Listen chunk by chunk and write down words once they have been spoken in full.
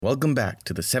Welcome back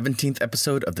to the 17th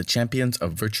episode of the Champions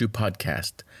of Virtue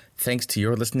podcast. Thanks to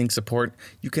your listening support,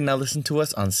 you can now listen to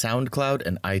us on SoundCloud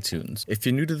and iTunes. If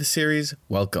you're new to the series,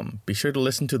 welcome. Be sure to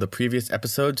listen to the previous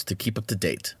episodes to keep up to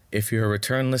date. If you're a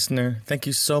return listener, thank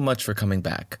you so much for coming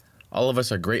back. All of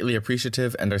us are greatly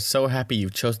appreciative and are so happy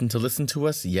you've chosen to listen to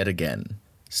us yet again.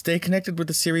 Stay connected with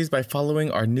the series by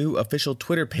following our new official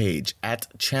Twitter page at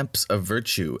Champs of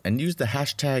Virtue and use the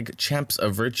hashtag Champs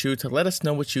of Virtue to let us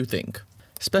know what you think.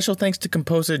 Special thanks to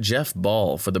composer Jeff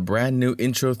Ball for the brand new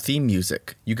intro theme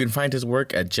music. You can find his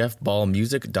work at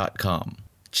jeffballmusic.com.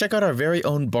 Check out our very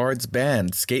own Bard's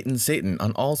band, Skatin' Satan,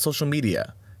 on all social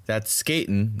media. That's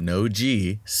Skatin', no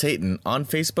G, Satan, on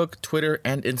Facebook, Twitter,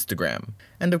 and Instagram.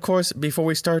 And of course, before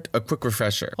we start, a quick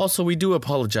refresher. Also, we do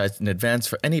apologize in advance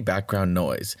for any background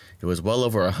noise. It was well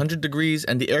over 100 degrees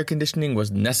and the air conditioning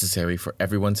was necessary for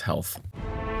everyone's health.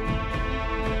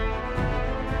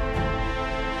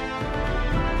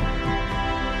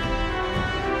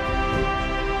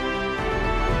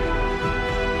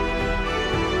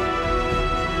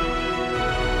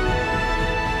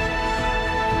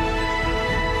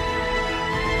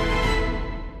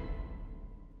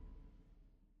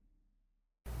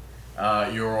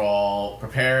 You were all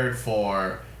prepared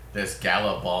for this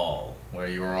gala ball where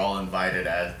you were all invited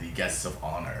as the guests of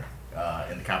honor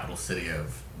in the capital city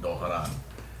of Doharan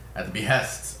at the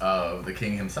behest of the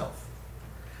king himself.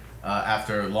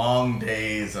 After long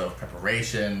days of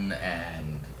preparation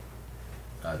and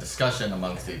discussion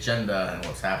amongst the agenda and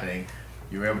what's happening,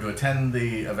 you were able to attend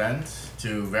the event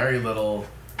to very little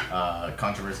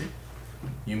controversy.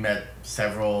 You met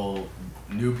several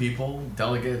new people,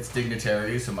 delegates,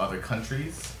 dignitaries from other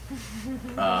countries.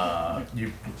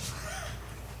 You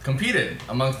competed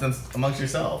amongst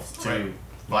yourselves to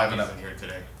liven up. Here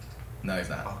today. No, he's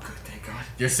not. Oh, good, thank God.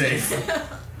 You're safe.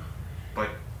 But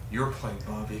you're playing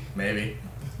Bobby. Maybe.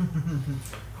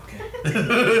 Okay.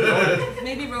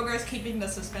 Maybe Rogar's keeping the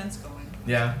suspense going.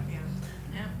 Yeah.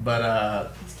 Yeah.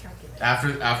 But He's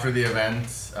calculating. after the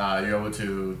event, you're able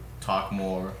to talk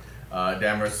more.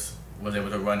 Damaris was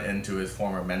able to run into his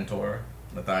former mentor,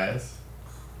 Matthias,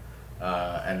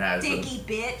 and had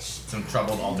some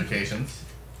troubled altercations.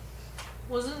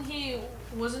 Wasn't he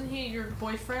your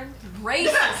boyfriend?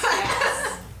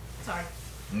 Racist. Sorry.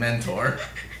 Mentor.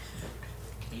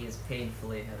 He is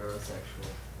painfully heterosexual.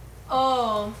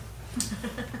 Oh.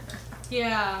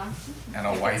 Yeah. And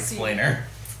a white splainer.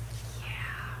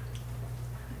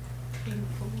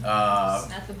 Painfully.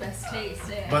 Not the best taste.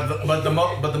 Eh? But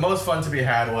the most fun to be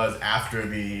had was after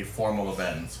the formal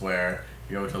events where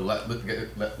you're able to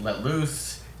let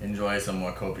loose, enjoy some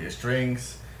more copious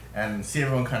drinks, and see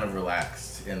everyone kind of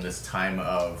relaxed in this time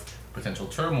of potential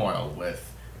turmoil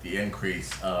with the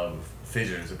increase of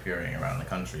fissures appearing around the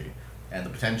country and the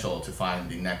potential to find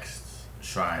the next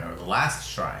shrine or the last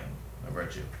shrine of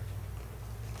virtue.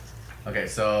 Okay,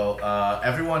 so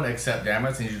everyone except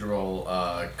Damaris needs you to roll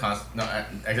except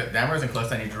Damaris and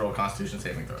Calista need to roll Constitution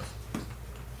saving throws.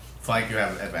 Flank, you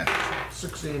have advantage.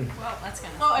 16. Well, that's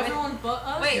gonna. Oh, everyone but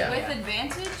us? Wait, Yeah. with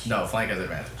advantage? No, Flank has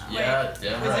advantage. Yeah, Was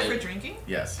it for drinking?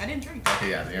 Yes. I didn't drink. Okay,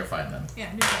 yeah, then you're fine then. Yeah, I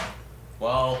didn't drink.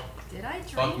 Well, Did I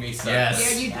drink? fuck me, son. Yes.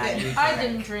 Yeah, you did. I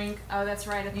didn't drink. Oh, that's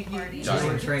right, at the You- party. Josh,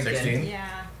 weren't drinking. 16?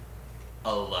 Yeah.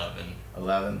 11.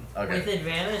 11? Okay. With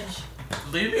advantage?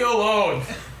 Leave me alone.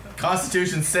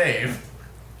 Constitution save.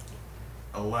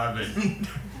 11.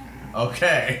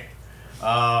 Okay.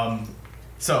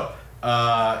 So,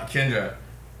 Kendra,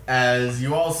 as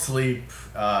you all sleep,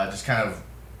 just kind of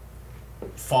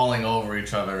falling over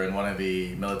each other in one of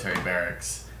the military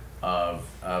barracks of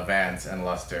Vance and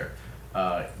Luster,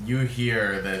 you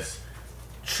hear this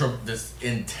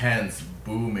intense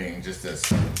booming, just this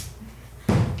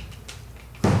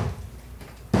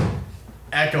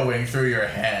echoing through your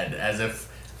head as if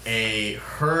a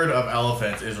herd of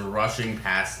elephants is rushing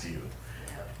past you.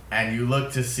 And you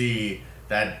look to see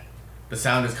that the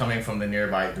sound is coming from the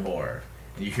nearby door.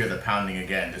 And you hear the pounding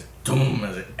again, just doom,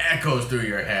 as it echoes through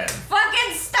your head.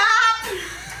 Fucking stop!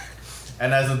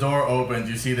 And as the door opens,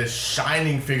 you see this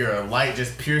shining figure, a light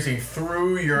just piercing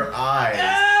through your eyes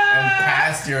and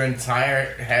past your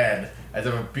entire head, as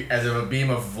if a beam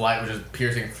of light was just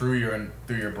piercing through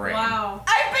your brain. Wow.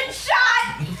 I've been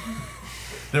shot!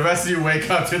 The rest of you wake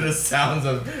up to the sounds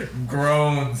of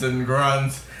groans and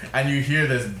grunts, and you hear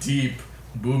this deep,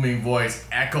 booming voice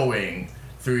echoing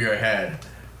through your head.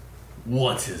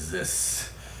 What is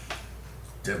this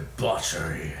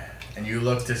debauchery? And you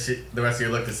look to see, the rest of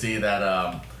you look to see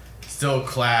that still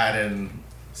clad in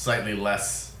slightly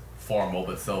less formal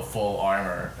but still full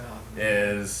armor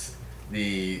is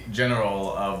the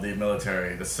general of the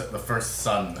military, the first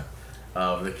son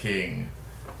of the king,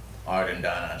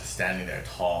 Ardendana just standing there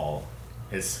tall,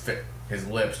 his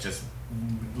lips just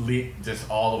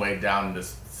all the way down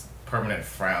this permanent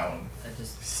frown. I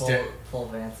just Sti- pull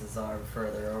Vance's arm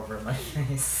further over my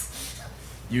face.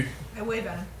 You I wave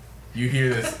at him. you hear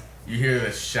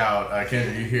this shout,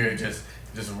 Kendra. You hear it just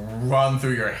run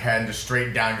through your head, just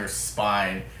straight down your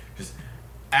spine. Just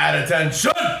at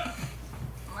attention.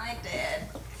 My dad.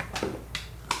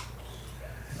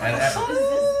 And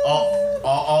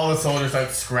all the soldiers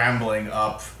start scrambling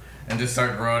up and just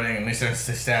start groaning, and they start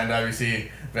to stand up. You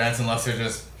see Vance and Lester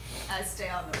just, I stay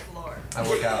on the floor. I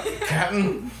work out.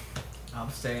 Captain. I'm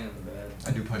staying in the bed.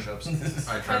 I do push-ups.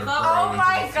 I try to thought- burrow Oh into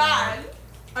my the floor. god!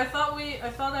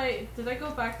 Did I go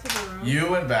back to the room?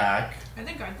 You went back, I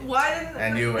think I did. Why didn't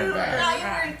and you went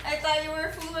back. I thought you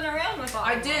were fooling around with all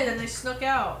I of did, them. and they snuck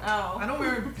out. Oh. I don't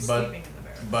remember sleeping in the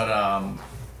barracks. But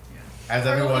as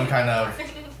everyone kind of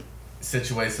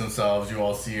situates themselves, you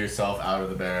all see yourself out of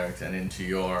the barracks and into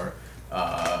your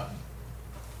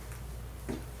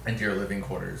living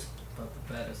quarters. But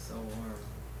the bed is so warm.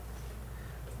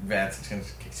 Vance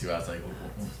just kicks you out. It's like,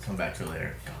 we'll come back to it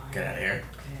later. Get out of here.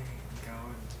 Okay, I'm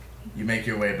going. You make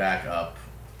your way back up,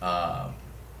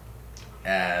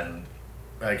 and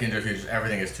like in your future,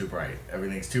 everything is too bright.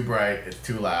 Everything's too bright. It's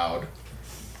too loud.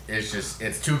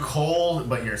 It's too cold,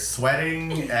 but you're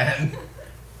sweating and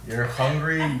you're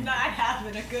hungry. I'm not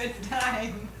having a good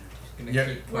time. Gonna Yeah.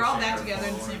 keep We're all pushing back her together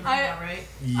in the forward. same room I- now, right?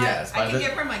 Yes, I by can the-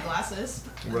 give her my glasses.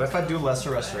 What if I do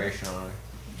lesser restoration on her?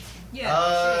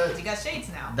 Yeah, shades. You got shades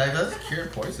now. that does cure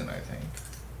poison, I think.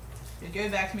 You give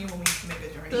it back to me when we make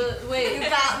a journey. Wait,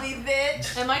 got me,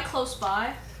 bitch. am I close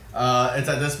by? It's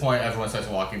at this point everyone starts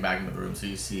walking back in the room, so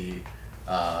you see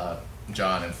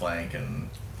John and Flank and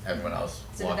everyone else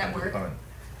So did walking that into the work?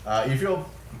 apartment. You feel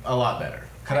a lot better.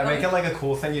 Could I make it like a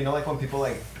cool thing? You know, like when people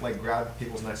like grab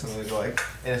people's necks and they go like,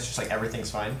 and it's just like everything's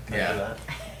fine. Can I Yeah. do that?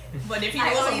 But if you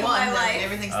I roll owe a you one, my then life.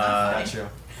 everything's Uh, not Got fine.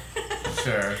 you.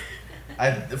 Sure.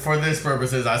 For this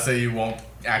purposes, I say you won't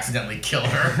accidentally kill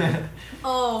her.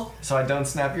 Oh, So I don't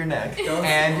snap your neck,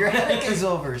 and your headache is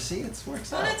over. See, it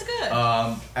works Well, out. that's good.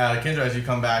 Kendra, as you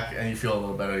come back and you feel a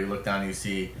little better, you look down and you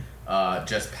see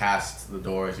just past the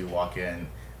door as you walk in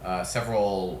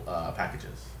several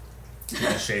packages.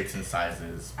 Different shapes and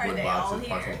sizes, Are wood they boxes, all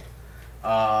here?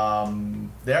 parcels.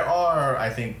 There are, I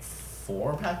think,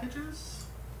 4 packages.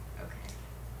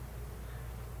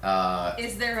 Okay.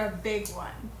 Is there a big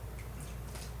one?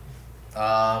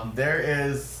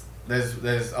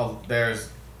 There's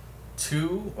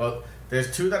 2. Well,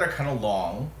 there's 2 that are kind of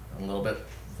long, a little bit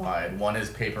wide. One is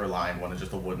paper lined. One is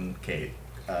just a wooden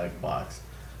box.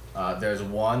 There's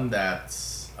one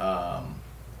that's a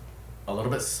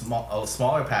little bit a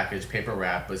smaller package, paper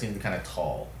wrap, but it seems to be kind of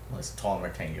tall. It's tall and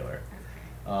rectangular.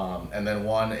 And then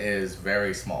one is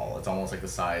very small. It's almost like the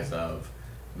size of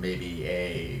maybe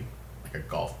a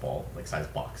golf ball, like size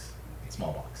box,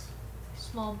 small box.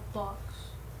 small box.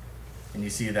 And you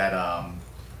see that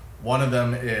one of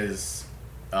them is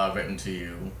written to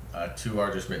you. 2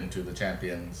 are just written to the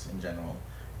champions in general.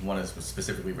 And one is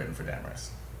specifically written for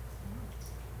Damaris.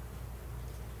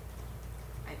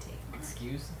 I take one.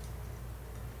 Excuse?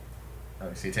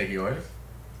 Okay, so you take yours?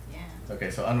 Yeah. Okay,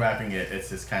 so unwrapping it, it's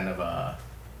this kind of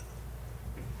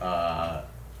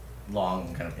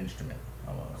long kind of instrument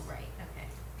almost. Right. Okay.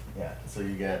 Yeah, so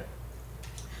you get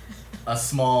a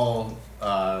small,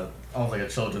 almost like a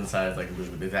children's size, like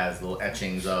lute. It has little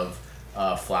etchings of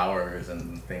flowers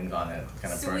and things on it,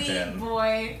 kind of burnt Sweet in.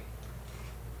 boy.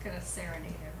 Gonna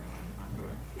serenade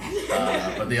everyone on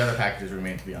that. But the other packages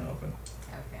remain to be unopened.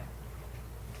 Okay.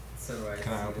 So do I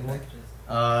Can I see open the one?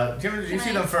 packages? You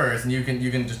see them first, and you can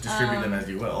just distribute them as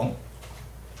you will.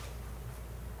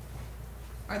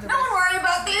 Are the Don't rest- worry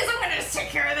about these. I'm gonna just take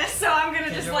care of this. So I'm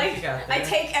gonna just Kendra, like what you got I there?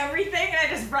 take everything and I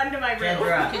just run to my room.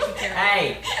 Kendra.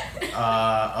 Hey!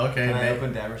 Okay. Can I ma-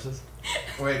 open Damaris's?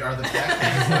 Wait, are the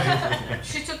packages like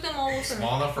She took them all with her.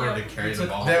 small enough for her to carry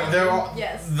them all? They're all,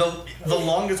 Yes. the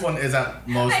longest one is at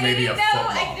most I maybe a didn't foot know.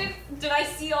 long. I did I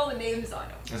see all the names on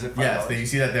them? Is it $5? Yes, you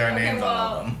see that there are Okay, names on all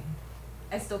well- of them.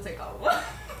 I still take all of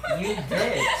them. You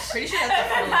bitch! Pretty sure And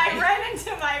that's then the I run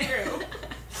into my room.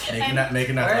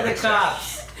 Making an Where are the athletics check.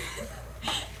 cops?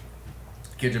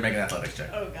 Kids are making an athletics check.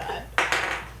 Oh god.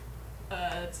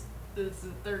 This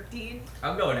is 13.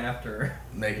 I'm going after her.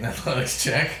 Make an athletics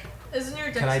check. Isn't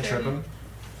your Can I dexterity? trip him?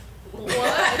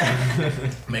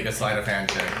 What? Make a sleight of hand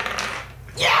check.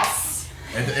 Yes!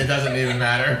 It doesn't even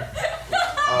matter.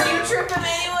 You trip him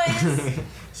anyways.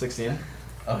 16.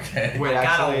 Okay. Wait, I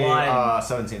got a actually, 1.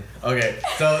 17. Okay.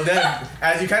 So then,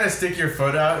 as you kind of stick your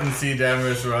foot out and see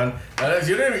Damaris run,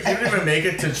 you don't even make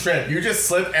it to trip. You just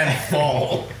slip and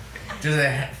fall.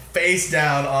 just face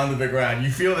down onto the ground.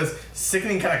 You feel this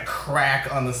sickening kind of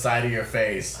crack on the side of your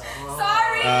face.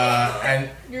 Sorry. And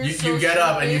You're you so get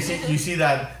up and you stupid. see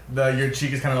that your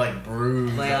cheek is kind of like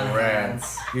bruised Lay on and red.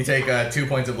 hands. You take 2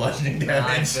 points of bludgeoning I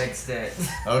damage. fixed it.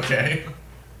 Okay.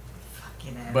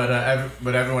 Fucking hell.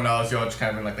 But everyone else, you're all just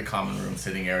kind of in like the common room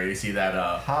sitting area. You see that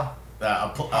a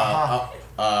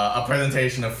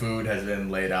presentation of food has been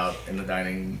laid out in the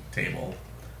dining table.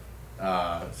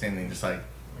 Same thing, just like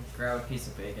Grab a piece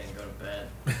of bacon and go to bed.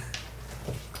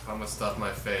 I'm gonna stuff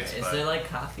my face, Is but there like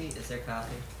coffee? Is there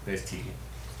coffee? there's tea.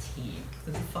 Tea.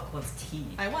 Who the fuck wants tea?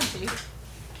 I want to.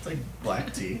 It's like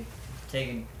black tea.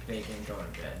 Taking bacon and going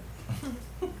to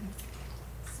bed.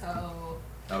 So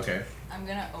Okay. I'm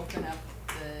gonna open up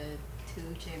the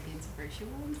 2 Champions of Virtue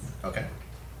ones. Okay.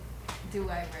 Do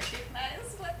I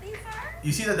recognize what these are?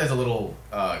 You see that there's a little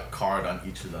card on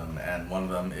each of them, and one of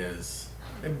them is.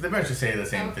 They pretty much say the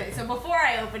same Okay, thing. so before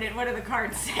I open it, what do the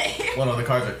cards say? Well, no, the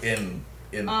cards are in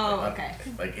Oh, okay.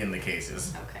 like in the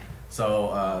cases. Okay.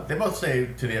 So they both say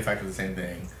to the effect of the same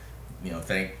thing. You know,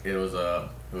 it was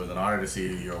an honor to see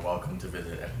you. You're welcome to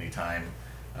visit at any time.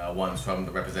 One's from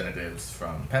the representatives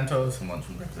from Pentos, and one's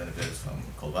from representatives from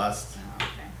Colvast. Oh,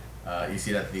 okay. You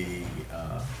see that the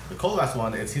Colvast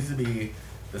one, it seems to be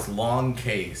this long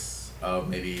case of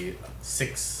maybe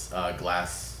 6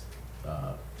 glass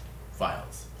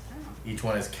vials. Oh. Each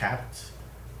one is capped,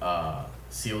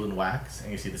 sealed in wax,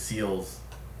 and you see the seals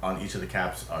on each of the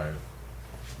caps are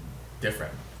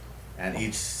different, and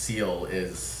each seal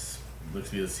looks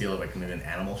to be the seal of like maybe an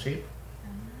animal shape,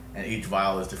 and each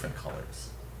vial is different colors.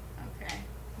 Okay.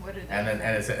 What are they? And then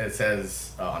it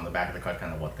says on the back of the card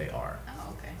kind of what they are.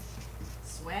 Oh, okay.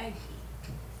 Swaggy.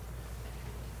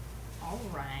 All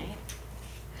right.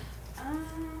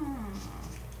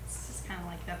 This is kind of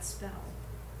like that spell.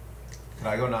 Can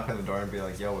I go knock on the door and be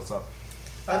like, yo, what's up?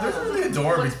 There's not really a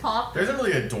door. What's pop? There's not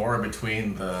really a door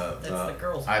between That's the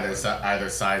girls' either door. either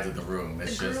sides of the room.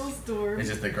 It's The just girls' door. it's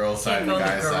just the girls' side Can't and the go in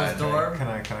guys' the girls' side. door.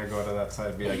 Can I go to that side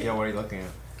and be like, yo, what are you looking at?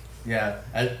 Yeah,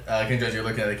 Kindred, you're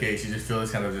looking at the case. You just feel this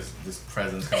kind of this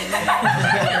presence coming in off the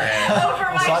back of your head.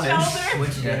 Over What's my on it? shoulder.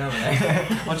 What you doing over there?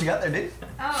 What you got there, dude?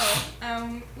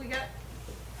 Oh,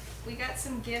 we got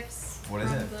some gifts What is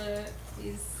from it?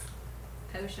 these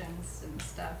potions and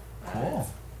stuff. Cool.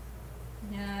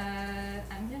 Yeah,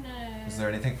 I'm gonna. Is there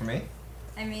anything for me?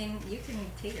 I mean, you can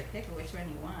take your pick of which one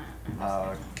you want. I'm just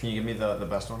gonna- Can you give me the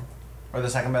best one? Or the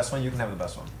second best one? You can have the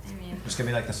best one. I mean, Just give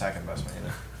me like the second best one, you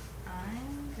know?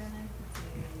 I'm gonna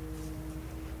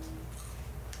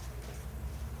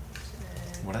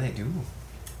do. What do they do?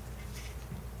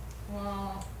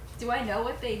 Well, do I know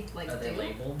what they like Are they do?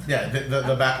 labeled? Yeah,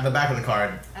 the back of the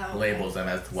card Oh, okay. labels them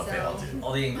as to what they all So- do.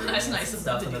 All the ingredients That's nice and of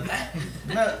stuff them in to the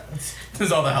do back.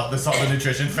 There's all the health. There's all the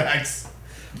nutrition facts.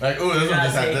 Like, ooh, this Do one not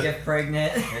just say had this. get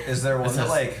pregnant. Is there one This that is-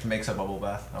 like makes a bubble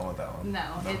bath? I want that one.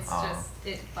 No, it's Oh. just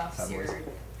it buffs Sad your boys.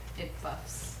 it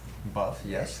buffs Buff,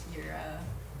 yes. your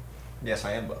Yes,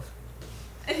 I am buff.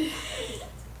 I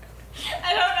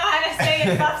don't know how to say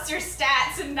it buffs your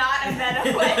stats and not in that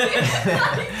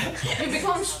way. You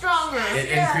become stronger. It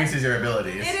Yeah. increases your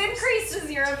abilities. It increases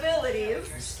your abilities.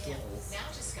 Your skills. Now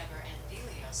discover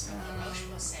Ampelios from the Roche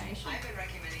Mosaic. I've been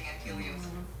recommending Ampelios.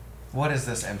 What is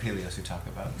this Ampelios you talk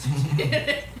about?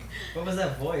 What was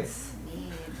that voice?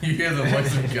 You hear the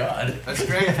voice of God. a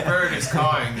strange bird is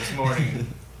cawing this morning.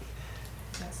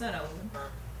 That's not Elven.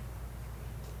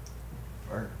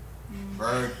 Or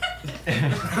Bird.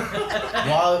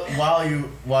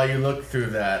 while you look through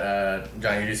that,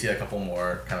 John, you do see a couple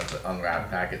more kind of unwrapped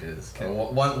packages. Okay.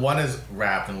 One is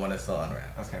wrapped and one is still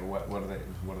unwrapped. okay, what do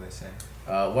they say?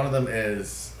 One of them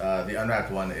is the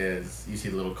unwrapped one is you see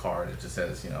the little card. It just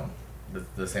says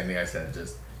the same thing I said.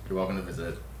 Just you're welcome to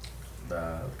visit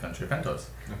the country of Pentos.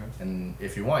 Okay. And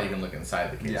if you want, you can look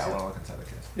inside the case. Yeah, I want to look inside the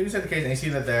case. You inside the case and you see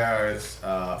that there's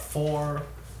 4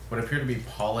 what appear to be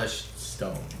polished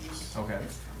stones. Okay.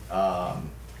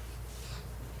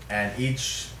 And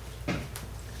each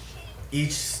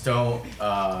stone,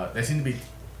 there seem to be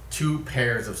 2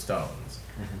 pairs of stones.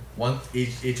 One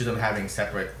each of them having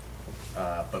separate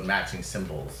but matching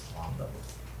symbols on them.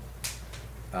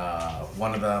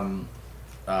 One of them,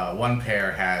 one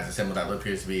pair has a symbol that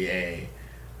appears to be a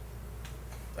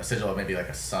sigil of maybe like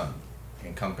a sun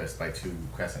encompassed by 2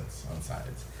 crescents on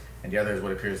sides. And the other is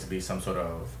what appears to be some sort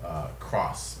of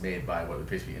cross made by what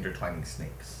appears to be intertwining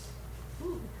snakes.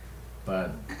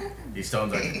 But these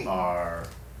stones are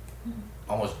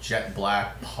almost jet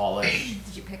black, polished.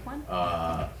 Did you pick one?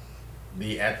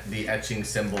 The etching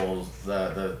symbols,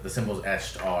 the symbols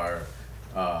etched are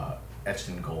etched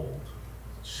in gold,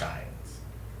 shines.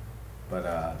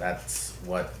 But that's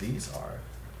what these are.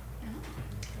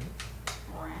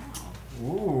 Wow.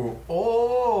 Ooh.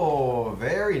 Oh,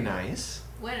 very nice.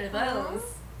 What are those?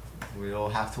 We'll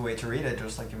have to wait to read it,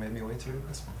 just like you made me wait to read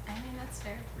this one. I mean, that's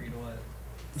fair. Read what?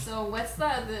 So what's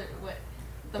the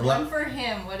The one le- for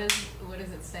him? What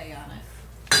does it say on it?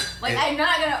 Like, It- I'm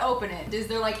not gonna open it. Is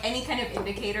there like any kind of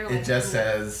indicator? Like, It just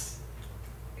says,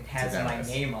 It has To my Dennis.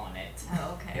 name on it.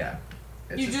 Oh, okay. yeah.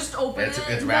 It's You just open it's, it?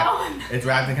 It's No. wrapped. It's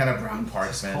wrapped in kind of brown It's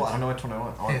parchment. cool. I don't know which one I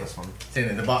want. I want this one. Same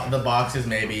thing. The box is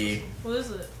maybe What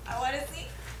is it? I want to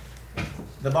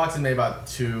see. maybe about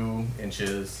 2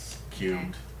 inches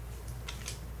cubed.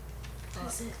 What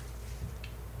is it?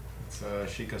 It's a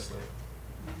Sheikah slate.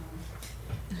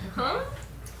 Huh?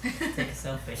 Take a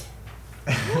selfie.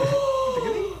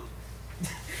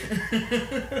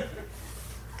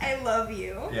 I love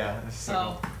you. Yeah, this is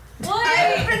so Oh. What?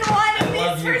 I've been wanting I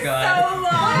love these you, for God. so long.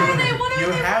 What are they? What are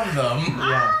You they? have them cool.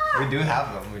 Yeah, we do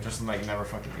have them. We just like never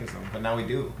fucking use them, but now we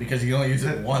do. because you only use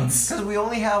it once. Because we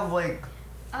only have like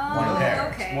Oh, One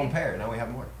pair. okay. one pair. Now we have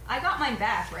more. I got mine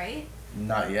back, right?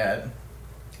 Not yet.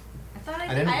 I thought I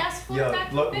didn't. I asked for yeah, it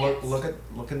back look, from look, Vance.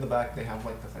 look in the back. They have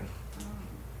like the thing. Oh.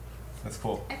 That's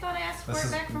cool. I thought I asked for This it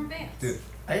is- back from Vance. Dude,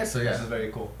 I guess so. this Yeah. is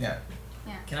very cool. Yeah.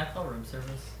 Can I call room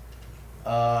service?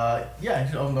 Yeah. You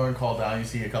should open the door and call down. You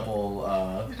see a couple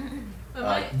Am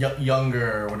I-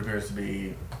 younger, what appears to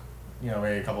be,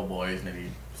 maybe a couple boys, maybe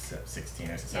 16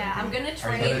 or 17. Yeah, I'm gonna gonna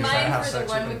trade try to mine have for the sex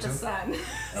one with with the them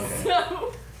sun. Okay.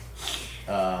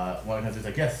 So, One comes in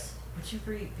like, yes. Would you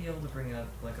be able to bring up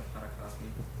like a pot of coffee?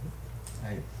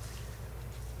 I,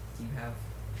 Do you have?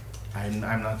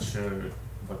 I'm not sure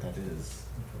what that is,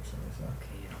 unfortunately. So.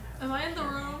 Okay, you don't have. Am I in the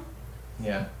room?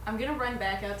 Yeah. I'm gonna run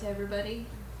back out to everybody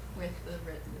with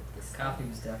the stuff. Coffee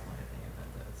was definitely a thing about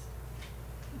those.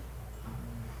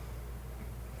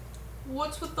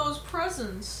 What's with those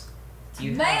presents? Do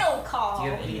you Mail have? call. Do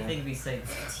you have anything besides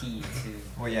tea to?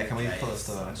 Well, yeah, can we advise pull this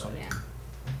to the next one? somebody?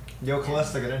 Yeah. Yo,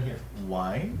 Callista, get in here.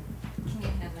 Wine? Can you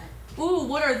have that? Ooh,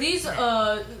 what are these Could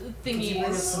you bring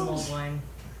us some thingies? old wine?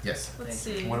 Yes. Let's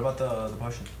Thank see. What about the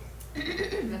potion?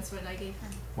 That's what I gave her.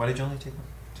 Why did you only take one?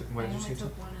 What I did you only take?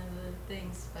 took one of the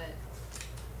things, but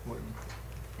What?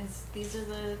 these are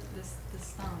the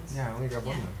stones. Yeah, I only grabbed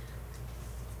one. Yeah.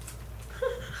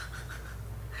 Then.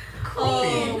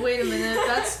 Oh, wait a minute.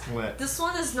 What? This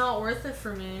one is not worth it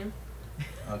for me.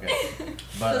 Okay.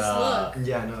 But, Just look.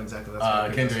 Yeah, no, exactly. That's why I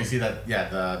picked Kendra, this you one. see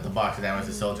that, the box of diamonds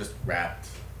is still just wrapped.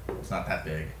 It's not that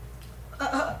big.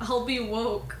 I'll be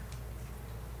woke.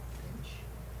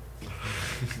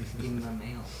 Give me my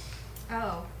mail.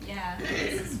 Oh, yeah.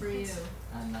 This is for you.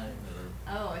 I'm not in the room.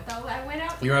 Oh, I thought I went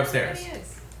out. You're where upstairs. everybody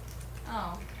is.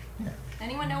 Oh. Yeah.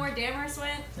 Anyone know where Dammers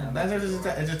went?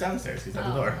 It's just downstairs. He's at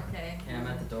the Oh, door. okay. Yeah, I'm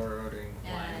at the door ordering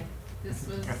Yeah, wine. this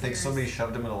was. I think yours. somebody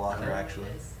shoved him in a locker, Oh, actually.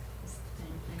 this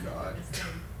thing, God. this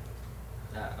thing.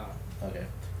 Oh, Okay.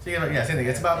 So same thing.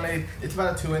 It's about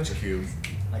a 2-inch cube.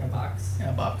 like a box.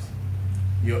 Yeah, box.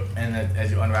 And then as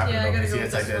you unwrap Yeah, I it, open, gotta you see go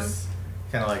it's with like this this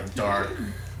kind of like dark.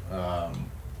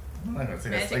 I'm not gonna say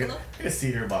May I it's take like a look? like a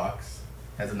cedar box.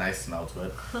 Has a nice smell to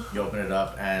it. You open it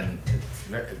up and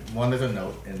there's a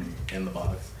note in the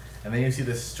box, and then you see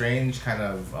this strange kind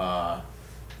of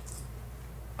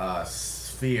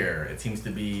sphere. It seems to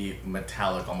be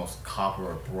metallic, almost copper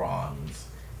or bronze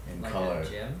in Like color. a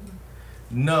gem.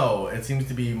 No, it seems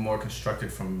to be more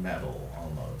constructed from metal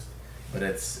almost, but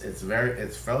it's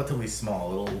relatively small,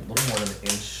 a little more than an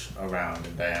inch around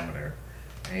in diameter,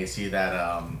 and you see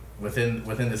that within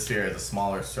the sphere is a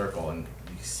smaller circle, and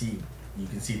you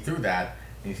can see through that,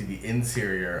 and you see the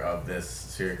interior of this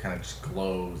sphere kind of just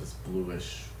glows this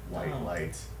bluish white Oh.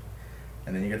 light,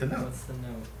 and then you get the note. What's the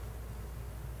note?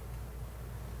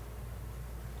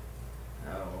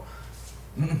 Oh,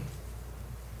 him.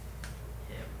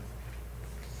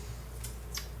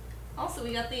 Also,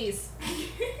 we got these.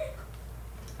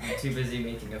 I'm too busy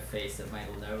making a face at my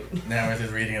note. Now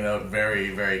is reading a note very,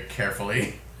 very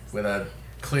carefully with a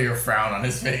clear frown on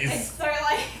his I face. start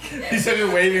like. He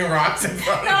started waving rocks in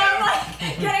front of No, I'm him.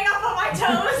 like getting up on my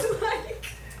toes, like.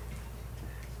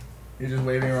 You're just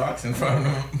waving rocks in front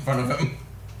of him.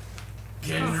 I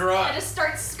Kendra, just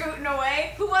start scooting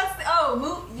away. Who wants the? Oh,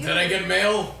 move. You. did I get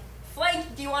mail?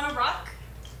 Flank, do you want a rock?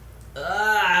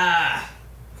 Ah!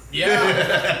 Yeah.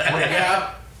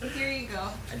 Yeah. Here you go.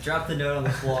 I dropped the note on the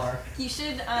floor. You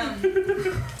should. I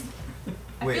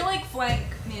Wait. feel like Flank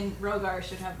and Rogar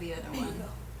should have the other one.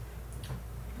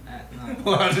 No.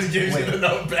 Well, I'll just give Wait. you the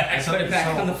note I back. put it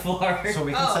back on the floor. So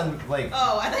we can Oh. send like.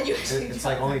 Oh, I thought you actually. It's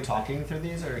like only talking through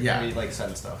these, or Yeah. can we like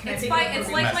send stuff? Can I It's take like it it's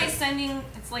from like my message? sending.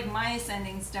 It's like my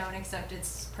sending stone, except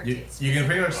it's You, pertains you can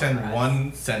pretty much send specifically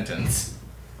one sentence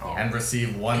Oh. and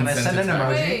receive one Can I sentence send an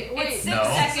back. emoji? Wait, It's wait. 6 No.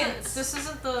 seconds. This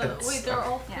isn't the. It's- Wait, they're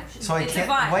all. Yeah. potions. So I It's a can't.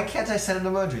 Vine. Why can't I send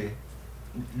an emoji?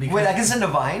 Because- Wait, I can send a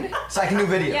Vine, so I can do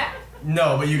video. Yeah.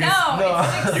 No, but you can. No, No.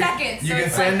 it's 6 seconds. You so can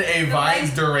it's send like a the Vine's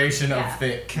length- duration Yeah. of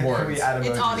thick Can words. we add emojis?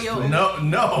 It's audio. please?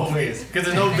 No, Please. because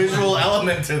there's no visual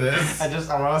element to this.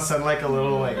 I want to send like a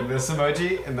little like this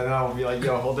emoji, and then I'll be like,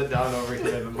 yo, hold it down over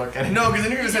here and look at it. No, because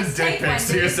then you're gonna send Just dick take one, pics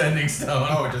to your dude. sending stone.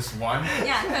 Oh, just one?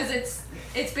 Yeah, because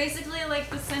it's basically like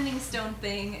the sending stone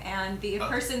thing, and the Oh.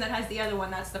 person that has the other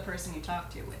one, that's the person you talk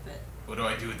to with it. What do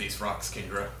I do with these rocks,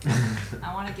 Kendra?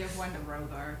 I want to give one to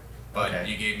Rogar. But Okay.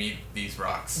 you gave me these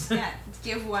rocks. Yeah,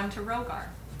 give one to Rogar.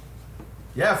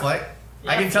 Yeah, Flank.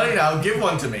 I Yeah, can tell you Flank. now. Give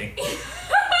one to me.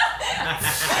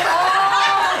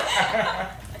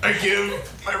 I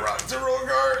give my rock to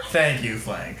Rogar. Thank you,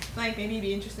 Flank. Like maybe you'd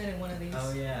be interested in one of these.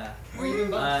 Oh yeah. Or even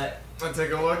both. Let's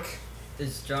take a look.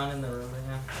 Is John in the room right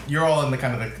now? You're all in the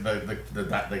kind of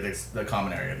the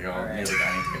common area. You're all Alright. near the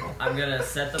dining table. I'm gonna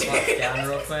set the box down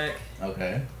real quick.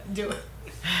 Okay. Do it.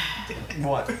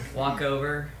 What? Walk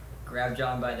over, grab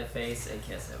John by the face, and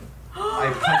kiss him.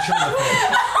 I punch him in the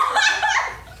face.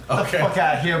 Okay. Fuck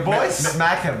out here, boys!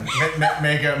 Smack him.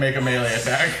 Make a melee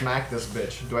attack. Smack this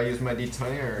bitch. Do I use my D20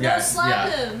 or? Yeah. No, slap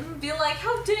yeah. him. Be like,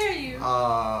 how dare you?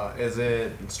 Is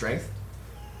it strength?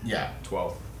 Yeah.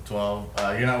 12. 12.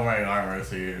 You're not wearing armor,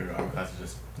 so your armor class is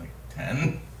just like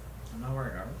 10. I'm not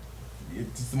wearing armor.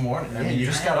 It's just the morning. I Yeah, mean, you you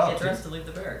just I got had to up, get dude. dressed to leave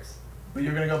the barracks. but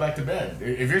you're gonna go back to bed.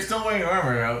 If you're still wearing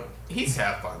armor out. He's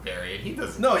half barbarian. He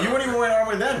doesn't. No, you weren't even wearing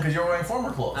armor then because you were wearing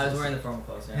former clothes. I was wearing the formal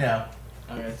clothes. Yeah. Yeah.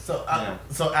 Okay. So, Yeah.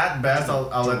 so at best,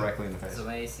 I'll let directly in the face. So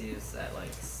my AC is at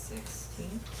like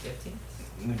 16, 15.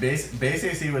 base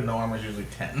AC with no armor is usually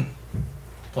 10,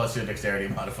 plus your dexterity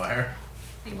modifier.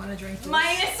 You want to drink this?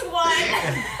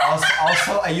 -1.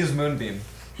 Also, I use Moonbeam.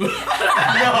 No.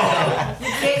 You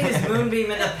can't use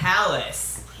Moonbeam in the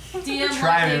palace. DM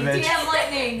Try me, lightning. bitch. DM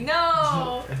lightning.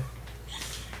 No.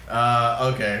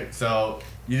 Okay, so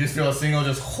you just feel a single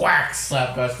just whack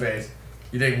slap Gut's face.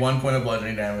 You take 1 point of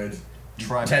bludgeoning damage. You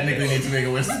Try me, technically bitch. need to make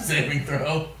a wisdom saving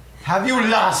throw. Have you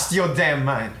lost your damn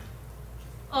mind?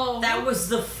 Oh. That was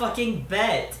the fucking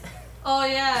bet. Oh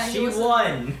yeah. he She wasn't-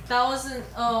 won. That wasn't.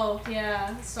 Oh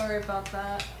yeah. Sorry about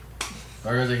that.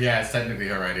 Or is it, yeah, it's technically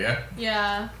her idea.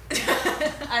 Yeah.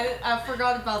 I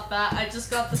forgot about that. I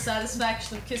just got the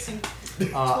satisfaction of kissing. Can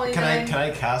 29. I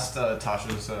cast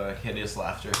Tasha's hideous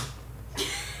laughter?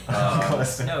 Uh,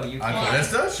 No, you On can't.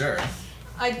 Callista? Sure.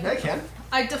 I can.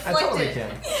 I I deflect totally it. can.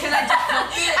 Can I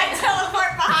deflect it? I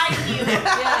teleport behind you. Yeah.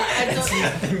 I It's don't.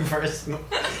 nothing personal.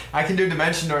 I can do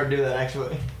Dimension Door do that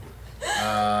actually.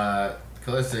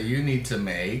 Callista, you need to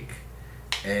make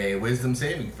a wisdom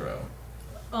saving throw.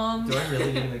 Do I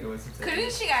really need to make a wisdom save?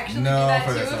 Couldn't she actually No, do that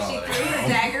for too this if she one. threw the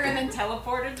dagger and then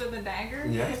teleported with the dagger?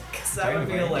 Yeah. That would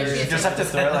be hilarious. You just have to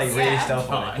throw it like really Yeah.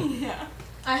 stealthily. Yeah.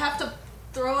 I have to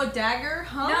throw a dagger,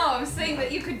 huh? No, I'm saying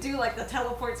that you could do like the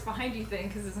teleports behind you thing,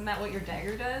 because isn't that what your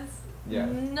dagger does? Yeah.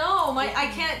 No, I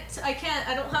can't.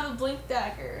 I don't have a blink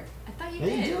dagger. I thought you Yeah,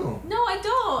 did. you do. No, I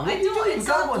don't. Yeah, I you don't. do. You It's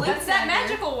got not a one. blink That's that dagger.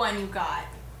 magical one you got.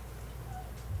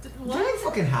 You don't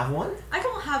fucking have one. I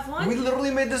don't have one. We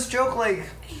literally made this joke like.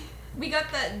 We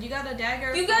got that. You got a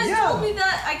dagger. You guys Yeah. told me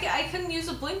that I couldn't use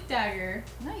a blink dagger.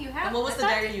 No, you have. And what was I the thought-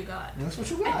 dagger you got? That's what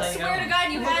you I got. swear to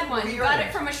God, you Yeah, had one. we You got earned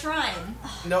it from a shrine.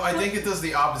 No, I think it does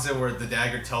the opposite where the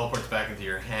dagger teleports back into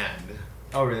your hand.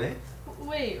 Oh really?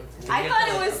 Wait. I get thought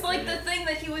to, it like, was like upgrade the it. thing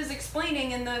that he was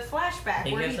explaining in the flashback,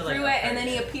 You where get he to, threw like, it and then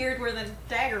he upgrade it. appeared where the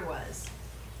dagger was.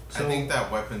 I think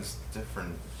that weapon's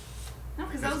different. No,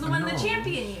 because that was the one the No.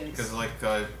 champion used. Because like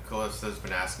Callista's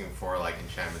been asking for like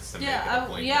enchantments to make it a Yeah,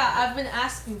 blink. I've been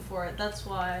asking for it. That's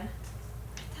why.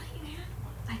 I thought you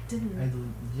had I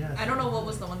didn't. Yeah. I don't know what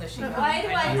was the one that she got. Why do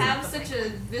I know have it's not such a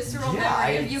visceral Yeah, memory I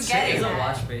of you say getting There's a that?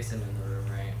 wash basin in the room,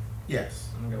 right? Yes.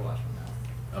 I'm gonna go wash one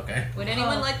now. Okay. Would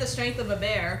anyone Oh. like the strength of a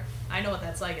bear? I know what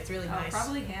that's like. It's really Oh, nice.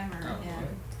 probably hammer. Oh,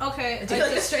 yeah. okay. Okay. Do you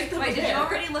like the strength of Wait, a did you bear?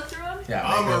 already look through them? Yeah.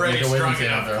 I'm make a- already make a wisdom strong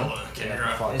saving enough, throw.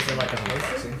 Kendra. Is it like a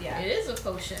potion? Yeah. It is a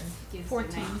potion. Gives you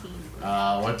 14.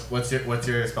 19. What's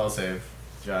your spell save,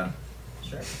 John?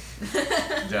 Sure.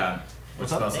 John.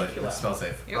 What's up? Spell Thank save? you, What's spell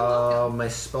save? You're welcome. My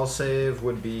spell save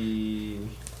would be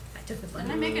I took the Didn't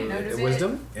money. I make a note of it?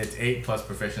 wisdom. It's 8 plus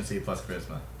proficiency plus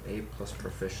charisma. 8 plus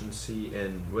proficiency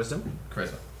in wisdom.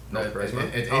 Charisma. No, it-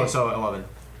 charisma. it's Oh, 8. so 11.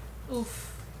 Oof.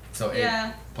 So 8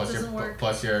 Yeah, plus doesn't work.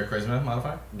 plus your charisma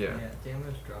modifier. Yeah. Yeah,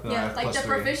 damage drop. No, I Yeah, have like the plus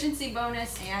 3. proficiency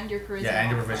bonus and your charisma. Yeah,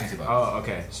 and your modifier. proficiency bonus. Oh,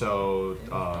 okay. So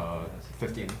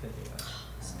 15.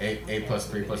 8 plus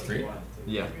 3 plus 3.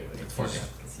 Yeah. It's 14.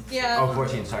 Yeah. Oh,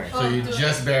 14. Sorry. So you do it.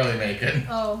 just barely make it.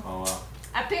 Oh, Oh wow.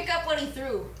 I pick up what he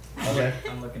threw. Okay.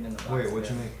 I'm looking in the box. Wait, what'd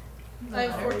you make? I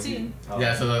have 14. Oh.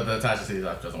 Yeah, so the attached to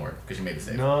left doesn't work because you made the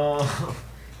save. No.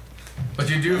 But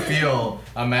you do feel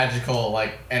a magical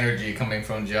like energy coming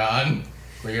from John,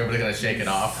 where you're able to kind of shake it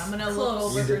off. I'm gonna look Close.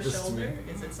 over You her did this to shoulder.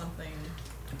 me. Is it something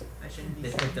I shouldn't be They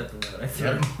saying? picked up the note I threw.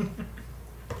 Yep.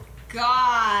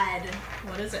 God.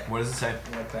 What is it? What does it say?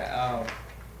 What the? Oh.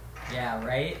 Yeah,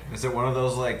 right? Is it one of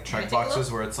those like Can I check take a boxes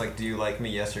look? where it's like, do you like me?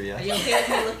 Yes or Are yes? you okay with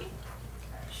me looking?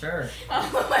 Sure.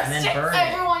 And then burn it.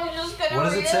 Everyone's just gonna What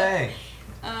does read it say?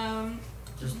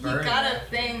 Just He burn got it. a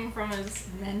thing from his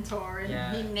mentor, and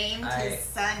Yeah, he named his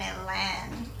son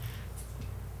Elan.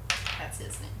 That's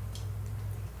his name.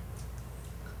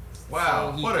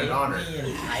 Wow, So he what an gave honor. me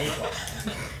an eyeball.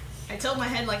 I tilt my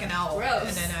head like an owl. Gross.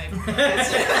 And then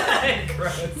I.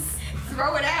 Gross.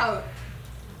 Throw it out.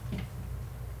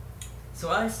 So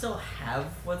I still have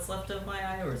what's left of my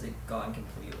eye, or is it gone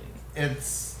completely?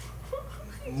 It's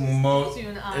gives you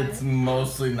an eye. it's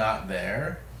mostly not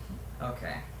there.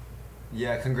 Okay.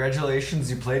 Yeah,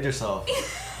 congratulations, you played yourself.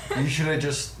 You should have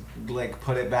just like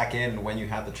put it back in when you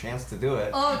had the chance to do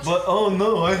it. Oh, But oh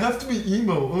no, I have to be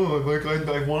emo. Oh, like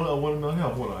I want to not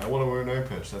have one eye. I want to wear an eye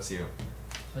patch. That's you.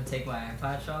 I'm gonna take my eye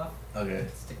patch off. Okay.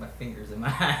 Stick my fingers in my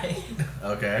eye.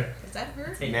 Okay. Is that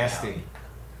her? Take it Nasty.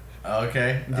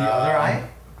 Okay. The other eye? out.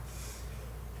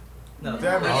 No.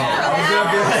 Damn it. Oh. I was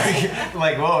gonna be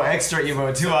like, whoa, extra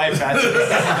emo, 2 eye patches.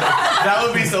 That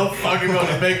would be so fucking cool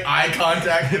to make eye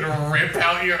contact and rip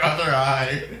out your other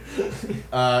eye.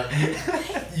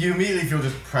 You immediately feel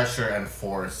just pressure and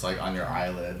force like on your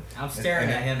eyelid. I'm staring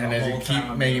and, at him and the as you whole keep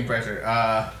time. making pressure.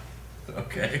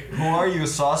 Okay. Who are you,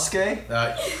 Sasuke?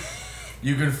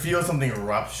 You can feel something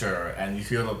rupture, and you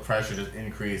feel the pressure just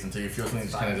increase until you feel something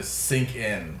just kind of just sink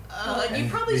in. You And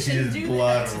probably you see shouldn't just do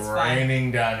blood that. It's fine.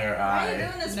 raining down your Why are you eye.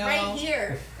 doing this No. right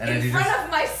here? And then in you front just-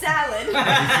 of my salad.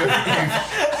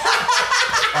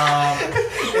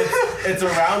 It's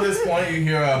around this point you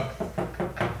hear a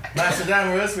Master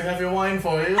Damaris, we have your wine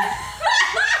for you.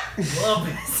 Well,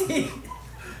 busy.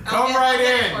 Come right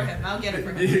in. I'll get it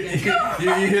for You,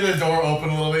 him. you hear the door open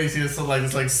a little bit. You see this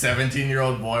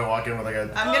 17-year-old boy walking with like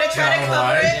a. I'm gonna try to Down cover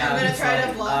line. it. Yeah, I'm gonna it's try to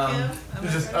like, block him. I'm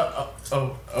It's just gonna-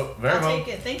 very I'll well. take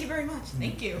it. Thank you very much.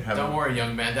 Thank you. Have Don't a- worry,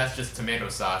 young man. That's just tomato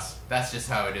sauce. That's just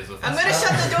how it is with I'm us. gonna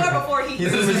shut the door before he.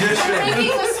 He's a magician.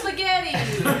 Making the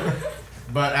spaghetti.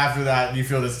 But after that, you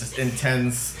feel this just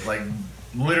intense, like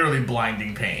literally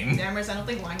blinding pain. Damaris, I don't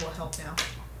think wine will help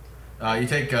now. You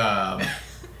take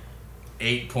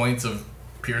 8 points of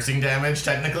piercing damage,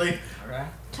 technically. Okay.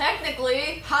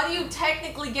 technically, how do you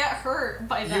technically get hurt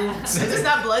by that? It's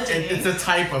not bludgeoning. It's a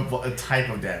type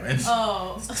of damage.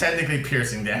 Oh, It's technically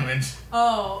piercing damage.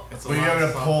 oh. It's a When you're lot able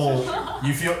of to fun.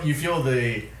 pull, you feel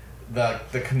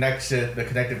the connection, the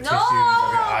connective No! tissues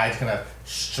of your eyes kind of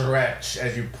stretch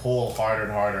as you pull harder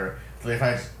and harder. So they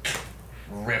kind of just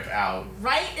rip out.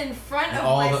 Right in front And of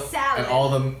all my the salad.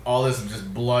 and all this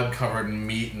just blood covered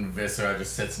meat and viscera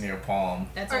just sits in your palm.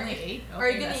 That's Are- only 8. Are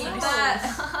you Okay, gonna that's eat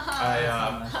nice.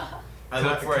 that? I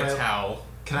look for a towel.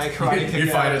 Can I karate kick You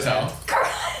that find out a of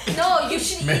towel. No, you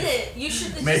should eat Make- it. You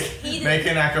should just Make eat make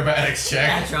an acrobatics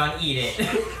check. Atron, eat it.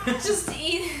 it. Just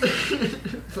eat it.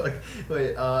 Fuck.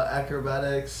 Wait,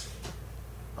 acrobatics.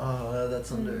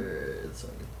 That's under. It's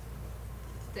like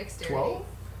Dexterity. 12?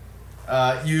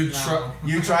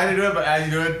 You try to do it, but as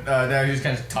you do it, now you just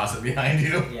kind of toss it behind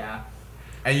you, Yeah.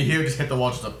 and you hear it just hit the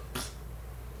wall. Just a,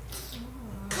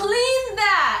 Clean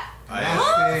that.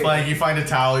 Nasty. like you find a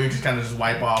towel, you just kind of just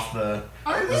wipe off the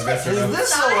Aren't the we like viscera. Is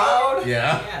this allowed?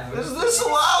 Yeah. Yeah. Is this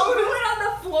allowed? doing on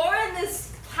the floor in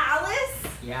this palace?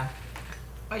 Yeah.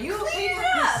 Are you okay Clean with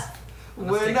it this? up.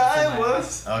 When I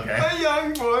was Okay. a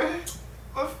young boy,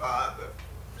 my father.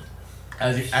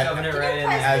 As you Shoving it right in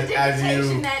Press there. as you-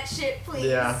 digitation that shit, please.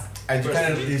 Yeah. As you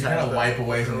kind of Press wipe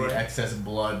away some of away. the excess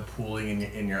blood pooling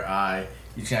in your eye,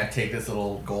 you kind of take this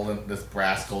this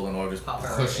brass golden orb, just Pop it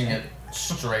right pushing in. it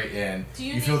straight in. Do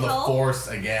you feel need the help? force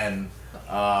again,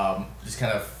 just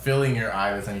kind of filling your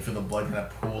eye this time. You feel the blood kind of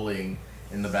pooling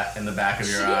in the back of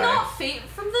Should your he eye. not faint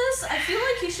from this? I feel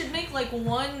like he should make like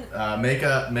one.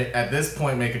 At this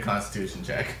point, make a Constitution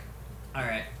check.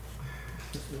 Alright.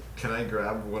 Can I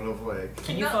grab one of like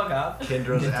Can you No. fuck up?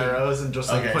 Kendra's arrows and just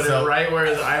like Okay, put so- it right where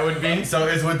his eye would be? So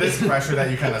it's with this pressure that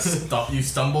you kind of you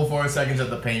stumble for a second at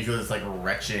the pain. You feel this like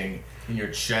retching in your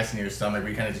chest and your stomach, but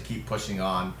you kind of just keep pushing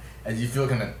on. as you feel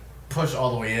kind of push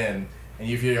all the way in, and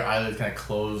you feel your eyelids kind of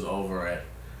close over it,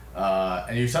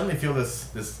 and you suddenly feel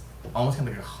this almost kind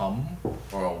of like a hum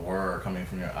or a whir coming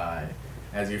from your eye,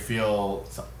 as you feel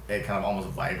it kind of almost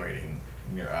vibrating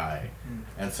in your eye,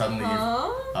 and suddenly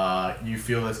you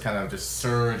feel this kind of just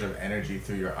surge of energy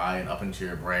through your eye and up into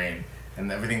your brain,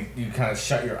 and everything, you kind of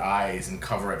shut your eyes and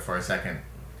cover it for a second,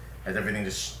 as everything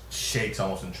just shakes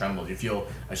almost and trembles. You feel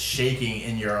a shaking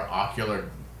in your ocular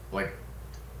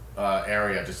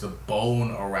area, just the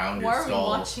bone around your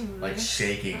skull, like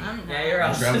shaking. Yeah, you're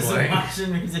all just trembling.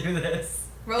 watching me do this.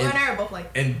 Rogan and I are both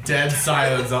like. In dead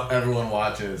silence, everyone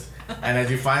watches, and as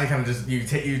you finally kind of just you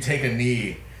take a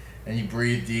knee, and you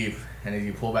breathe deep, and as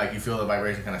you pull back, you feel the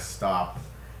vibration kind of stop,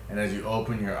 and as you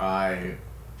open your eye,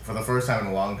 for the first time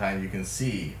in a long time, you can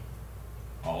see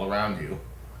all around you.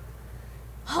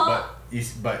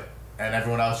 But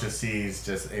everyone else just sees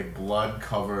just a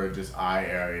blood-covered just eye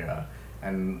area,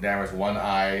 and Damaris' one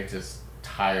eye just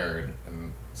tired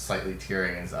and slightly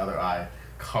tearing, and his other eye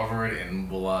covered in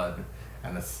blood,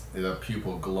 and the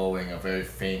pupil glowing a very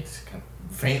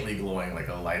faintly glowing like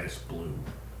a lightish blue.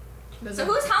 So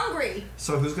who's hungry?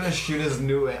 So who's gonna shoot his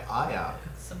new eye out?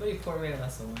 Somebody pour me a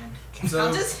glass of wine.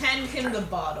 I'll just hand him the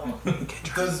bottle.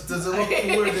 Does it look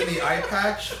cooler than the eye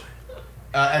patch?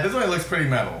 At this point, it looks pretty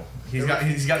metal. He's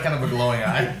got kind of a glowing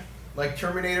eye, Like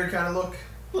Terminator kind of look?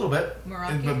 a little bit,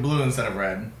 Moroccan. but blue instead of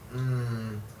red.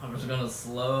 I'm just gonna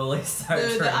slowly start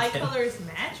The eye drinking. colors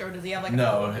match, or does he have like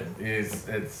No, a it's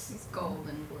It's gold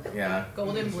and blue. yeah,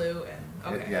 golden blue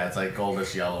and okay. yeah, it's like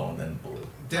goldish yellow and then blue.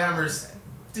 Dammers,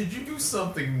 did you do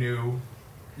something new?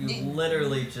 You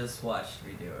literally just watched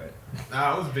me do it.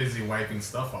 I was busy wiping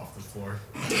stuff off the floor.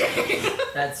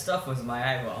 That stuff was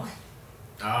my eyeball.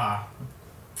 Ah.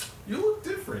 You look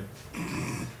different.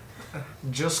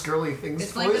 Just girly things.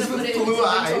 It's like Boys gonna put with it in blue his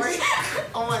eyes. inventory.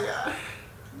 Oh my god.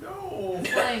 No.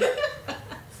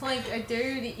 Flank, I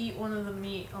dare you to eat one of the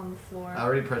meat on the floor. I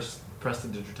already pressed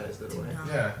and digitized it away.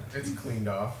 Yeah, it's cleaned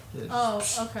off. Oh,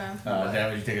 okay.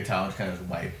 Then you take a towel and kind of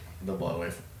wipe the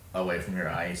blood away from your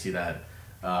eye. You see that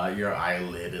your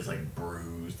eyelid is like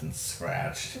bruised and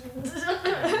scratched.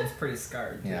 It's pretty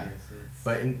scarred. Too, Yeah. so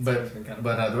it's- But it's been kind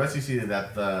of- the rest you see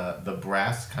that the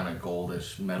brass kind of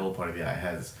goldish metal part of the eye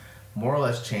has more or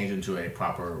less changed into a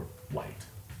proper white,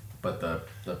 but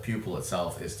the pupil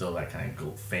itself is still that kind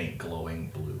of faint glowing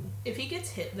blue. If he gets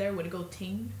hit there, would it go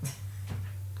ting?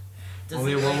 Does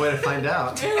Only it, one way to find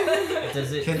out.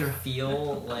 Does it Kendra.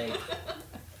 feel like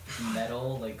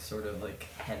metal, like sort of like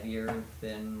heavier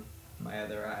than my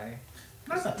other eye?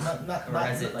 Or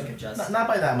has it like adjusted? Not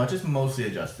by that much. It's mostly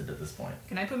adjusted at this point.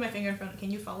 Can I put my finger in front?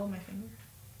 Can you follow my finger?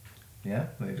 Yeah,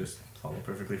 they just follow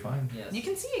perfectly fine. Yes. You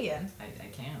can see again. I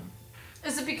can.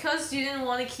 Is it because you didn't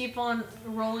want to keep on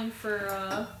rolling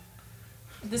for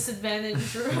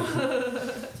disadvantage? Do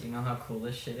you know how cool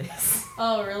this shit is?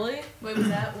 Oh, really? Wait, was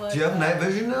that what? Do you have night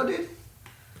vision now, dude?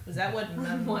 Was that what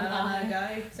One eye.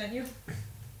 guy sent you?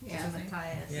 Yeah,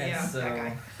 Matthias. Yeah, so that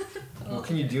guy. What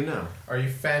can you do now? Are you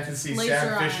fantasy Laser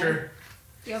Sam eye. Fisher?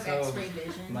 You have So, X-ray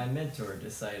vision. my mentor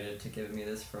decided to give me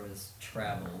this from his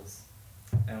travels.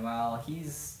 And while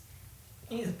he's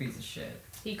a piece of shit,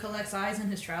 He collects eyes in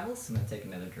his travels. I'm gonna take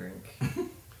another drink.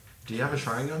 Do you have a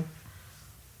Sharingan?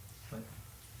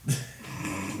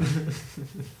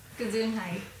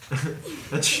 Gesundheit.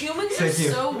 Humans are Thank you.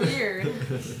 so weird.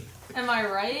 Am I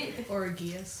right? Or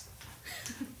Gias.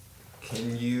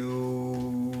 Can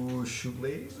you shoot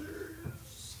lasers?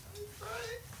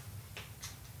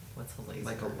 What's a laser?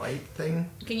 Like a light thing?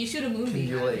 Can you shoot a moonbeam Can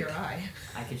you, out of like- your eye?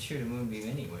 I could shoot a moonbeam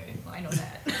anyway. Well, I know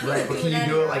that. Right, but Do can it out you of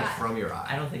do it your like eye. from your I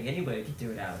eye? don't think anybody could do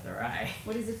it out of their eye.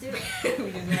 What does it do?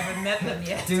 We just haven't met them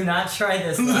yet. Do not try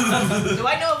this. Do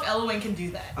I know if Elwyn can do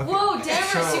that? Okay, Whoa,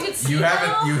 Damaris, so- you could see You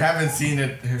now? haven't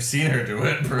seen her do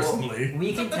it personally.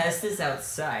 We can test this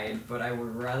outside, but I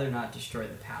would rather not destroy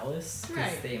the palace because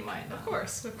Right. they might not. Of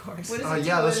course. What does Yeah, it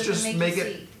do? let's What does just it make you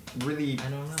it see? really I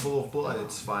don't know. full of blood.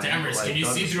 It's fine. Dammers, Like, can you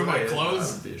don't see through destroy my it,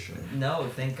 clothes? that would be a shame. No,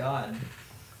 thank God.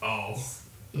 Oh.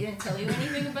 He didn't tell you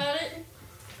anything about it?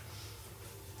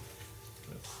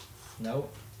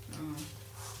 Nope.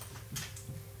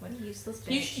 What a useless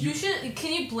You, bitch. you should.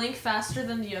 Can you blink faster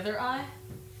than the other eye?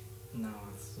 No,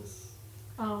 it's just.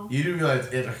 Oh. You do realize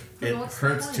it what's the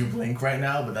hurts to point? blink right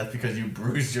now, but that's because you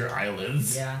bruised your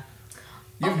eyelids. Yeah.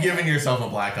 You've Okay. given yourself a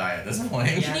black eye at this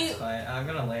point. Yeah, you- it's fine. I'm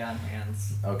gonna lay on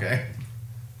hands. Okay.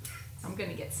 I'm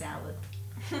gonna get salad.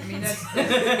 I mean,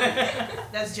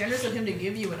 that's generous of him to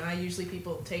give you an eye. Usually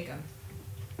people take them.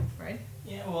 Right?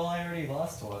 Yeah, well, I already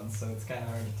lost one, so it's kind of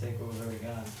hard to take what we've already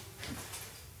got.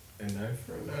 An eye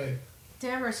for an eye.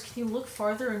 Damaris, can you look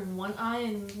farther in one eye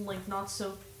and like not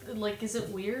so Like, is it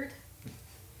weird?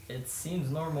 It seems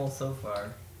normal so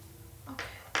far. Okay.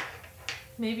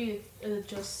 Maybe it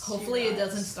just. Hopefully it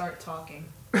doesn't start talking.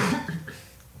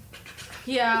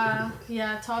 Yeah,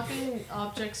 talking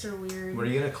objects are weird. What are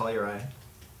you gonna call your eye?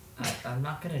 I'm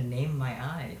not gonna name my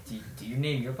eye. Do you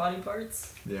name your body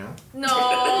parts? Yeah. No.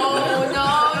 Rogar's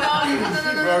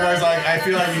like, I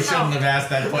feel like you shouldn't have asked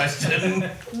that question.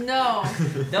 No.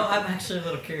 No, I'm actually a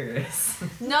little curious.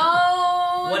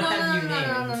 No. What no, have no, you no, named?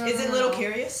 no, no, no, Is it no, Little no.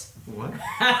 Curious? What?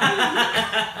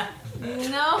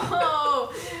 No.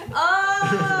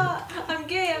 I'm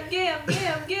gay.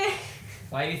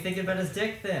 Why are you thinking about his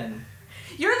dick then?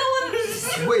 You're the one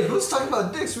who's. Wait, who's talking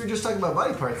about dicks? We were just talking about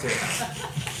body parts here.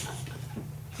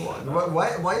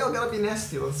 Why y'all gotta be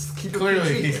nasty? Let's keep it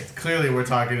PG. Clearly we're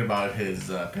talking about his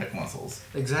pec muscles.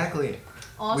 Exactly.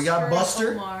 Oscar We got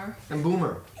Buster Omar. and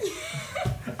Boomer.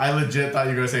 I legit thought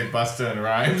you were gonna say Busta and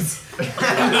Rhymes.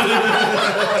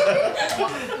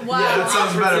 Wow. Yeah, that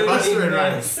sounds better. Buster and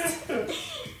Rhymes.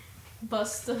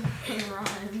 Busta and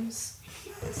Rhymes.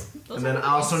 And then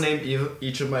I also named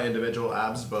each of my individual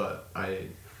abs, but I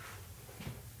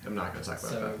am not gonna talk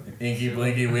about that. Inky,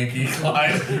 Blinky, Winky,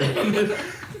 Clyde.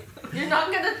 You're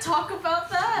not gonna talk about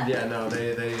that? Yeah, no,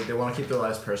 they want to keep their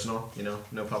lives personal, you know,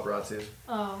 no paparazzi.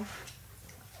 Oh.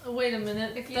 Wait a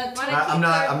minute. If you That wanna type- I'm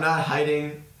not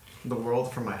hiding the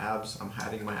world from my abs. I'm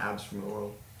hiding my abs from the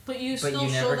world. But you But still you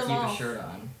show never them keep off. a shirt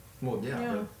on. Well, yeah,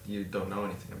 Yeah. but you don't know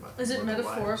anything about Is it living lives.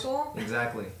 metaphorical?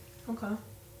 Exactly. Okay.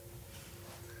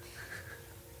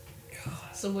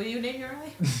 So will you name your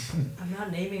eye? I'm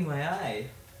not naming my eye.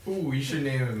 Ooh, you should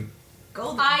name him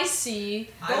Golden. I see.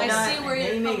 I'm I not see where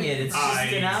you're naming coming it. It's from.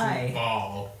 just an eye.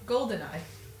 Ball. Golden eye.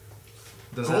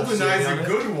 Does that Golden have Eye's CA on a it?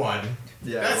 good one.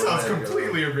 Yeah. That sounds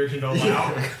completely original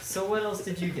now. So what else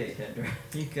did you get, Kendra?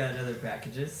 You got other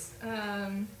packages.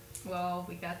 Well,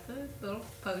 we got the little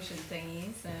potion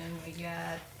thingies, and we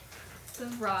got the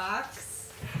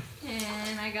rocks,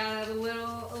 and I got a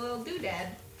little doodad.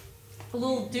 A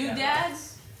little doodad?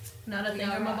 Not a We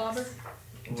got thingamabobber? rocks.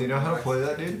 Do you know how to play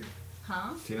that, dude?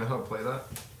 Huh? Do you know how to play that?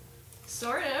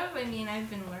 Sort of. I mean, I've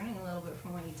been learning a little bit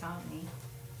from what you taught me.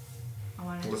 I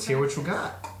wanted to Let's hear what you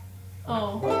practice. got.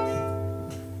 Oh.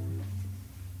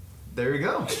 There you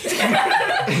go.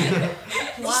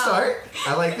 Wow. Start.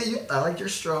 I like your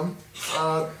strum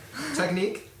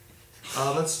technique.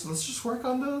 Let's just work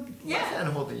on the Yeah. left hand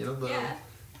holding. You know the. Yeah.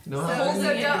 You know So, how so,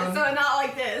 don't, so not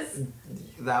like this.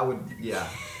 that would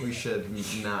we should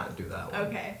not do that one.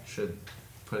 Okay. Should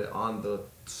put it on the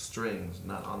strings,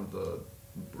 not on the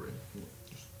bridge.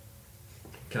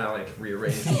 Can I like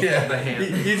rearrange the hand?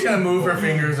 He's gonna move her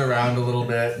fingers around a little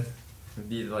bit.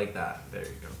 Be like that. There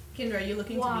you go. Kendra, are you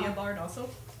looking to be Wow. a bard also?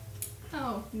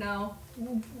 Oh, no.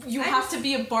 You I have just- to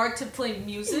be a bard to play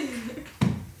music?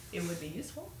 It would be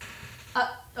useful.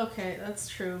 Okay, that's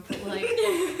true, but like.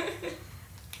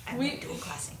 I We- went dual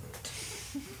classing.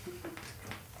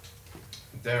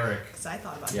 Derek, Because I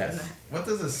thought about Yes. doing that. what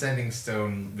does a sending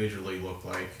stone visually look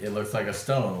like? It looks like a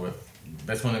stone with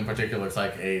this one in particular looks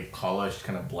like a polished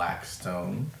kind of black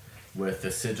stone with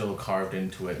the sigil carved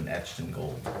into it and etched in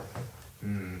gold.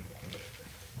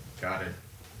 Got it.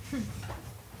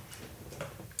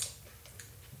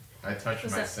 I touch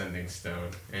Was my that- sending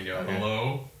stone and you're Okay.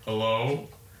 hello?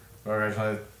 Or I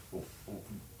try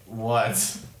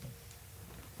what?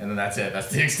 And then that's it. That's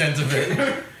the extent of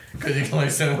it. Because you can only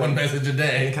send one message a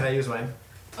day. Can I use mine?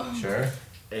 Sure.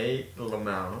 A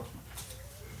lamau.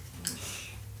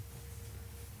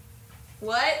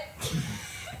 What?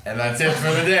 And that's it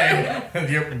for the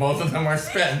day. Both of them are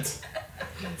spent.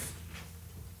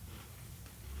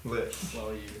 Lit.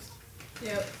 Well used.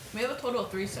 Yep. We have a total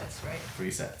of 3 sets, right? 3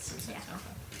 sets.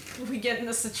 We get in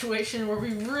a situation where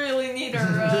we really need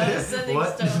our sending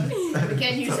What? stone. We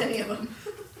can't use any of them.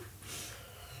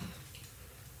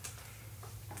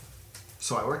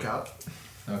 So I work out.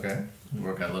 Okay. You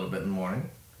work out a little bit in the morning.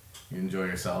 You enjoy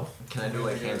yourself. Can I do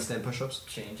like handstand push-ups?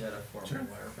 Change out of formal Sure.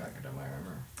 wear back into my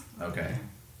armor. Okay.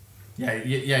 Yeah,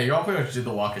 you all pretty much did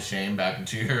the walk of shame back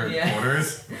into your Yeah.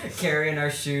 quarters. Carrying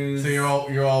our shoes. So you're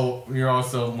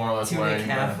also more or less to wearing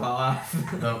make half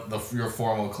off. your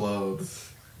formal clothes.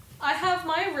 I have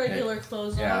my regular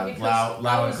clothes Yeah, on because Lau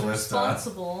I and was Callista.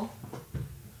 responsible.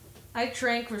 I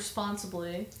drank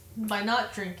responsibly by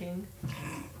not drinking.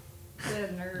 What a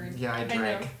nerd. Yeah, I know.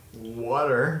 drank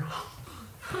water.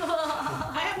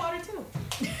 I have water too.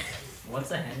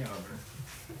 What's a hangover?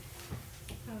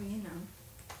 Oh, you know.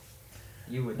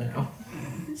 You would know.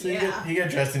 So Yeah. you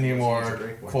get dressed in your more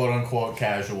Drink one. quote unquote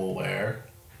casual wear.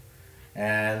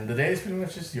 And the day is pretty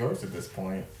much just yours at this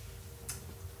point.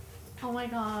 Oh my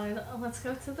god, let's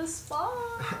go to the spa.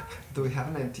 Do we have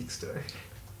an antique store?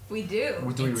 We do.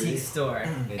 Do we Antique really? store.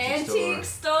 Antique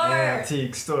store.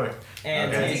 Antique store.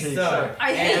 Antique store.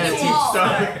 I hate Antique you all. store.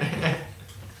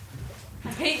 I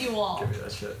hate you all. Give me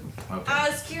that shit. Okay.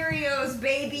 Oz Curios,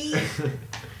 baby.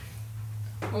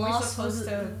 Are we supposed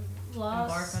to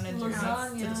Los embark on a journey to the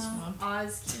lasagna. swamp?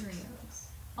 Oz Curios.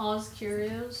 Oz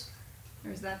Curios. Or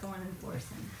is that the one in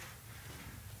Forsen?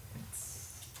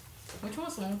 Which one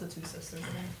was the one with the two sisters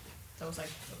again? That was like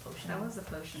a potion. That was a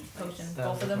potion. potion. That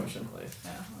Both was of the them. potion place.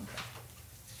 Yeah. Okay.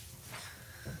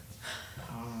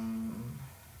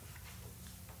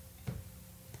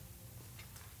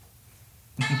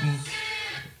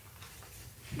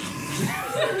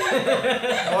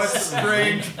 What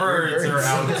strange birds are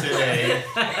out today?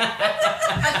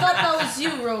 I thought that was you,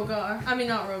 Rogar. I mean,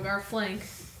 not Rogar, Flank.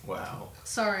 Wow.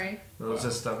 Sorry. That was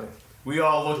just stomach. We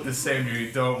all look the same to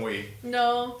you, don't we?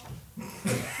 No.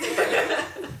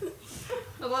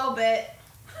 A little bit.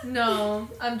 No.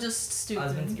 I'm just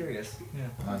Osmond's stupid. curious.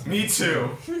 Yeah. Me too.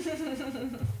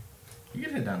 You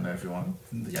can head down there if you want.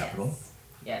 In the capital.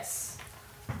 Yes.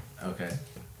 Okay.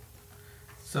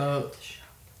 So,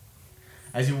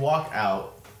 as you walk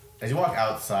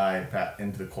outside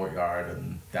into the courtyard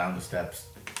and down the steps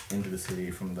into the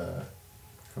city from the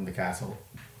castle,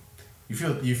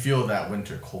 you feel that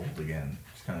winter cold again,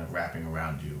 just kind of wrapping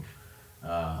around you.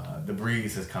 The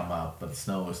breeze has come up, but the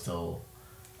snow is still.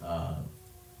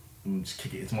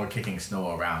 It's more kicking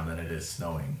snow around than it is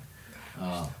snowing.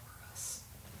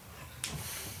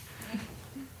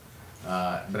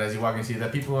 But as you walk and see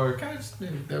that people are kind of just,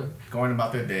 they're going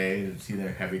about their day. You see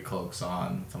their heavy cloaks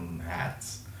on, some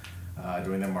hats,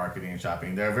 doing their marketing and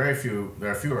shopping. There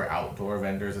are fewer outdoor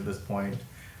vendors at this point,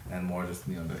 and more just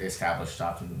the established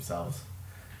shops themselves.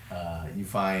 You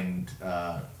find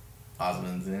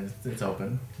Osmond's and it's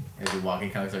open. As you walk in,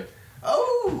 kind of like,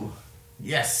 oh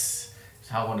yes, it's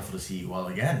how wonderful to see you all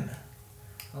again.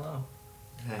 Hello.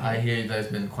 I hear there's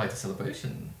been quite a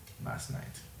celebration last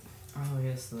night. Oh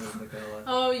yes, the gala.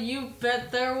 Oh, you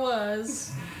bet there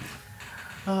was.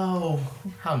 Oh,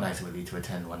 how nice it would be to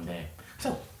attend one day.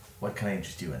 So, what can I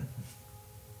interest you in?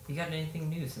 You got anything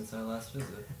new since our last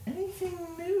visit? Anything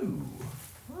new?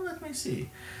 Well, let me see.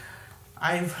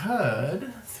 I've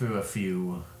heard through a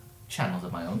few channels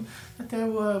of my own that there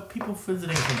were people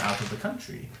visiting from out of the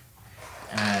country.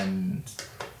 And,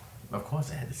 of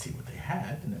course, I had to see what they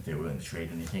had and if they were willing to trade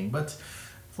anything, but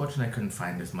fortunately I couldn't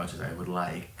find as much as I would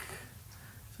like.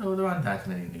 So there aren't that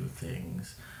many new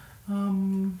things.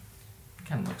 Kind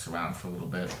of looks around for a little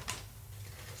bit.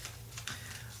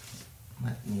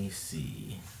 Let me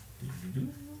see.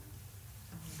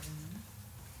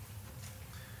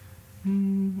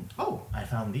 Oh, I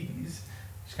found these.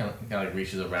 Just kind of like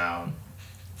reaches around,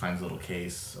 finds a little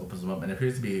case, opens them up, and it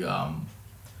appears to be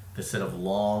this set of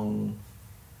long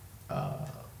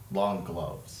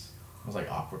gloves, almost like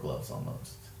opera gloves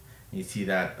almost. And you see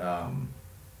that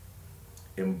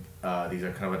these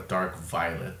are kind of a dark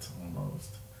violet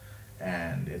almost,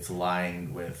 and it's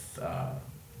lined with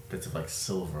bits of like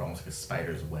silver, almost like a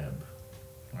spider's web,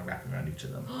 wrapping around each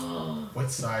of them.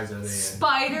 What size are they in?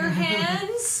 Spider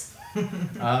hands?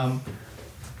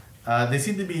 They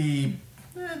seem to be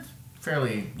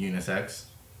fairly unisex.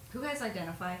 Who guys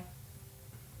identify?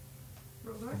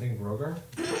 I think Rogar?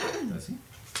 Does he?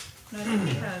 No, I think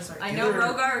he has. I know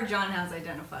Rogar or John has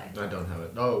identified. I don't have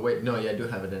it. Oh, wait. No, yeah, I do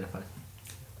have identify.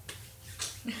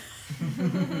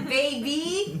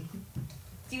 Baby!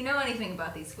 Do you know anything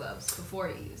about these gloves before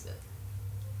you use it?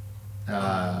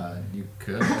 You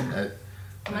could. I'm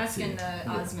Let's see. asking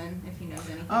Osmond if he knows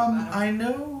anything about them. I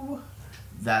know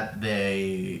that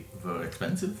they were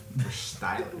expensive. They're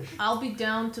stylish. I'll be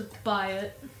down to buy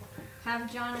it.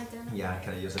 Have John identify? Yeah,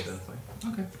 can I use identify?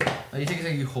 Okay. You take a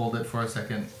second, you hold it for a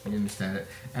second, you understand it,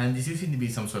 and these do seem to be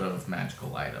some sort of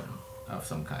magical item of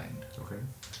some kind. Okay.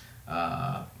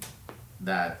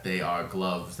 That they are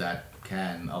gloves that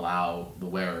can allow the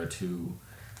wearer to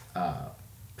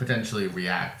potentially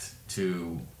react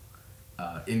to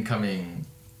incoming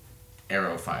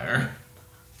arrow fire.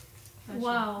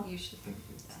 Wow. You should do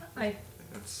that.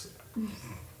 That's...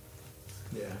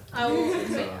 Yeah. I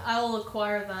will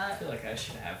acquire I that. feel like I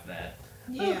should have that.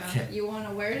 Yeah. Okay. You want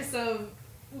to wear some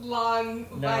long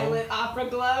No. violet opera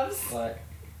gloves? But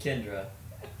Kendra.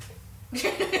 I Oh,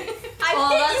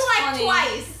 hit that's you like funny.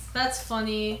 twice. That's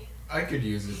funny. I could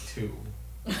use it too.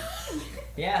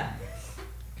 Yeah.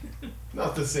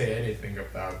 Not to say anything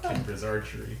about Kendra's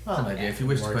archery. Well, my dear, if you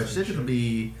wish to purchase it, it'll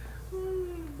be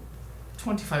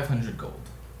 2,500 gold.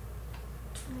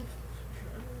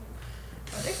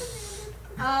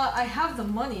 I have the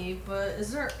money, but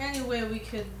is there any way we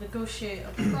could negotiate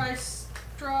a price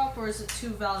drop, or is it too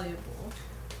valuable?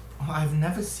 Well, I've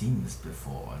never seen this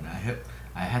before, and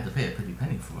I had to pay a pretty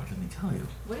penny for it, let me tell you.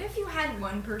 What if you had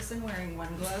one person wearing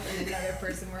one glove and another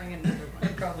person wearing another one?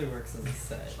 It probably works as a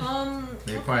set.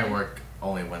 They Okay. probably work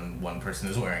only when one person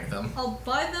is wearing them. I'll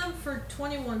buy them for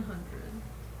 2,100.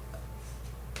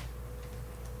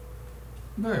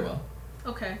 Very well.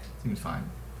 Okay. Seems fine.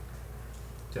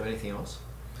 Do you have anything else?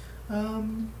 No,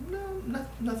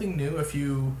 nothing new. There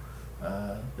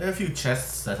are a few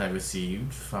chests that I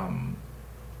received from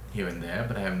here and there,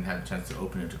 but I haven't had a chance to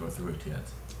open it to go through it yet.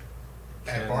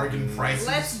 At bargain prices.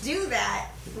 Let's do that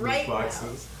right now.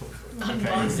 boxes.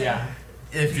 Yeah.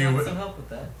 If You you, want some help with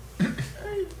that?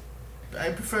 I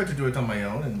prefer to do it on my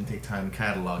own and take time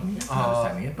cataloging it, and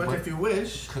understanding it. But what- if you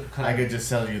wish, Could I could just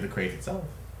sell you the crate itself.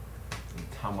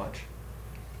 How much?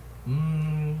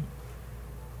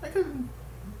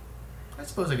 I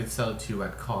suppose I could sell it to you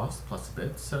at cost plus a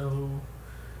bit. So,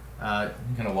 he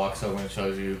kind of walks over and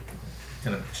shows you,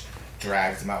 kind of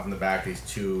drags them out from the back. These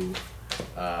two,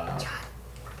 kind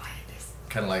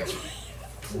of like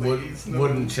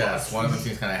wooden chests. One of them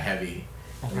seems kind of heavy,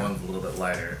 and one's a little bit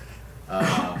lighter.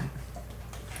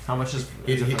 How much is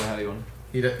He- it for he- the heavy one?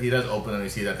 He does open them. You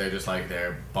see that they're just like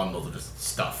they're bundles of just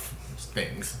stuff, just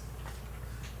things.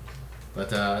 But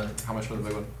How much for the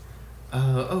big one?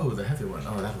 the heavy one.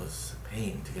 Oh, that was a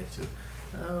pain to get to.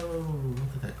 Oh,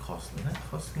 what did that cost me? That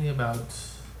cost me about.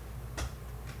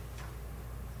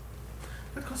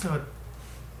 That cost me about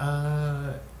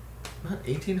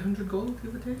 1,800 gold,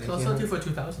 give or take. So I'll sell it to you for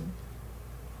 2,000.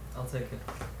 I'll take it.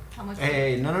 How much?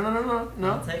 Hey, no.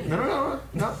 I'll take it. No.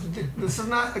 This is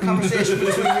not a conversation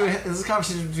between you. This is a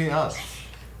conversation between us.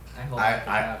 I hold I- up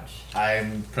the I- couch.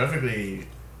 I'm perfectly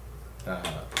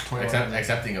 2100.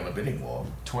 accepting of a bidding war.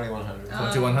 2,100.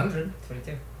 2,100.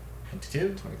 22.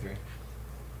 22. 23.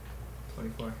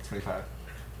 24. 25.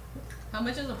 How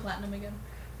much is a platinum again?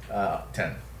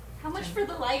 10. How much for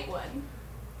the light one?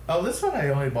 Oh, this one I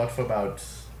only bought for about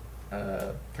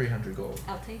 300 gold.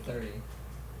 I'll take it. 30.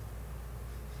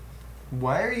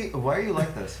 Why are you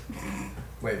like this?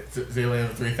 Wait, so you only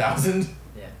have 3,000?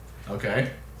 Yeah.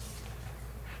 Okay.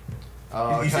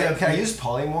 Can You see that I thing- use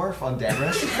polymorph on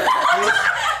damage?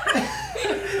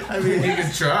 I mean, you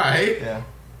can try. Yeah.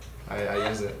 I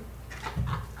use it.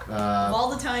 Of all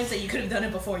the times that you could have done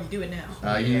it before, you do it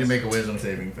now. You need to make a wisdom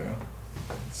saving throw.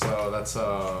 So that's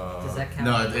Does that count?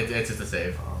 No, it's just a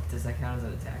save. Does that count as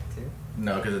an attack too?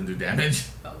 No, because it doesn't do damage.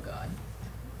 Oh god.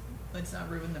 Let's not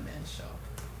ruin the man's shop.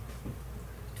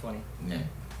 20. Yeah,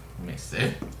 makes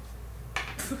save.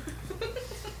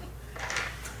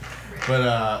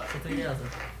 But So 3,000.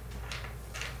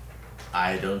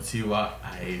 I don't see why.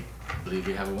 I believe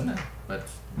we have a winner. But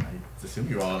I assume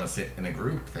you're all in a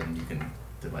group, then you can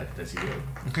divide it as you will.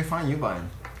 okay. Fine, you buy him.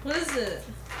 What is it?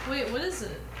 Wait, what is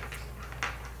it?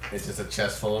 It's just a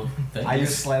chest full of things. I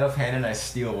use sleight of hand and I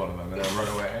steal one of them and I run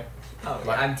away. Oh,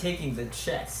 Like- I'm taking the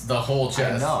chest. the whole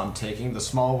chest. No, I'm taking the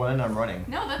small one and I'm running.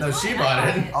 No, that's No, fine. she I bought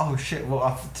got it. Oh shit! Well,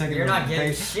 I'm taking You're the not getting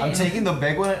big. shit. I'm taking the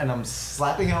big one and I'm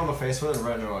slapping him on the face with it and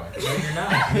running away. No, you're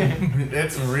not.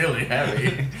 It's really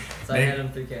heavy. So I Make- had him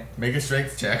 3k. Make a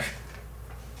strength check.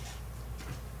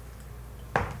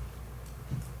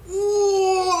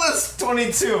 Ooh, that's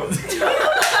 22.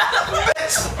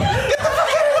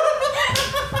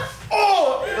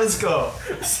 Oh, let's go.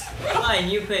 Fine,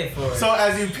 you pay for it. So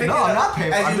as you pick No, it up, I'm not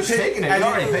paying for it. as I'm you just pick- taking it. As You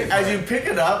already paid for as it. you pick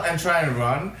it up and try and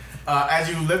run, as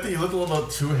you lift it, you lift it a little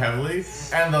too heavily,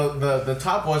 and the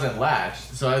top wasn't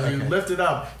latched. So as you Okay. lift it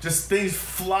up, just things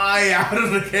fly out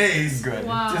of the case. Good.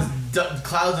 Wow. Just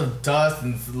clouds of dust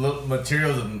and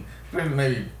materials and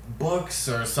maybe books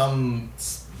or some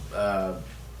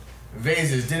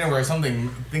vases, dinnerware, something.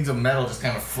 Things of metal just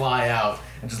kind of fly out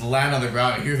and just land on the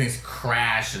ground. You hear things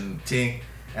crash and tink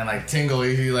and like tingle.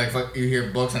 You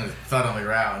hear books and thud on the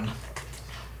ground.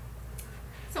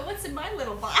 So what's in my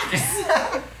little box?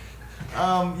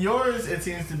 Yours, it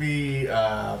seems to be.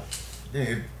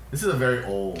 This is a very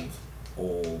old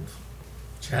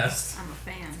chest. I'm a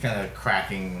fan. Kind of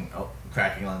cracking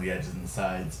along the edges and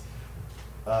sides.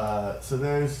 So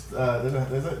there's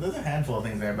a handful of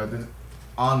things there, but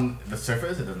on the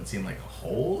surface it doesn't seem like a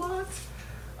whole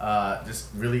lot. Just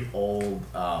really old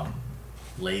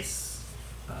lace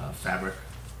fabric.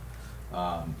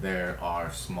 There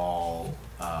are small,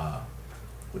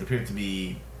 would appear to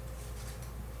be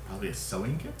probably a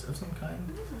sewing kit of some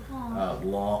kind.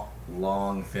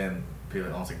 Long, thin,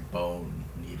 almost like bone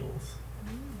needles.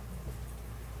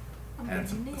 And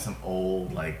some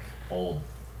old,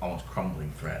 almost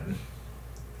crumbling thread.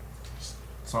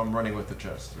 So I'm running with the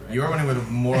chest, right? You're running with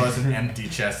more or less an empty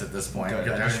chest at this point. Good,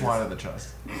 because I just everything's- wanted the chest.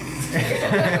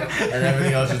 and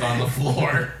everything else is on the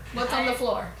floor. What's on the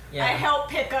floor? I help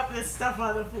pick up the stuff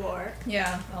on the floor.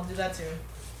 Yeah, I'll do that too.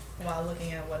 While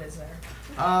looking at what is there.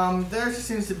 There just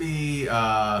seems to be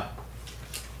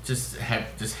just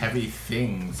heavy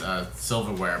things,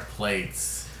 silverware,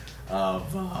 plates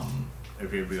of it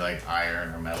could be like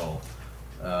iron or metal.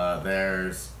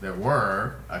 There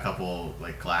were a couple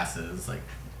like glasses, like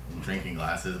drinking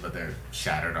glasses, but they're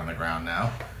shattered on the ground now.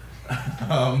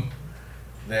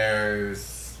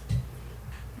 There's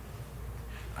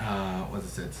what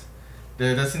is it?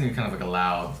 There does seem to be kind of like a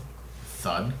loud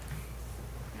thud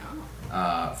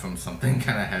from something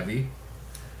kind of heavy,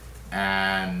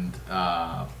 and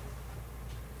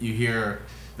you hear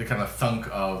the kind of thunk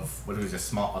of what was a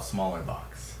smaller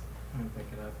box. I'm gonna pick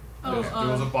it up.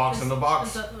 There was a box in the box.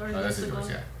 Is that, or Oh, that's the yours,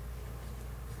 glove? yeah.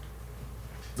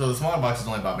 So the smaller box is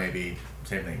only about maybe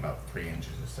same thing, about 3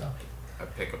 inches or so. I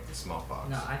pick up the small box.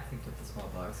 No, I picked up the small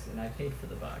box and I paid for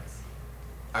the box.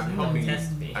 I'm Don't helping you.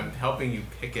 test me. I'm helping you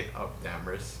pick it up,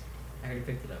 Damaris. I already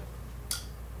picked it up.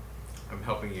 I'm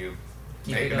helping you.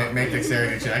 Keep Make, it up. make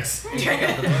dexterity checks. Pick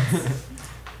up the books.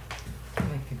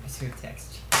 I'm like, people do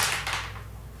text.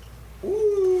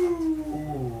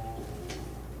 Ooh.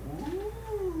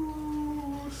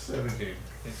 17.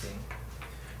 15.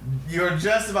 You're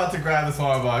just about to grab the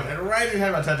smaller box, and right as you're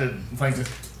about to touch it, Flank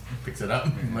just picks it up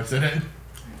and looks at it.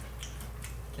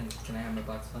 Can I have my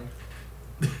box, Flank?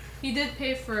 He did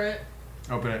pay for it.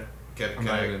 Open it. I'm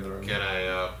not even in the room. Can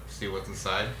I see what's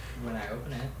inside? When I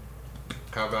open it.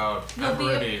 How about No, I'm the-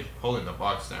 already holding the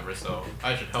box, Damaris, so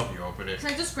I should help you open it.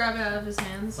 Can I just grab it out of his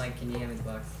hands? Flank, can you hand me the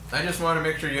box? I just want to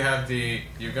make sure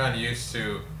you've gotten used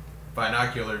to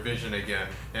binocular vision again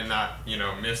and not,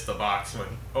 miss the box when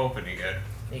opening it.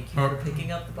 Thank you for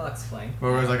picking up the box, Flank.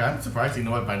 Where I was like, I'm surprised you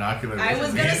know what binocular vision I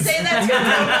was gonna means. say that too,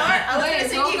 Rogar. I was Wait, gonna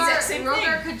say the exact same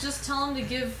Rogar thing. could just tell him to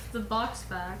give the box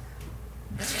back.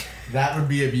 That would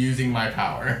be abusing my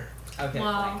power. Okay,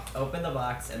 Wow. Flank. Open the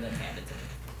box and then hand it to me.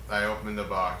 I opened the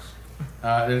box.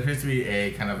 There appears to be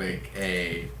a kind of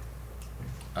a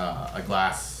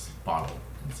glass bottle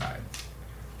inside,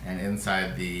 and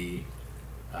inside the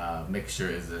mixture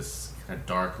is this kind of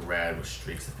dark red with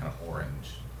streaks of kind of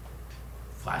orange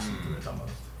flashing through it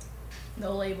almost.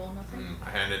 No label, nothing. I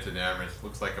hand it to Damaris.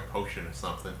 Looks like a potion or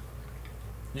something.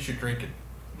 You should drink it.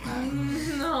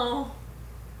 No.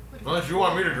 Unless you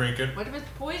want me to drink it, What if it's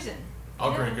poison?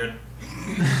 I'll drink it.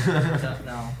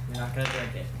 No, you're not gonna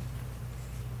drink it.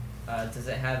 Does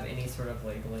it have any sort of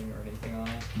labeling or anything on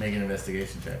it? Make an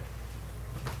investigation check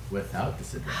without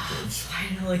disadvantage.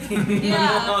 Finally.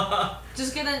 Yeah.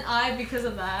 Just get an eye because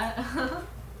of that.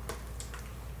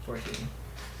 14.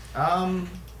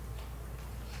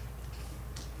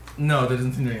 No, there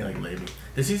doesn't seem to be any like label.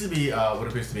 There seems to be what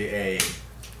appears to be a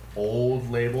old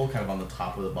label kind of on the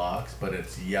top of the box, but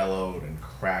it's yellowed and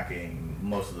cracking.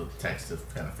 Most of the text has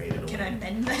kind of faded away. Can I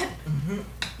mend that?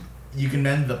 You can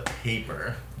mend the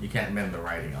paper. You can't mend the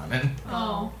writing on it.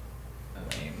 Oh.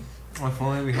 Lame. Well, if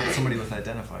only we had somebody with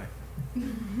Identify.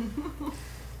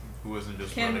 Who isn't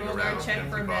just Can running around Rogar with check an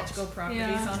for empty box. magical properties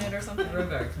Yeah. on it or something?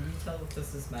 Rogar, can you tell if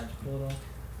this is magical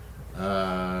at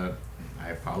all?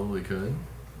 I probably could.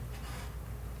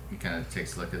 He kind of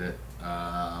takes a look at it.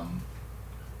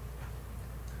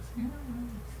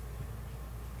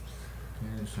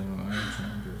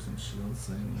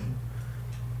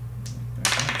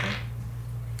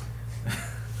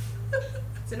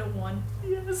 Is it a 1?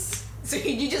 Yes. So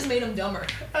you just made him dumber.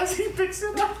 As he picks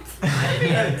it up.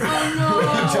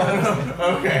 Oh no.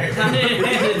 Okay.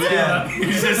 Yeah.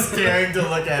 He's just staring to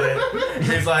look at it.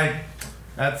 He's like,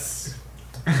 that's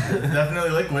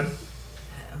definitely liquid.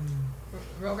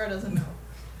 Rogar doesn't know.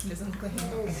 He doesn't look like he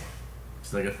knows.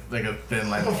 It's like a thin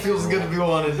line. It feels good to be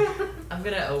wanted. I'm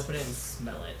gonna open it and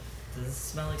smell it. Does it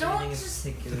smell like Don't anything in just-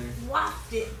 particular?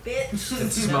 Waft it, bitch.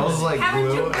 It smells like Haven't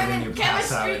glue, you and been then in you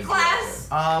pass out. chemistry and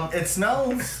class? It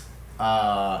smells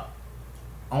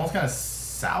almost kind of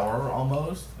sour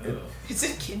almost. It, Is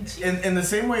it kimchi? in the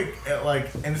same way, kind of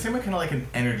like an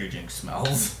energy drink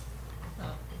smells. Oh.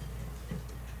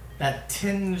 That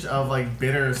tinge of like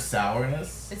bitter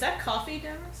sourness. Is that coffee,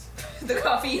 Damaris? The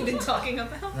coffee you've been talking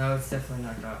about? No, it's definitely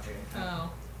not coffee.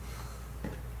 Oh. I'm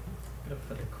gonna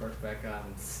put the cork back on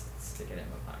and stick it in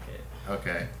my pocket.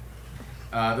 Okay.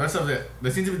 The rest of it,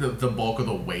 there seems to be the bulk of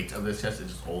the weight of this chest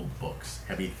is just old books,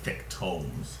 heavy, thick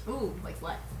tomes. Ooh, like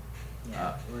what?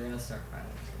 Yeah, we're gonna start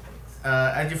finding things.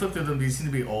 As you flip through them, these seem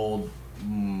to be old,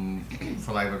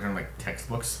 for lack of a term, like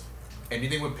textbooks.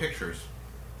 Anything with pictures.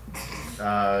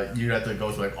 You'd have to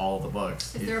go through like all of the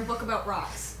books. Is there a book about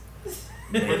rocks?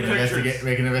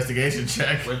 Make an investigation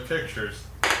check. With pictures.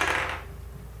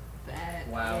 That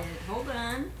Wow. hold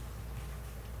on.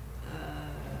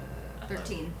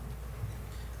 13.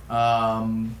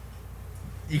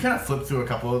 You kind of flip through a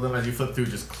couple of them. As you flip through,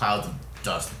 just clouds of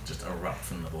dust just erupt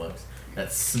from the books.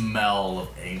 That smell of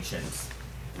ancient,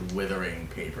 withering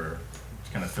paper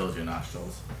just kind of fills your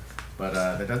nostrils.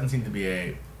 But there doesn't seem to be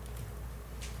a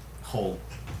whole.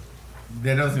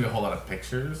 There doesn't seem to be a whole lot of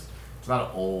pictures. There's a lot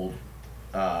of old,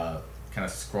 kind of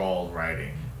scrawled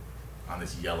writing on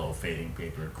this yellow fading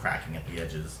paper, cracking at the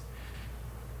edges.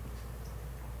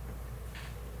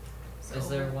 Is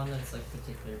there one that's like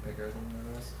particularly bigger than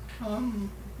the rest?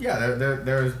 Yeah,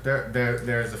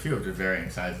 there's a few of varying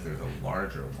sizes. There's a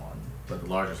larger one, but the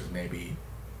largest is maybe,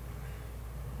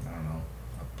 I don't know,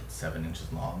 7 inches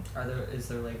long. Is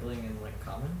there labeling in like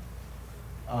common?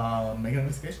 Make an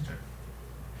investigation check.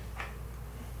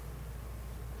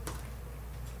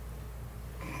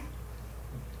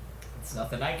 It's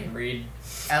nothing I can read.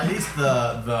 At least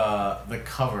the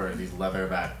cover, these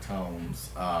leatherback tomes,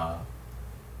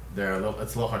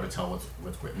 it's a little hard to tell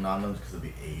what's written on them because of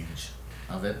the age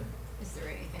of it. Is there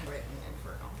anything written in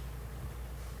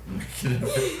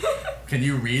Infernal? Can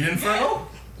you read Infernal?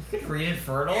 You can read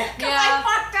Infernal? Yeah. I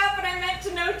fucked up and I meant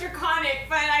to know Draconic,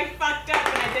 but I fucked up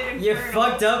and I did Infernal. You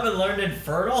fucked up and learned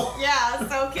Infernal? Yeah,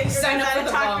 so can you Sign learn up how for to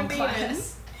the talk wrong to class.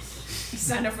 demons? You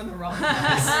signed up for the wrong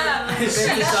class. She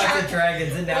to talk to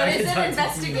dragons and now What I is can it, talk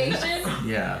investigation?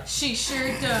 Yeah. She sure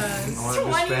does. I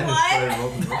want to understand it before I roll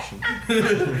the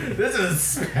mission. This is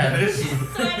Spanish.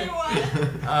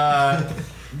 21.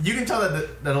 You can tell that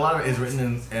a lot of it is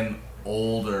written in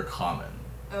older common,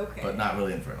 Okay. but not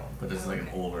really Infernal. But this is like an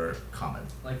older common.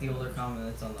 Like the older common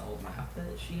that's on the old map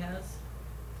that she has?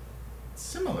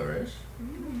 Similar-ish.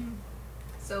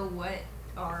 So what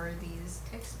are these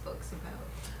textbooks about?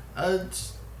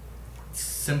 Just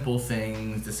simple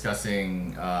things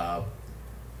discussing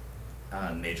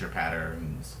nature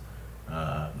patterns,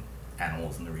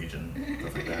 animals in the region,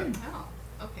 stuff like that. Oh,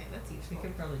 okay, that's We useful.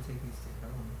 could probably take these to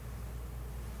Carlin.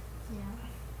 Yeah.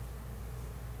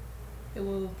 It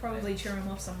will probably cheer him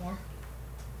up some more.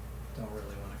 Don't really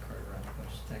want to cart around a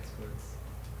bunch of textbooks.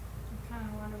 I kind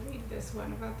of want to read this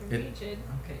one about the It- region.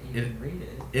 Okay, you can read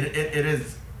it. It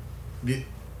is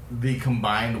the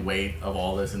combined weight of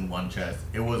all this in one chest.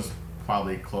 It was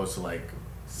probably close to like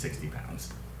 60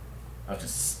 pounds of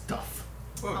just stuff.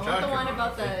 Whoa, I John want the can one run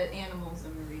about with it. the animals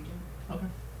in the region. Okay.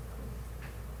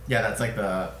 Yeah,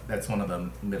 that's one of the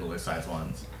middle sized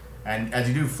ones. And as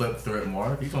you do flip through it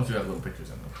more, these ones do have little pictures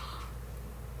in them.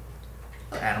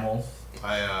 Animals.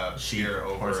 I Sheep, peer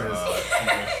over horses.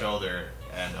 my shoulder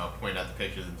and point at the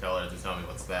pictures and tell her to tell me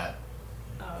what's that.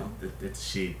 Oh. It's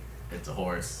sheep. It's a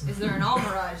horse. Is there an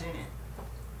Almirage in it?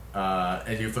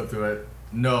 As you flip through it,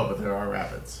 no, but there are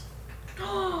rabbits.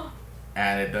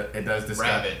 And it does discuss.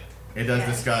 Rabbit. It does Yes.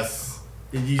 discuss.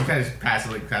 You kind of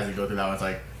passively go through that one. It's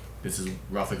like, this is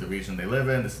roughly the region they live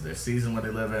in. This is their season where they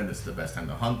live in. This is the best time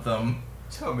to hunt them.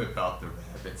 Tell me about the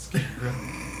rabbits.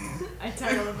 I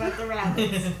tell them about the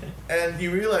rabbits. And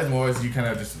you realize more as you kind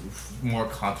of just more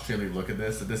concentratedly look at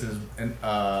this that this is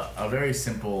a very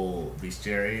simple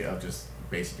bestiary of just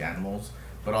basic animals,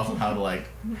 but also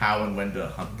how and when to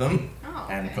hunt them Oh,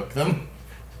 and okay. cook them.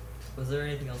 Was there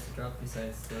anything else to drop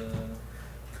besides the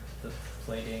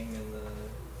plating and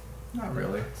the Not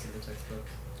really. marks in the textbook?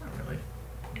 Not really.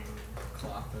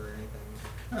 Cloth or anything?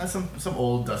 Some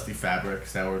old dusty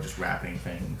fabrics that were just wrapping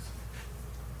things.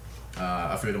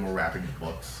 A few of them were wrapping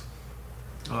books.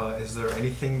 Is there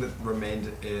anything that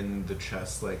remained in the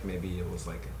chest? Like maybe it was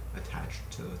like attached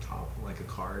to the top, like a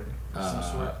card of some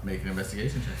sort. Make an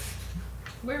investigation check.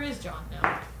 Where is John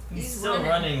now? He's He's still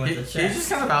running. running with the He's chest. just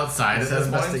kind of outside at this point.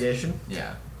 investigation.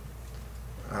 Yeah.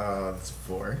 That's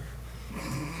 4.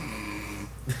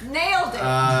 Nailed it.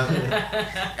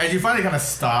 And you finally kind of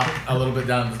stop a little bit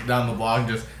down the block and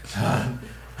just.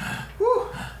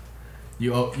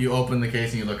 You open the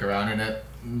case and you look around in it.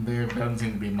 There doesn't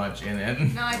seem to be much in it.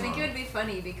 No, I think it would be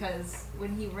funny because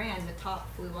when he ran, the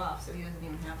top flew off, so he doesn't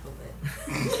even have the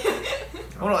lid.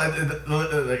 Oh no,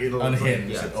 it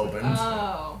unhinged. Yeah, It it's opens.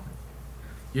 Oh.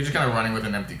 You're just kind of running with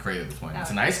an empty crate at this point.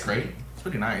 It's a Oh. nice crate. It's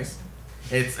pretty nice.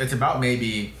 It's about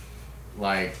maybe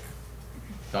like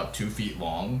about 2 feet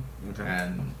long Okay.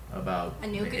 and about A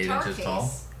new like 8 guitar inches case.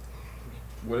 tall.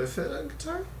 Would it fit a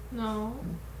guitar? No.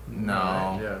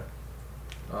 No. Yeah.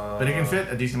 But it can fit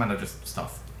a decent amount of just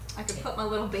stuff. I could put my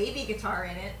little baby guitar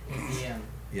in it. DM.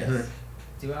 Yes.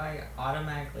 Do I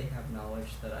automatically have knowledge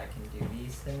that I can do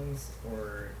these things,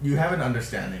 or You have an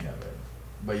understanding of it,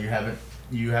 but you have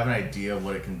an idea of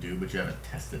what it can do, but you haven't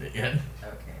tested it yet.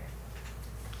 okay?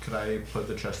 Could I put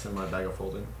the chest in my bag of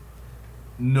holding?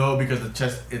 No, because the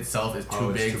chest itself is too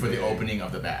It's big too for the big. opening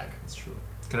of the bag. That's true.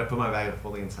 Could I put my bag of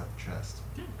holding inside the chest?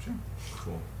 Yeah, sure.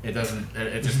 Cool. It doesn't.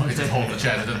 It just holds the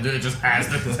chest. It doesn't do it. Just has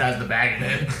the bag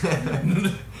in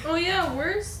it. Oh yeah,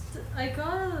 where's I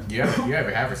got? You have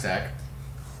a haversack.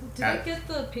 Did I get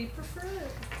the paper for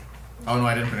it? Oh no,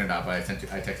 I didn't print it out, but I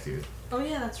texted you. Oh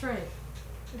yeah, that's right.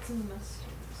 It's in the messages.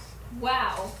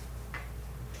 Wow.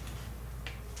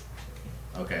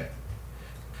 Okay.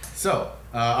 So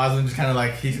Osmond just kind of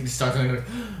like he starts like,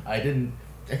 I didn't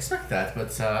expect that,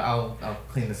 but I'll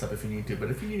clean this up if you need to.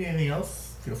 But if you need anything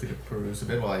else, feel free to peruse a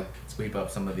bit while I sweep up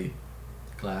some of the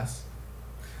glass.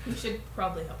 You should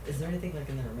probably help. Is there anything like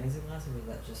in the amazing glass, or was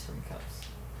that just from cups?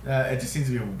 It just seems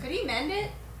to be. Could he mend it?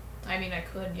 I mean, I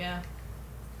could, yeah.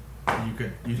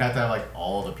 You'd have to have like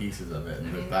all the pieces of it,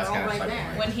 and the glass they're kind all of right like.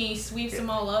 there. When he sweeps them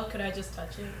all up, could I just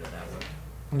touch it? Would that work?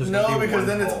 No, because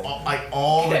then it's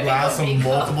all the glass from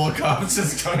multiple cups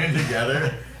just coming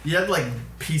together. You have to like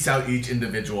piece out each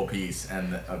individual piece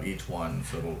and of each one,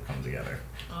 so it'll come together.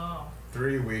 Oh.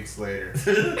 3 weeks later.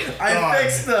 I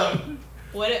fixed them.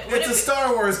 It's a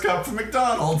Star Wars cup from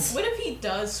McDonald's. What if he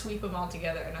does sweep them all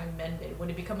together and I mend it? Would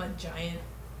it become a giant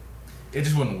It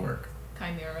just wouldn't work.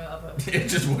 chimera of a? It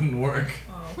just wouldn't work.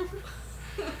 Oh.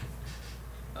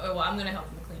 Oh well, I'm gonna help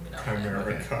him clean it up. Chimera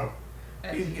Okay. cup.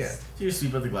 At Yeah. least. So you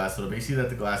sweep up the glass a little bit. You see that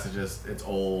the glass is just it's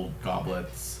old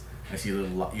goblets. You see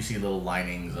little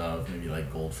linings of maybe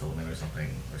like gold filament or something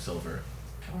or silver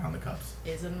around the cups.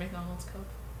 Is it a McDonald's cup?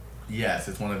 Yes,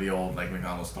 it's one of the old like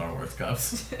McDonald's Star Wars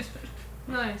cups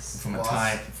Nice. from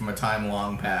a time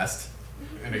long past.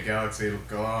 In a galaxy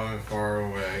long far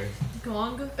away.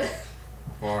 Gong.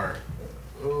 Far.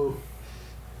 Oh.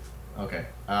 Okay.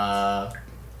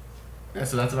 Yeah.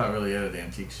 So that's about really it at the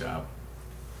antique shop.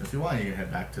 If you want, you can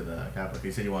head back to the capital.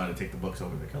 You said you wanted to take the books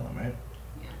over to kill him, right?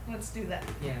 Let's do that.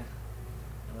 Yeah.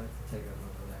 I'd like to take it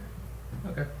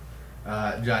over there.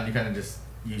 Okay. John, you kind of just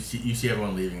you see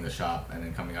everyone leaving the shop and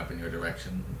then coming up in your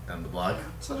direction down the block.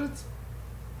 So that's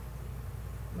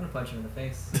I'm gonna punch him in the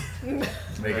face.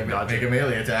 Make a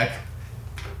melee attack.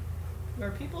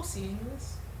 Are people seeing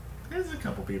this? There's a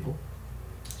couple people.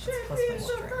 Plus my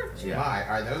strength. Yeah. My,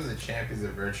 are those the champions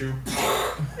of virtue?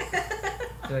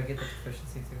 Do I get the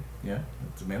proficiency too? Yeah,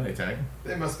 it's a melee attack.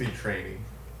 They must be training.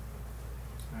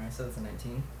 Alright, so that's a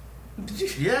 19.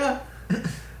 Yeah.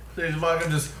 So you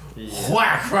just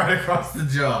whack right across the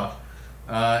jaw.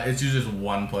 It's usually just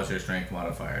 1 plus your strength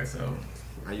modifier, so.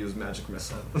 I use magic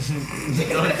missile. In the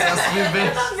middle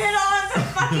of the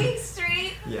fucking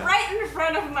street, Yeah. right in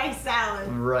front of my salad.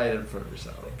 Right in front of your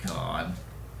salad. God.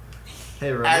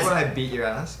 Hey, remember As- when I beat your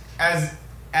ass?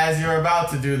 As you're about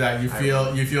to do that, you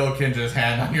feel Kendra's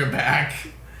hand on your back,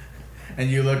 and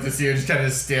you look to see her just kind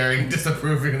of staring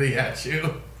disapprovingly at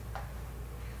you.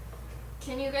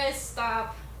 Can you guys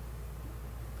stop?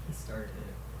 He started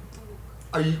it.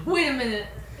 Are you? Wait a minute.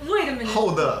 Wait a minute.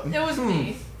 Hold up. It was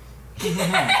me.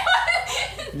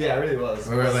 Yeah, it really was.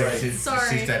 We were like, Right. she's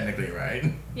Sorry. technically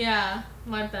right. Yeah,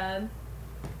 my bad.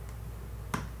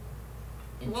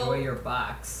 Enjoy Well- your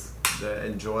box.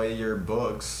 Enjoy your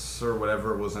books or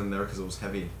whatever was in there because it was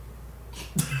heavy.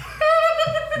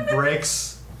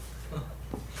 Breaks.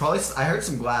 Probably. I heard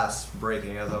some glass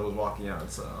breaking as I was walking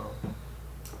out. So.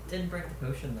 Didn't break the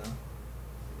potion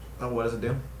though. Oh, what does it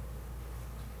do?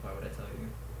 Why would I tell you?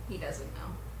 He doesn't know.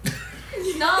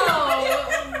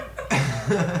 No!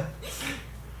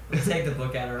 Take the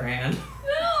book out of her hand.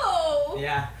 No!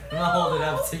 Yeah, I'm gonna hold it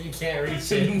up so you can't reach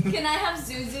it. Can I have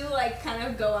Zuzu like kind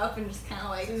of go up and just kind of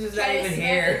like Zuzu's try not to even snap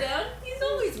here. it down? He's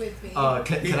always with me.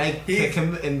 Can I kick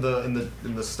him in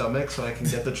the stomach so I can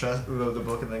get the chest the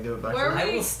book and then give it back? Where to him?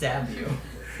 I will stab you.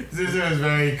 Zuzu is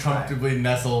very comfortably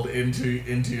nestled into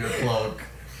your cloak,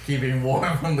 keeping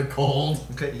warm from the cold.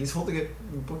 Okay, he's holding it.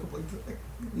 The book up like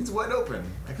he's wide open.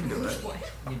 I can do it.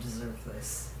 You deserve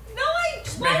this. No, I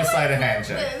Just make a sleight of hand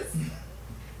check. this.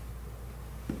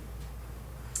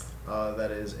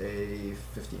 That is a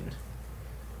 15.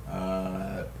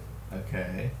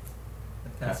 Okay. The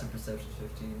passive perception's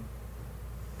 15.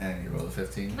 And you roll a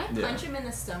 15. Can I punch him in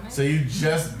the stomach? So you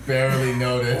just barely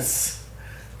notice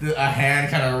a hand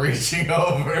kind of reaching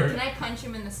over. Can I punch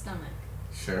him in the stomach?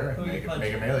 Sure, Who you make a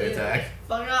punching? melee You. attack.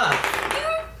 Fuck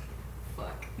off!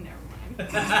 Fuck, never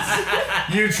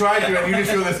mind. You try to, and you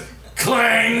just feel this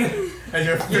clang as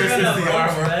your fist You're hits gonna the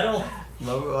punch armor. metal? He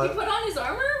put on his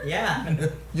armor? Yeah.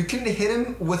 You can hit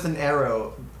him with an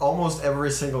arrow almost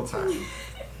every single time,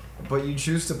 but you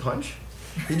choose to punch.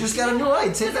 You just got a new eye.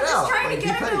 Take it I'm just out. trying to Like, get be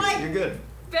him to, petty. like- You're good.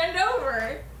 Bend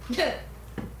over.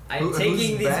 I'm Who's taking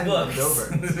these bent books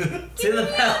over? to the Give me the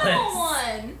palace.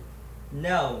 one.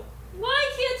 No.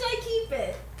 Why can't I keep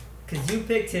it? Because you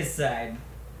picked his side.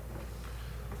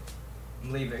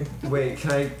 I'm leaving. Wait,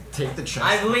 can I take the chest?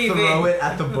 I'm leaving. Throw it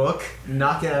at the book,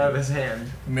 knock it out of his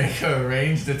hand. Make a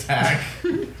ranged attack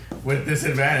with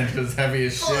disadvantage because it's heavy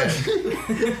as shit.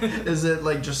 Is it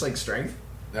like just like strength?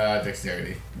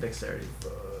 Dexterity. Dexterity.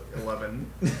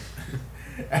 11.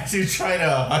 As you try to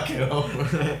huck it over.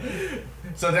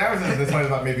 So Damerson at this point is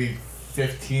about maybe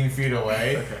 15 feet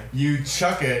away. Okay. You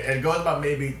chuck it, and it goes about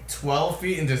maybe 12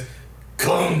 feet and just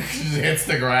clunk, just hits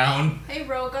the ground. Hey,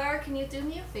 Rogar, can you do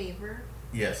me a favor?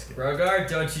 Yes. Rogar,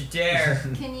 don't you dare.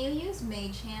 Can you use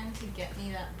Mage Hand to get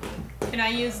me that book? Can I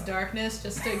use darkness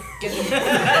just to get it?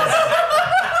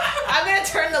 I'm gonna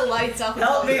turn the lights off.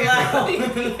 Help me out.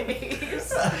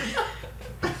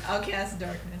 I'll cast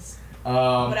darkness.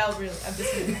 But I'm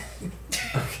just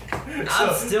gonna...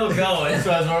 I'm still going.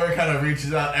 So as Rogar kind of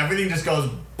reaches out, everything just goes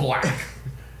black.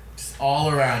 Just all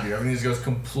around you. Everything just goes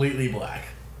completely black.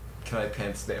 Can I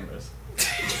pants damage?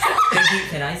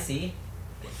 Can I see?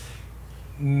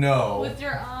 No. With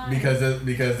your eye. Because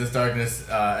this darkness,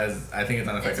 as I think it's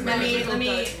unaffected by magic. Let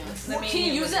me Can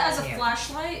you use it as a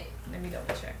flashlight? Let me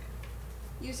double check.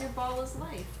 Use your ball as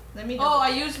life. Let me. Oh, I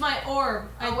used my orb.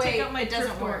 I wait, take out my it doesn't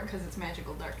drift work orb. because it's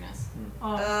magical darkness.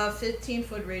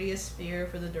 15-foot radius sphere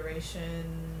for the duration.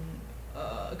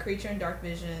 A creature in dark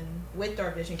vision with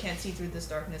dark vision can't see through this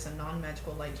darkness, and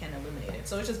non-magical light can illuminate it.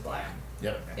 So it's just black.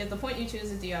 Yep. If the point you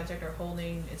choose is the object or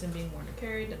holding isn't being worn or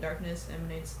carried, the darkness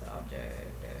emanates the object.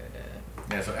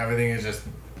 Yeah, so everything is just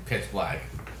pitch black.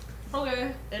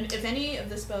 Okay. And if any of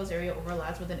the spell's area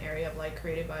overlaps with an area of light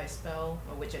created by a spell,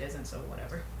 or which it isn't, so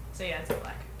whatever. So yeah, it's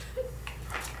black.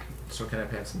 So can I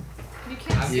pants him? You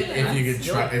can't see If you could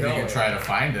Still try, if you going. could try to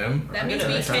find him, That I'm means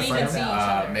gonna we try can't to even find see each him.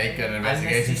 other. make an right?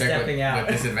 investigation Misty check stepping out.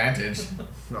 with disadvantage.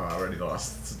 No, I already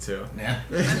lost. It's a 2. Yeah.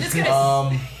 I'm just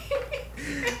gonna.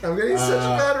 I'm getting such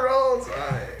bad rolls.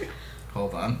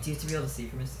 Hold on. Do you have to be able to see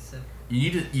from Misty Step?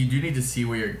 You do need to see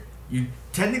where you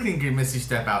technically can Misty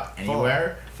Step out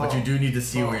anywhere, but you do need to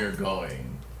see where you're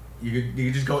going. You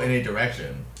could just go in a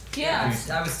direction. Yeah.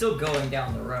 I was still going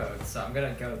down the road, so I'm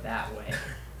gonna go that way.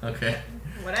 Okay.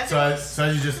 Whatever. So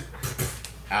as you just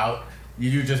out, you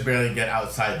do just barely get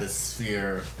outside the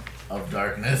sphere of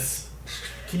darkness.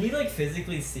 Can you like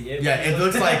physically see it? Yeah, it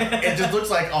just looks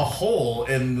like a hole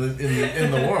in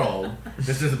the world.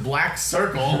 There's this black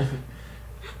circle.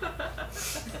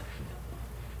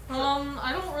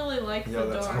 I don't really like Yeah, the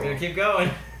that's dark. I'm gonna keep going.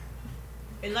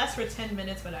 It lasts for 10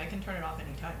 minutes, but I can turn it off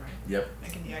anytime, right? Yep. I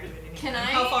can deactivate it. Can anytime.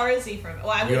 I- How far is he from it? Well,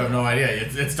 I You have no idea.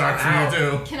 It's dark for you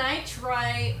too. Can I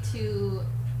try to...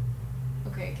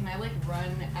 Okay, can I like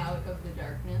run out of the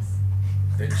darkness?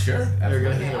 Then sure. You're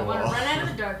gonna Okay, hit I a want to wall. run out of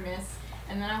the darkness,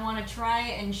 and then I want to try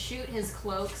and shoot his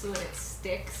cloak so that it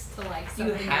sticks to like You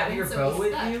something. have else, your so bow he's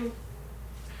with stuck. you?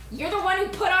 You're the one who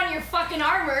put on your fucking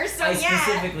armor, so I yeah.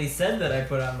 specifically said that I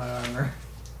put on my armor.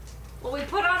 Well, we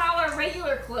put on all our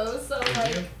regular clothes, so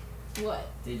like, what?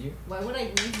 Did you? Why would I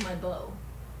leave my bow?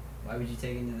 Why would you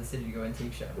take it into the city to go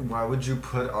antique shop? Why would you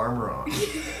put armor on?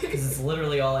 Because it's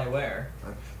literally all I wear.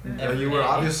 Every You were day.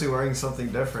 obviously wearing something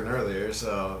different earlier,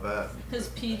 so that His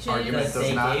PJs. argument Yes, does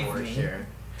they not gave work me. here.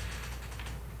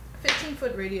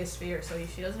 15-foot radius sphere, so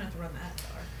she doesn't have to run that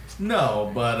far.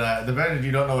 No, but the fact that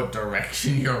you don't know what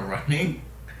direction you're running.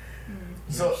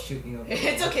 So shoot me over.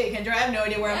 It's okay, Kendra. I have no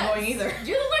idea where I'm going either.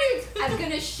 You're the one who. I'm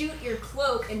gonna shoot your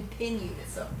cloak and pin you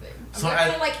to something. I'm So not I-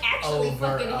 gonna like actually Over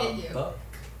fucking a hit you. book.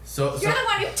 so You're the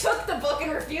one who took the book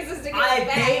and refuses to give I it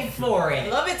back. paid for I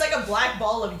it. love it's like a black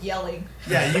ball of yelling.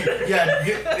 yeah,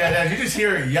 you just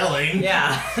hear yelling.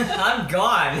 Yeah, I'm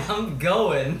gone. I'm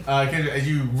going. As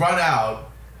you run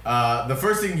out, the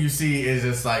first thing you see is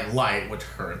this like light, which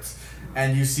hurts,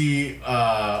 and you see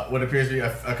what appears to be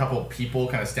a couple of people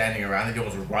kind of standing around. And you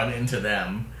almost run into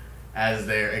them as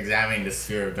they're examining the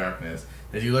sphere of darkness.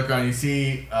 As you look around, you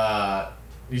see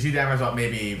Damer's about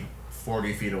maybe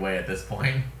 40 feet away at this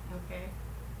point. Okay.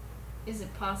 Is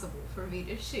it possible for me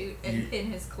to shoot and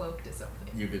pin his cloak to something?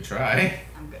 You could try.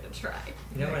 I'm gonna try.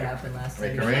 You know what happened last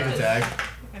time? Make a range attack.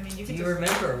 I mean, you Do can you just...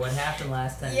 remember what happened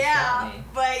last time you Yeah, shot me?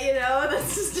 but you know,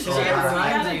 this is the Sure, chance we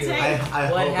remind gotta you. take. I What hope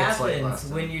it's like happens last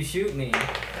time. when you shoot me?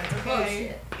 That's Oh,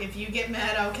 okay. shit. If you get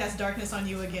mad, I'll cast darkness on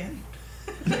you again.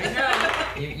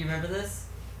 You remember this?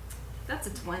 That's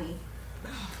a 20.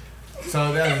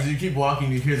 So then, as you keep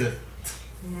walking, you hear the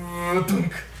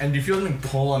thunk, and you feel something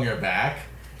pull on your back,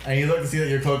 and you look to see that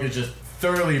your cloak is just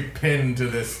thoroughly pinned to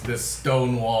this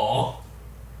stone wall.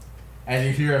 And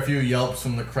you hear a few yelps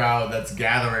from the crowd that's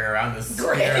gathering around this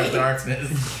sphere of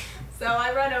darkness. So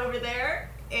I run over there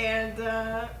and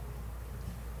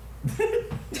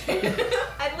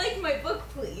I'd like my book,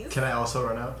 please. Can I also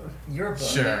run out? Your book.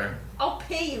 Sure. I'll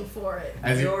pay you for it.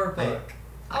 As you- Your book.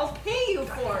 I'll pay you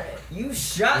for it. You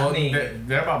shot Well, me.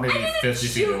 they're about maybe I didn't 50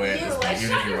 feet shoot away at you, this I point, even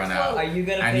shot if you your run out. cloak. Are you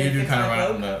gonna And pay you to do fix kind of my run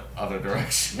out in cloak? the other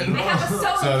direction. I have a sewing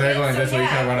So they're kit, going this so way, you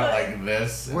kind of yeah, run out but- like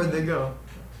this. Where'd they go?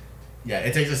 Yeah,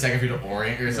 it takes a second for you to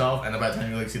orient yourself, and then by the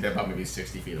time you see, they're about maybe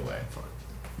 60 feet away.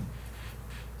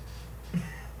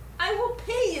 I will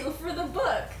pay you for the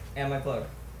book. And my cloak.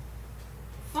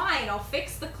 Fine, I'll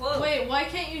fix the cloak. Wait, why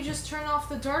can't you just turn off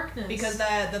the darkness? Because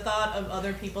the thought of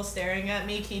other people staring at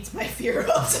me keeps my fear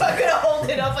up, so I'm gonna hold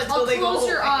it up until I'll they go close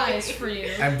your away. eyes for you.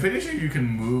 I'm pretty sure you can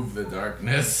move the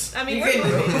darkness. I mean, You we're can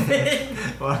moving. move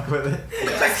it. Walk with it.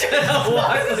 Just gonna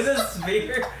walk with a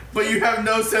sphere. But you have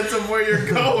no sense of where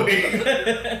you're going.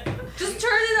 Just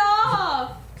turn it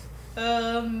off.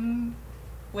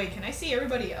 Wait, can I see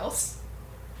everybody else?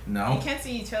 You No. can't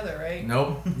see each other, right?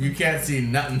 Nope. You can't see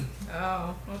nothing.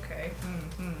 Oh, okay.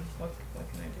 What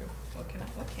can I do?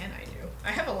 What can I do? I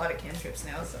have a lot of cantrips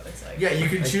now, so it's like. Yeah, you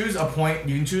can choose a point.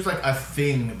 You can choose like a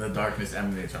thing the darkness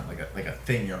emanates from, like a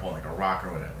thing you're holding, like a rock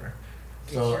or whatever.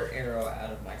 Get So, your arrow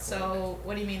out of my cloak. So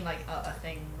what do you mean, like a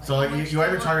thing? Like, so like How much you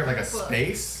either do you target want like a for the book?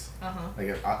 space, like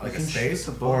You a can space,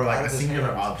 shoot the book or out like of a his singular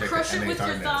hands. object Crush that it emanates with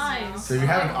your darkness. thighs. So if you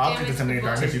have an Oh, object damage that's the emanating book.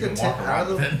 darkness, you Take can the walk tip around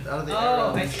out of it. the, out of the Oh,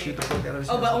 arrow I and see. shoot the book out of his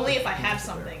Oh, hands. but only if I have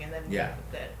something, and then. Yeah.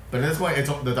 That. But at this point,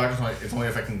 the darkness it's only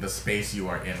affecting the space you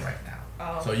are in right now.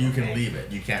 Oh, So you can okay. leave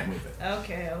it. You can't move it.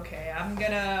 Okay. I'm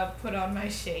gonna put on my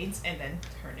shades and then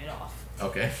turn it off.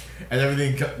 Okay. As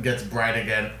everything gets bright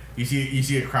again, you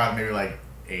see a crowd, maybe like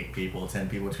 8 people, 10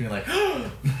 people, between like.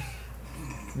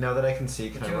 Now that I can see,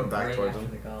 can But I you run were back great towards after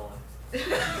him? the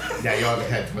golem. Yeah, you all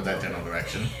head towards that general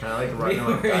direction. Can I like run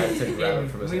on a guy to grab it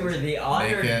from his We were hands? the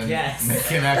honored guests.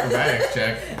 Make an acrobatics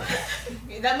check.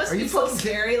 That must Are be you so fucking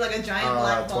scary, like a giant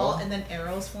black ball 12? and then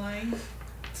arrows flying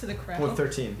to the crowd. Well,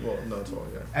 13. Well, no, 12,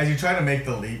 yeah. As you try to make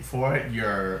the leap for it,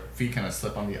 your feet kind of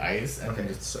slip on the ice, and Okay,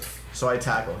 then just so I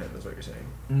tackle him, is what you're saying.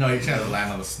 no, you try to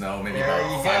land on the snow, maybe There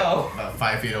about you five, go. about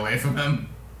 5 feet away from him.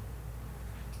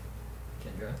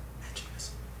 Kendra.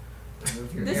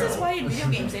 Remove your This arrow. is why in video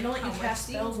games they don't let you How much cast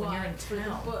do you spells when you're in want for the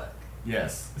town. book?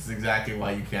 Yes, this is exactly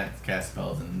why you can't cast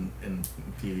spells in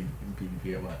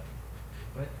PvP or what?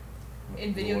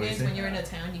 In video What were you games, saying? when you're in a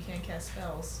town, you can't cast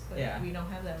spells. But Yeah. we don't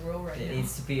have that rule right It now.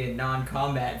 needs to be a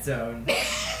non-combat zone. It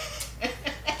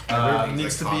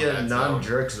needs to be a combat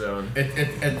non-jerk zone.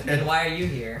 Then why are you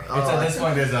here? It's at this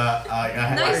point there's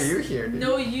Why Nice. are you here, dude?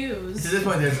 No It's use. at this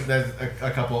point there's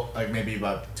a couple, like maybe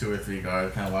about 2 or 3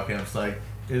 guards kind of walking up. It's like,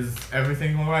 is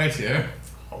everything alright here?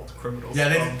 Halt criminals.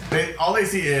 Yeah, they all they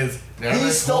see is they're He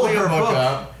like stole holding her a book book.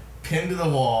 up, pinned to the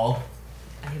wall.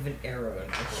 I have an arrow in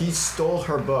my cloak. He stole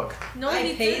her book. No, I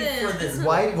he paid didn't. for this.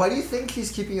 Why do you think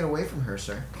he's keeping it away from her,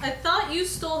 sir? I thought you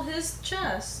stole his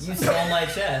chest. You stole my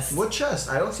chest. What chest?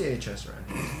 I don't see any chest around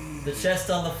here. The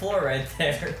chest on the floor right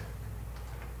there.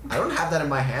 I don't have that in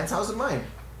my hands. How's it mine?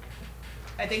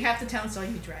 I think half the town saw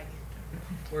you drag it.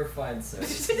 We're fine, sir.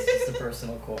 It's just a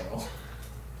personal quarrel.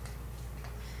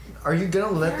 Are you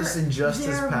gonna let this injustice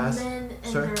they're pass, men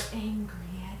and sir? they're angry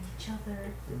at each other.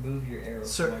 Remove your arrow from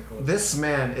Sir, my cloak. this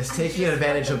man is taking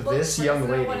advantage of this young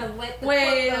lady.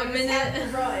 Wait a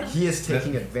minute. He is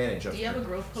taking advantage of Do you have a her.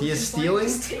 growth He is potion stealing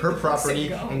for you? her property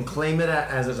Go. and claim it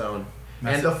as his own.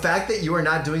 Master- And the fact that you are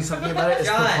not doing something about it is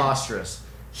John. preposterous.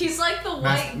 He's like the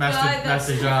Mas- white Master- guy that's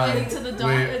Master John, complaining to the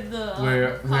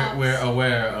we're cops.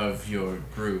 aware of your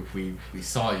group. We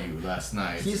saw you last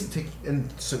night. He's taking,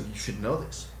 and so you should know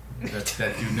this.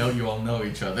 that you all know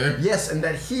each other. Yes, and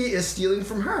that he is stealing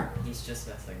from her. He's just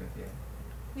messing with you.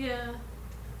 Yeah.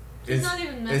 He's not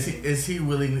even messing. Is he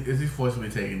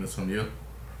forcibly taking this from you?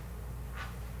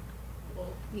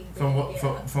 From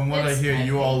what I hear,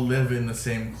 you all live in the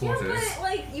same quarters. Yeah, but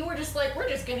like you were just like, we're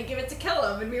just gonna give it to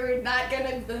Kellum, and we were not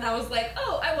gonna. Then I was like,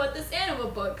 oh, I want this anima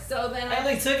book. So then I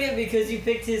only took it because you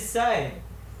picked his side.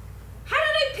 How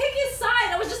did I pick his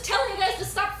side? I was just telling you guys to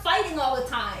stop fighting all the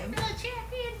time. The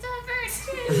champions of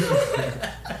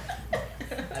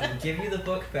I will give you the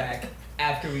book back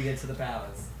after we get to the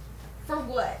palace. For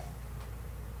what?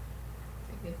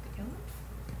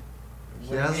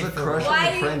 She has a crush on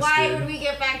Why? the prince, Why dude. would we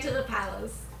get back to the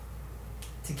palace?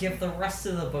 To give the rest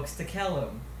of the books to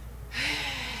Kellum.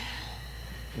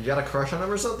 You got a crush on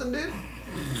him or something, dude?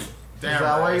 Damn is that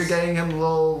why right. you're getting him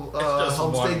little It's just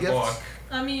homestay one gifts? book.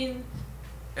 I mean,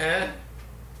 I'm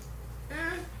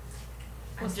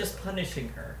just punishing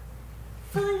her.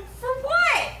 For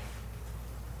what?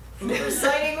 For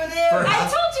siding with him. For, I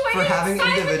told you I for didn't having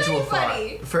side with individual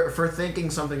anybody. thought. For thinking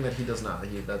something that he does not.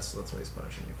 That's what he's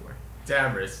punishing you for.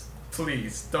 Damaris,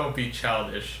 please don't be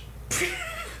childish.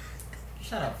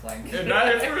 Shut up, Flank. An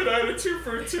eye for an eye, a 2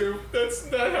 for a 2. That's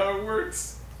not how it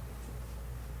works.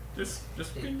 Just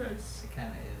be nice. It kind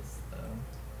of is, though.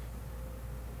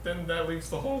 Then that leaves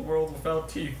the whole world without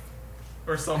teeth,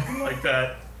 or something like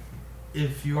that.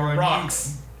 If you Or are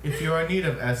rocks. If you are in need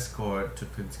of escort to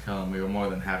Prince Callum, we are more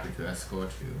than happy to escort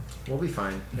you. We'll be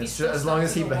fine. He's It's still just, as long stuck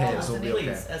as to he the wall, behaves, we'll isn't be he?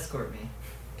 okay. Please, escort me.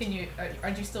 Can you?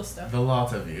 Aren't you still stuck? The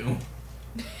lot of you.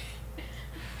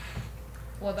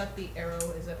 What about the arrow?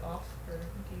 Is it off, or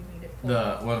do you need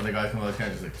it? One of the guys comes over,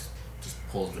 kind of just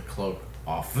pulls the cloak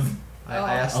off. I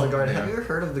asked the Oh, guard, yeah. have you ever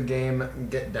heard of the game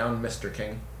Get Down, Mr.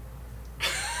 King?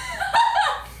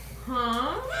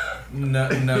 Huh? No,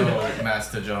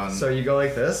 Master John. So you go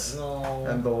like this, No.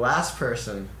 and the last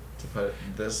person to put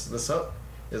this up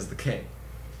is the king.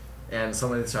 And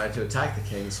someone tried to attack the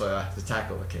king, so I have to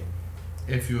tackle the king.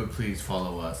 If you would please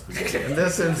follow us. In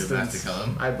this to instance, Master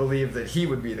Callum. I believe that he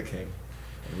would be the king.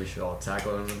 And we should all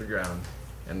tackle him to the ground,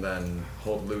 and then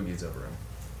hold loogies over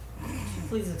him.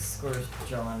 Please escort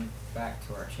John back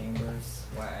to our chambers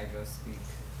while I go speak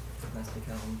to Master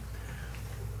Callum.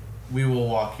 We will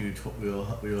walk you. We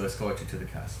will escort you to the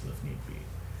castle if need be.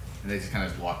 And they just kind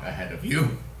of walk ahead of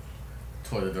you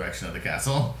toward the direction of the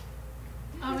castle.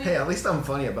 I mean, Hey, at least I'm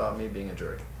funny about me being a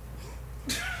jerk.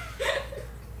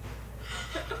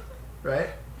 Right?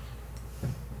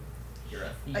 You're a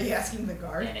thief. Are you asking the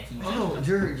guard? And a heathen. Oh,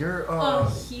 you're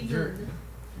heathen. you're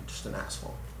just an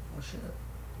asshole. Oh shit.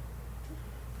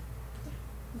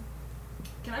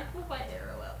 Can I pull my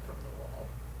arrow out from the wall?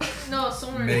 No,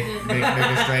 someone Make, already did. make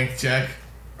a strength check.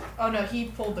 Oh no, he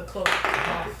pulled the cloak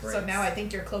off. So Breaks. now I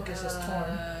think your cloak is just torn.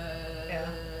 Yeah.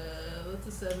 That's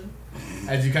a 7.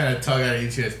 As you kind of tug at it, you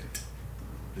just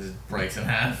breaks in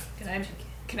half.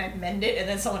 Can I mend it and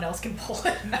then someone else can pull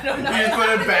it? I don't know. You just put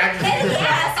it back.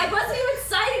 Yes, I wasn't even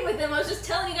siding with him. I was just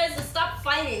telling you guys to stop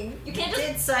fighting. You can't You just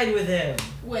did side with him.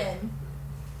 win.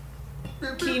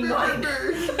 Keen mind.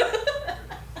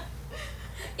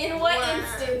 In what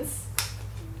instance?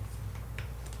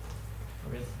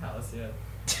 We're at the palace yet.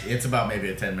 It's about maybe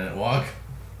a 10-minute walk.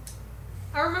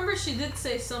 I remember she did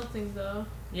say something though.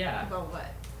 Yeah. About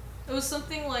what? It was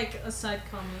something like a side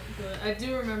comment, but I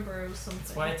do remember it was something.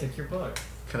 That's why I took your book.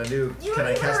 Can I You cast don't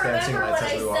even dancing remember lights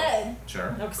what as we I walk? said.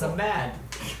 Sure. No, because I'm mad.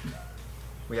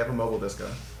 We have a mobile disco.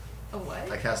 A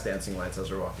what? I cast dancing lights as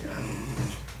we're walking around.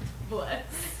 What?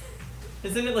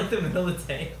 Isn't it like the middle of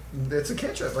the day? It's a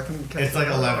cantrip. I can. It's like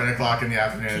 11 o'clock in the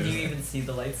afternoon. Can you even see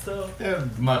the lights though? They're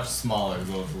much smaller.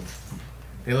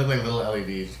 They look like little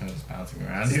LEDs kind of just bouncing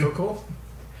around you. So cool.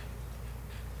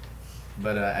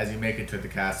 But as you make it to the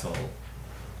castle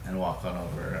and walk on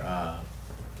over,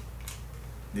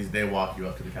 they walk you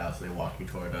up to the castle. They walk you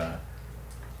toward.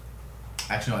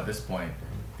 Actually, no. At this point,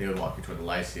 they would walk you toward the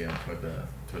Lyceum, toward the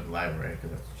library,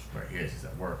 because that's where he is. He's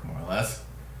at work, more or less.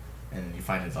 And you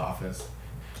find his office.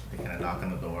 They kind of knock on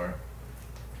the door.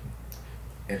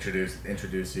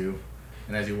 Introduce you,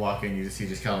 and as you walk in, you just see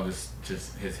Callum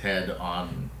just his head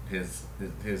on his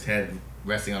head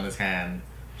resting on his hand,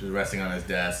 just resting on his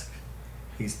desk.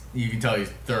 You can tell he's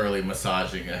thoroughly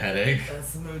massaging a headache.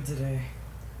 That's the mood today.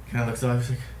 Kind of looks up. He's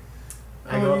like,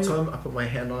 I go up to him. I put my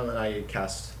hand on him and I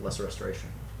cast Lesser Restoration.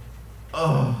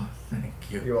 "Oh, thank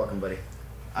you. You're welcome, buddy.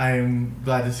 I'm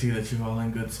glad to see that you're all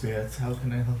in good spirits. How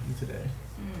can I help you today?"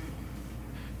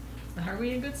 Are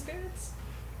we in good spirits?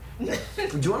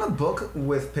 Do you want a book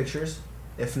with pictures?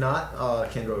 If not,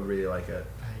 Kendra would really like it.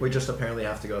 We just apparently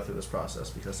have to go through this process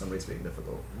because somebody's being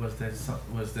difficult. Was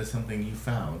there something you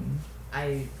found?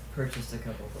 I purchased a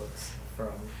couple books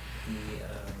from the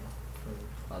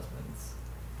from Osmond's.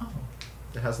 Oh,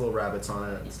 It has little rabbits on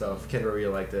it and stuff. Kendra really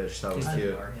liked it. She thought it was I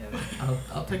cute. adore him.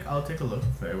 I'll take a look.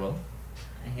 Very well.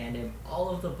 I hand him all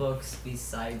of the books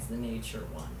besides the nature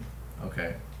one.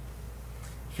 Okay.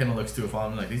 He kind of looks through a file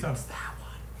and like, these aren't that one.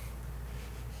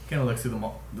 Kind of looks through them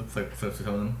all, flips through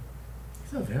some of them.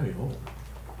 These are very old.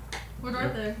 What are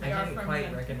they? I didn't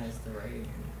quite recognize the writing.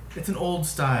 It's an old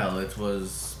style. It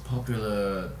was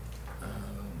popular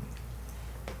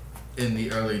in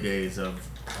the early days of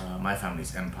my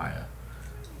family's empire.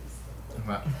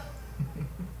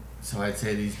 So I'd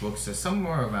say these books are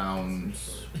somewhere around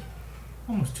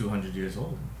almost 200 years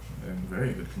old. They're in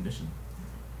very good condition.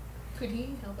 Could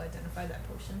he help identify that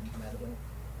potion, by the way?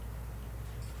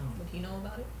 Would he know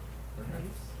about it?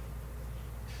 Perhaps.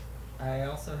 I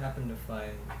also happened to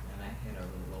find, and I hand over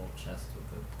the little chest with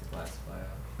the glass vial.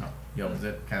 Oh, he opens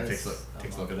it, kind of takes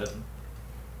a look at it.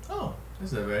 Oh,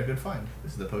 this is a very good find.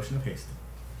 This is the potion of haste.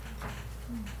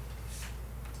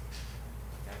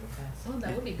 Gotta go fast. Oh,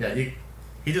 that would be Yeah, good.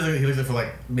 He looks at it for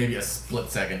like maybe a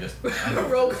split second, just.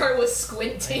 Rogar was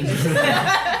squinting.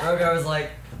 Rogar was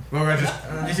like. Rogar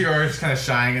you see Rogar just kind of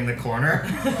shying in the corner.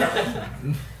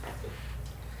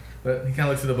 But he kind of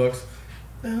looks through the books.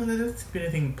 No, there doesn't be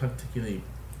anything particularly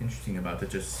interesting about it.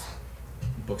 Just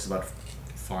books about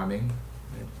farming.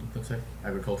 It looks like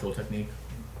agricultural technique.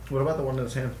 What about the one in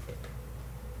his hand?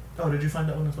 Oh, did you find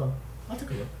that one as well? I'll take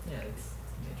a look. Yeah, it's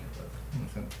a major book.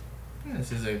 Yeah,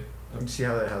 this is a. You see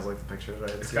how it has like the pictures,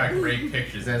 right? It's got great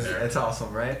pictures in there. It's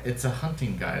awesome, right? It's a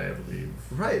hunting guide, I believe.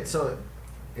 Right. So,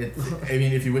 I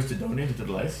mean, if you wish to donate it to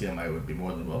the Lyceum, I would be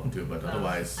more than welcome to. But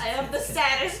otherwise, I have the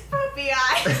saddest puppy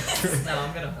eyes. No,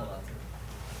 I'm gonna hold on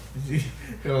to it.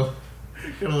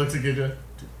 Gonna looks at Gidra.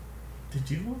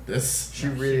 Did you want this? she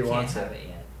really wants Can't it. have it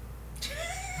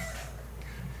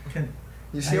yet.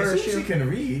 You see I her assume she can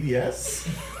read, yes.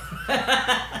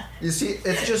 You see,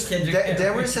 it's just Kendrick can't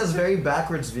Damaris has very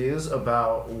backwards views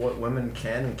about what women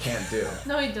can and can't do.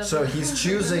 No, he doesn't. So he's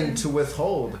choosing to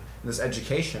withhold this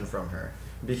education from her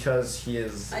because he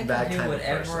is I that can do kind of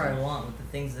whatever person. I want with the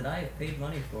things that I have paid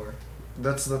money for.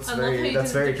 That's I love how very you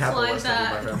that's didn't very decline capitalistic,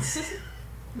 my that. friend.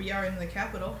 We are in the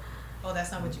capital. Oh,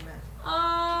 that's not what you meant.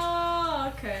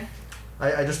 Oh, okay.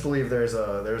 I just believe there's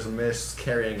a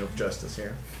miscarrying of justice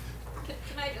here.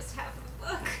 Can I just have the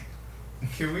book?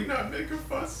 Can we not make a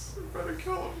fuss in front of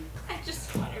Callum? I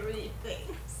just want to read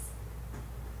things.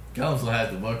 Callum still has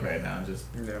the book right now. Just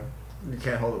Yeah, you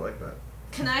can't hold it like that.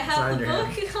 Can I It's have not the in your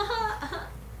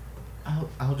book?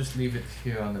 I'll just leave it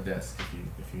here on the desk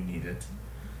if you need it.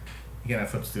 He kind of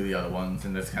flips through the other ones,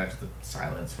 and there's kind of just a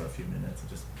silence for a few minutes, and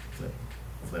just flip.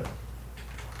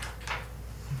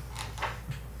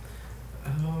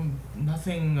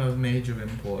 Nothing of major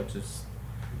import, just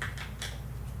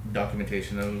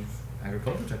documentation of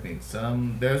agricultural techniques.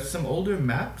 There's some older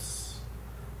maps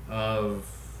of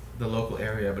the local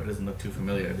area, but it doesn't look too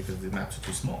familiar because the maps are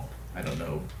too small. I don't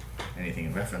know anything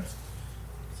in reference.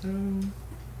 So,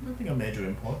 nothing of major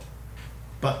import.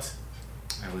 But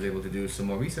I was able to do some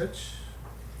more research.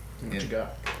 What you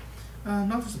got?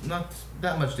 Not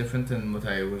that much different than what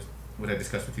I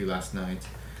discussed with you last night.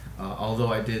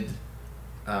 Although I did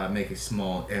make a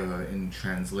small error in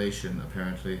translation.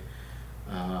 Apparently,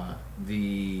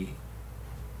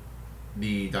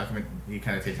 the document, he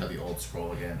kind of takes out the old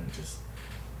scroll again and just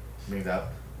brings out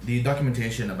the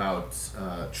documentation about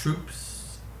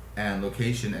troops and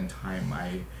location and time.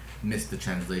 I missed the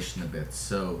translation a bit.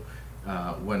 So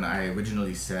when I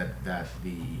originally said that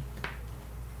the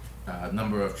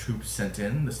number of troops sent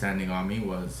in, the standing army,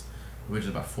 was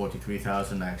originally about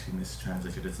 43,000. I actually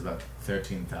mistranslated. It's about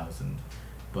 13,000.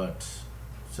 But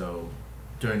so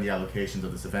during the allocations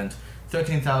of this event,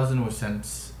 13,000 were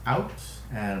sent out,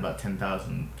 and about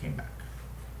 10,000 came back.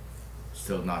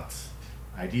 Still not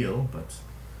ideal, but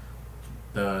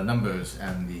the numbers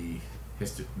and the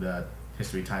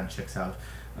history time checks out.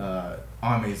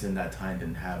 Armies in that time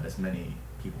didn't have as many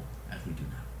people as we do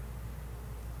now.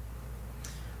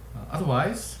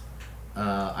 Otherwise,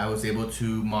 I was able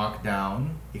to mark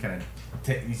down. You kind of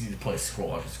you see the place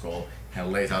scroll after scroll, kind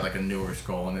of lays out like a newer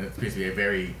scroll, and it appears to be a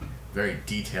very, very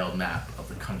detailed map of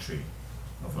the country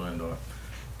of Valendor.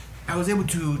 I was able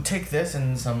to take this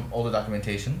and some older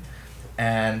documentation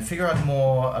and figure out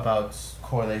more about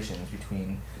correlations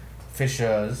between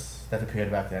fissures that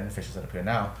appeared back then and fissures that appear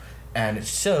now. And it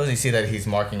shows, you see that he just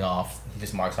marks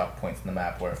off points in the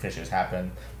map where fissures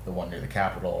happen, the one near the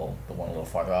capital, the one a little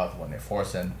farther out, the one near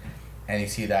Forsen. And you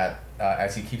see that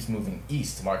as he keeps moving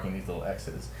east, marking these little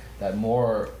X's, that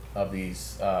more of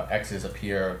these X's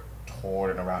appear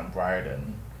toward and around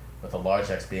Briarden, with a large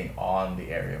X being on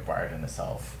the area of Briarden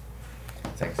itself.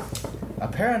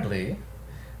 Apparently,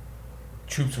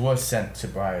 troops were sent to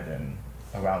Briarden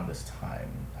around this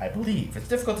time, I believe. It's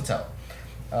difficult to tell.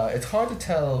 It's hard to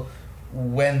tell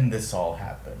when this all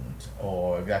happened,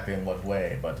 or exactly in what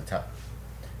way, but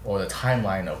or the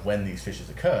timeline of when these fissures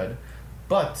occurred,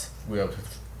 but we were able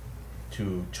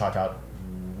to chart out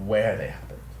where they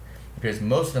happened. It appears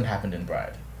most of them happened in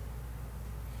Briarden,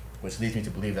 which leads me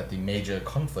to believe that the major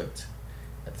conflict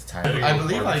at this time. I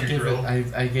believe I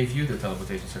gave you the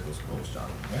teleportation circle scrolls,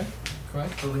 John, right?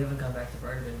 Correct? But we haven't gone back to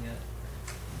Briarden yet.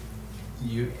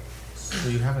 So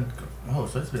you haven't. Oh,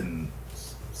 so it's been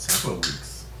several weeks.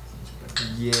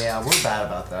 Yeah, we're bad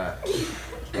about that. We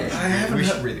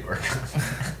should really work on it.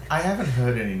 I haven't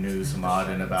heard any news from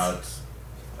Arden about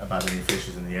any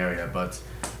fissures in the area, but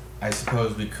I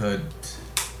suppose we could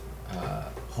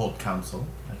hold council.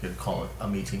 I could call it a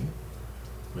meeting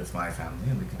with my family,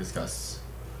 and we can discuss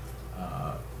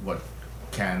what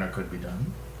can or could be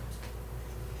done.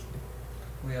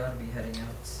 We ought to be heading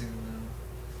out soon,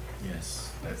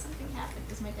 Yes. If something happened,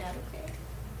 is my dad okay?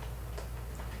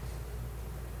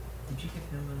 Did you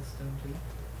give him a stone too?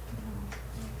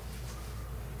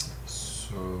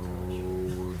 So.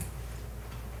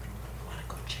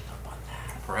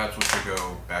 Perhaps we should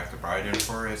go back to Bryden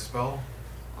for a spell?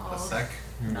 A sec?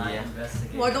 I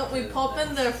investigate. Why don't we pop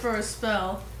in there for a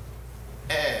spell?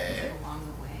 Is it along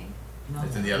the way? No.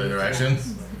 It's in the other direction.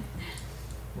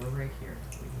 We're right here.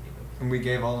 We need to go. And we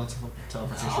gave all the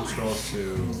teleportation scrolls to.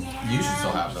 You should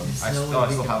still have them. I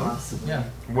still have them. Yeah.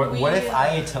 What if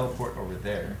I teleport over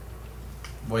there?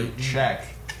 Well, Check.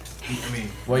 I mean,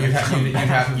 well, you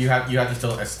have to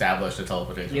still establish the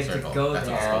teleportation You have circle. to go That's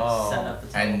there all. and set up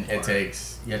the And teleport. it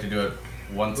takes you have to do it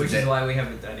once Which a day. is why we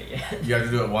haven't done it yet. You have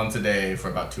to do it once a day for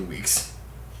about 2 weeks.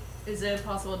 Is it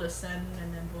possible to send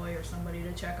an envoy or somebody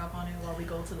to check up on it while we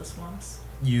go to the swamps?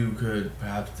 You could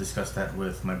perhaps discuss that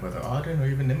with my brother Auden or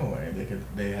even Nimue.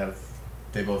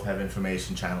 They both have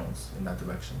information channels in that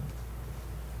direction.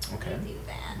 Okay. Do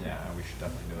that. Yeah, we should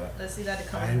definitely do that. Let's see that to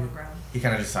cover I- more ground. He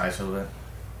kind of just sighs a little bit.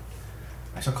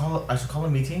 I shall call a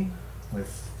meeting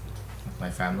with my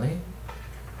family,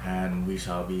 and we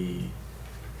shall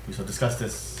discuss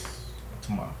this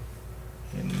tomorrow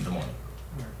in the morning.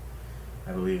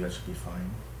 I believe that should be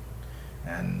fine.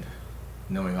 And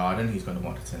knowing Arden, he's going to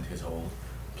want to send his whole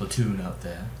platoon out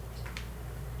there.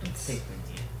 It's, Take my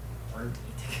deal. Or me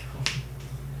to go.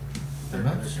 they're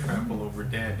not trample over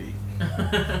Dandy.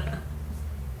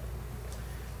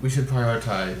 We should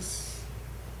prioritize.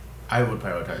 I would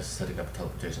prioritize setting up a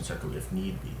teleportation circle if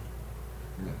need be.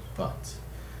 Yes. But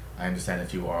I understand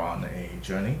if you are on a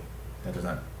journey, that does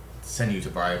not send you to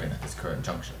Briarden at this current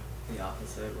juncture. The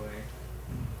opposite way.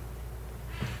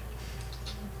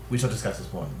 We shall discuss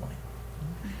this more in the morning.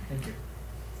 Thank you.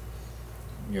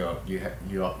 You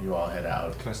all head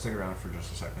out. Can I stick around for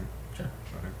just a second? Sure.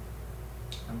 Okay.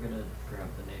 I'm gonna grab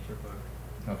the nature book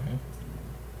Okay. and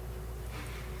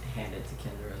hand it to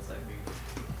Kendra as I leave.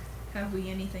 Have we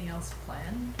anything else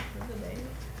planned for the day?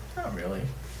 Not really.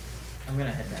 I'm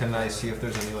gonna head back. Can I over see if there.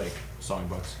 there's any like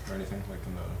songbooks or anything like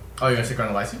in the? Oh, you're gonna stick around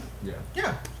the Lyceum? Yeah.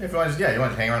 Yeah. If you want to, you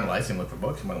want to hang around the Lyceum, look for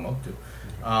books, you're more than welcome to.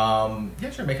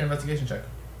 Yeah, sure. Make an investigation check.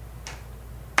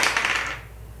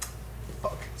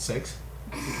 Fuck. 6.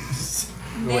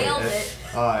 Nailed it.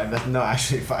 No,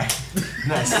 actually 5.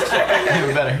 Nice.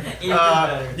 Even better. Even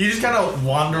better. You just kind of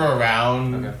wander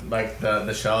around Okay. like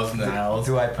the shelves and the aisles.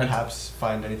 Do I perhaps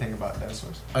find anything about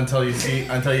dinosaurs? until you see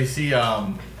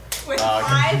With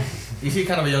 5? you see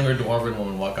kind of a younger dwarven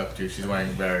woman walk up to you. She's wearing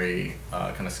very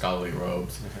kind of scholarly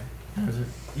robes. Okay.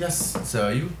 Yes, sir.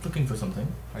 Are you looking for something?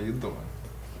 Are you the one?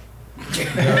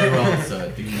 Very well,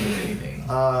 sir. Do you need anything?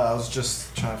 I was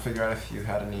just trying to figure out if you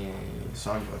had any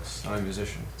songbooks. I'm a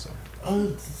musician, so.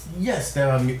 Yes,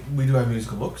 there are. We do have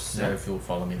musical books. Yeah. If you'll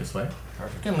follow me this way,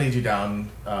 Perfect. I can lead you down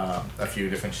a few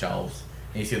different shelves.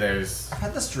 And you see there's I've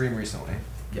had this dream recently.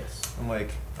 yes. I'm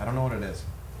like, I don't know what it is.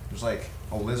 There's like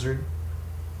a lizard,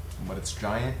 but it's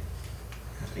giant.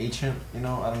 It's ancient, I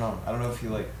don't know. I don't know if you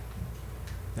like.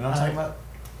 You know what I'm talking about?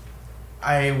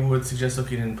 I would suggest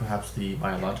looking in perhaps the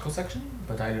biological section,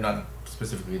 but I do not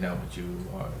specifically know what you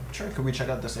are. Sure. Could we check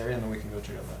out this area and then we can go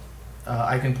check out that?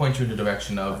 I can point you in the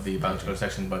direction of the biological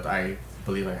section, but I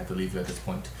believe I have to leave you at this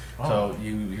point. Oh. So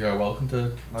you're welcome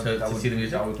to see the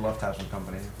music. I would love to have some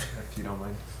company, if you don't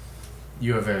mind.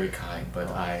 You are very kind, but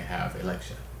I have a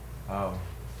lecture Oh.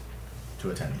 to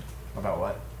attend. About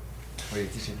what? What are you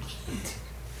teaching?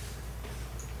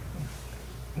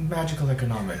 Magical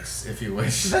economics, if you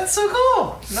wish. That's so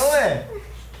cool! No way!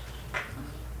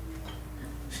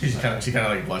 She kind of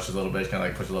like blushes a little bit. She kind of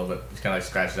like pushes a little bit. She kind of like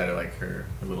scratches at it like her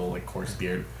little like coarse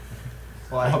beard.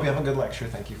 Well, I hope you have a good lecture.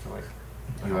 Thank you for like.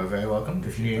 You are very welcome.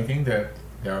 If you need anything, there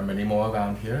are many more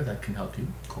around here that can help you.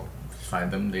 Cool. Just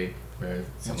find them. They're your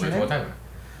similar to name? what I wear.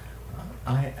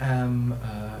 I am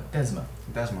Desma.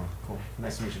 Desma. Cool.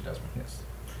 Nice to meet you, Desma. Yes.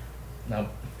 Now,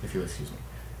 if you'll excuse me.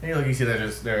 And you see that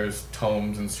there's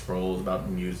tomes and scrolls about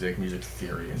music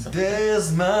theory and stuff.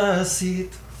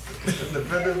 Despacito.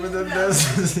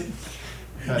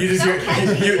 You just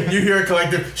hear you hear a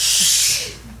collective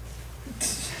shh.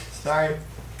 Sorry.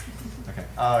 Okay.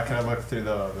 Can I look through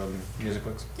the music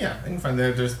books? Yeah, and you can find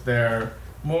they're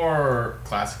more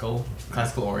classical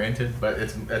oriented, but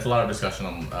it's a lot of discussion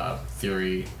on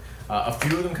theory. A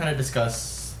few of them kind of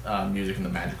discuss music in the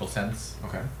magical sense.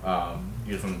 Okay.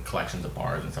 Usually from collections of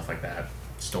bars and stuff like that.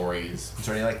 Stories. Is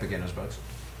there any like beginners books?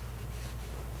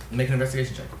 Make an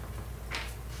investigation check.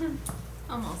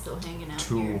 I'm also hanging out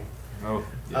 2. here. Oh.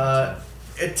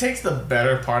 It takes the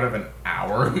better part of an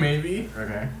hour, maybe.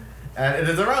 Okay. And it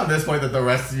is around this point that the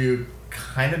rest of you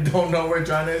kind of don't know where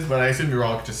John is, but I assume you're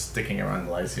all just sticking around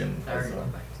the Lyceum. I already as well.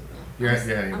 went back to the. You're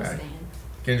heading I'm back. staying.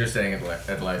 Kendra's staying at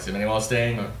the Lyceum. Anyone else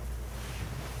staying?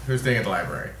 Who's staying at the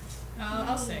library?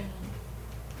 I'll stay.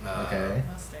 Okay.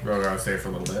 I'll stay. Rogar will stay for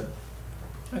a little bit.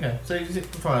 Okay, so you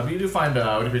do find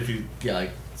what if you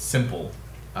like simple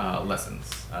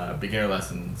lessons, beginner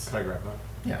lessons. Can I grab that?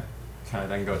 Yeah. Can I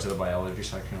then go to the biology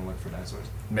section and look for dinosaurs?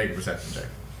 Make a perception check.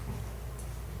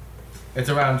 It's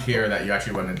around here that you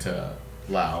actually run into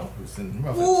Lau, who's in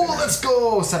roughly the Ooh, same area. let's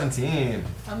go! 17.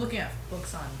 I'm looking at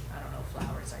books on, I don't know,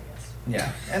 flowers, I guess.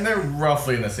 Yeah, and they're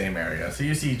roughly in the same area. So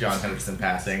you see John Henderson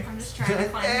passing. I'm just trying to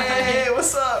find Hey,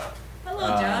 what's up? Hello,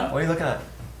 John. What are you looking at?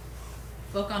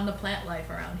 Book on the plant life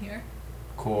around here.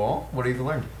 Cool. What have you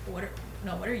learned? What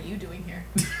are you doing here?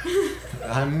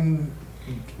 I'm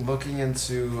looking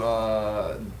into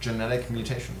genetic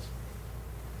mutations.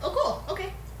 Oh, cool.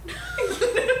 Okay.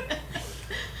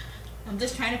 I'm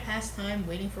just trying to pass time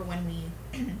waiting for when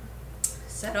we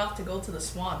set off to go to the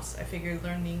swamps. I figured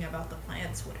learning about the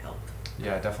plants would help.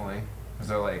 Yeah, definitely. Is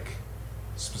there like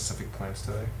specific plants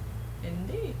today?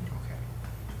 Indeed. Okay.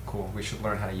 Cool. We should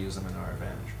learn how to use them in our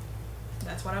advantage.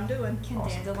 That's what I'm doing. Can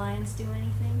Awesome. dandelions do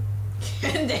anything?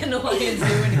 Can dandelions do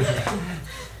anything?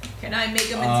 Can I make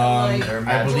them into they're like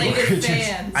magical bladed creatures.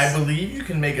 fans? I believe you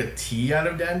can make a tea out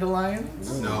of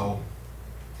dandelions. No.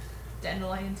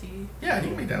 Dandelion tea. Yeah, you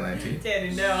can make dandelion tea.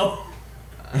 Danny, no.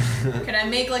 Can I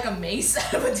make like a mace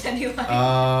out of a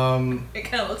dandelion? It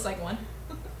kind of looks like one.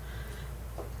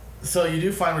 So you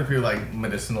do find repeated like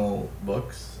medicinal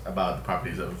books about the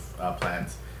properties of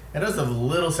plants. It does a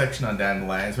little section on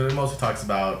dandelions, but it mostly talks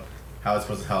about how it's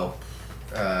supposed to help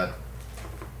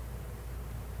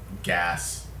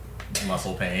gas,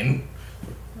 muscle pain.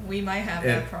 We might have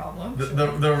that problem.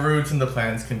 The roots and the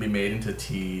plants can be made into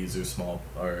teas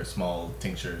or small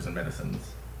tinctures and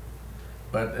medicines.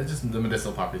 But it's just the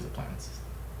medicinal properties of plants.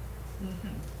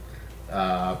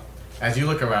 Mm-hmm. As you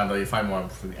look around, though, you find more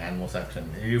for the animal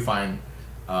section. You find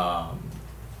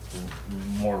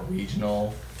more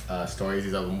regional stories.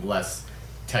 These are less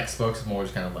textbooks, more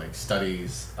just kind of like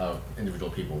studies of individual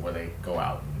people where they go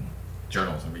out and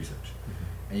journals and research.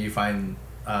 And you find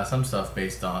some stuff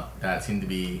based on that seem to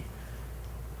be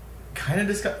kind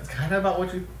of about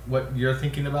what you're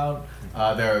thinking about.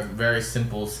 There are very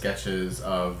simple sketches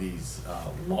of these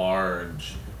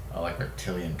large, like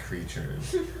reptilian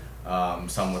creatures.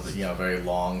 Some with very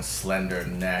long, slender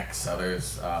necks.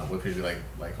 Others with maybe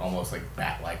like almost like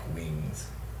bat-like wings.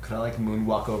 Could I like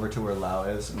moonwalk over to where Lau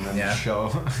is and then Yeah. show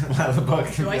Lau the book?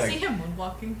 Do I Like, see him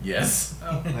moonwalking? Yes.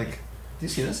 Oh. Like, do you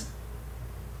see this?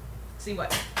 See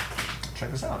what? Check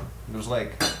this out. There's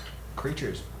like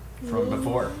creatures from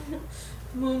before.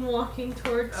 Moonwalking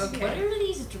towards. Okay. What are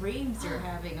these dreams you're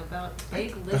having about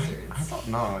big lizards? I don't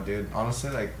know, dude. Honestly,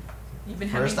 like You've been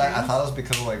first having I dreams? thought it was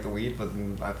because of like the weed, but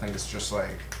then I think it's just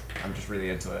like I'm just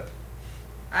really into it.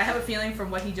 I have a feeling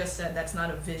from what he just said that's not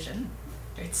a vision.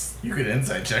 It's You could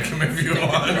insight check him if you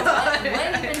want. What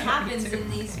even happens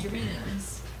in these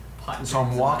dreams? So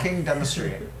I'm walking down the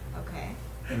street, Okay.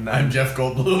 and I'm then Jeff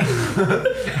Goldblum.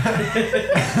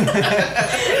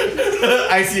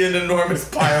 I see an enormous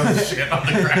pile of shit on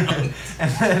the ground.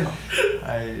 and then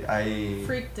I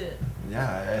Freaked it.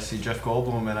 yeah, I see Jeff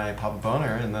Goldblum and I pop a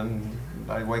boner, and then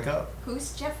I wake up.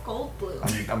 Who's Jeff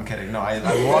Goldblum? I'm kidding. No, I'm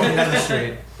walking down the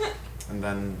street, and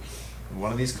then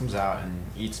one of these comes out and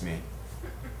eats me.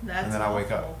 that's And then I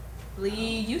wake up. awfully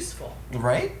useful.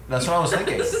 Right? That's what I was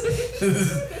thinking.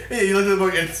 Yeah, you look at the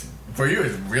book. It's for you.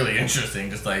 It's really interesting.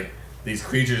 Just like these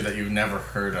creatures that you've never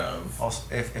heard of. Also,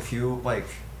 if you like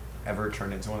ever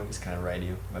turned into one of these, can I ride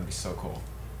you? That'd be so cool.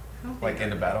 Like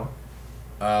in a battle.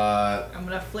 I'm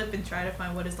gonna flip and try to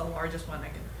find what is the largest one I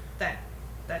can that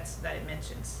it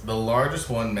mentions. The largest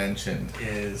one mentioned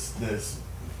is this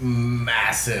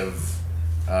massive.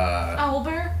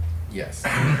 Owlbear? Yes.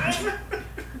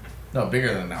 No,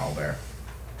 bigger than an owlbear.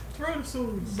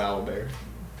 Tyrannosaurus. Owlbear.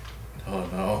 Oh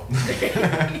no.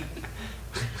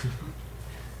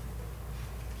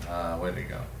 Where'd it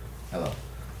go? Hello.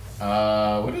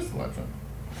 What is the one from?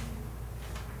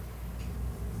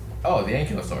 Oh, the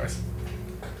Ankylosaurus.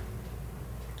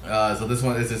 So this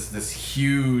one is this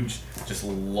huge, just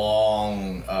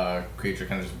long creature,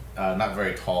 kind of just not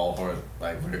very tall or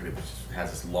like vertically, but just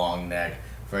has this long neck,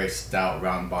 very stout,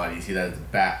 round body. You see that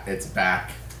its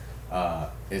back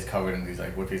is covered in these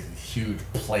these huge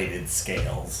plated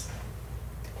scales.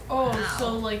 Oh, Wow.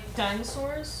 so like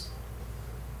dinosaurs?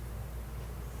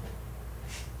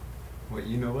 What,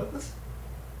 you know about this?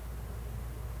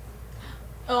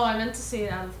 Oh, I meant to say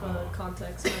it out of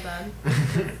context. My bad.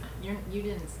 You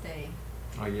didn't stay.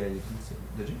 Oh yeah, you didn't see.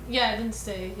 Did you? Yeah, I didn't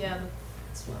say. Yeah,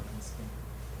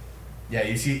 Yeah,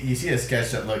 you see a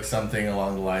sketch that looks something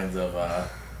along the lines of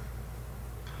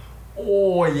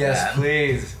Oh yes, Yeah.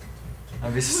 please.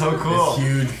 That'd be so cool. this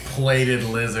huge plated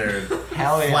lizard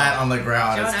Hell yeah. flat on the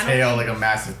ground, John, its I don't tail think- like a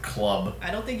massive club.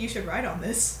 I don't think you should ride on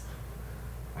this.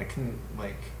 I can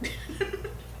like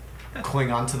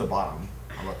cling on to the bottom.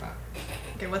 How about that?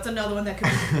 Okay, what's another one that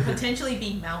could potentially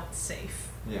be mount safe?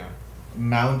 Yeah.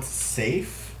 Mount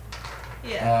safe.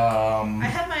 Yeah. I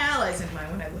have my allies in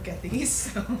mind when I look at these.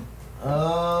 So.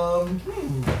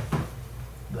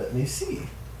 Let me see.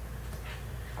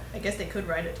 I guess they could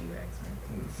ride a T-Rex.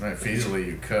 Right? Right, feasibly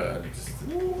you could. Just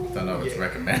don't know if it's Yeah.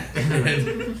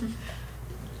 recommended.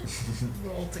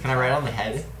 Roll to Can I ride on the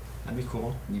head? That'd be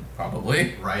cool.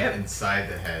 Probably. Right Yep. inside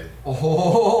the head.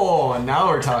 Oh, now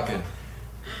we're talking.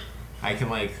 I can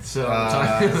like sit on the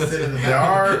top. There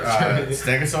are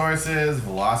Stegosauruses,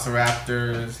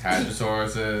 Velociraptors,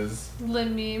 Hadrosauruses.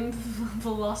 Limeme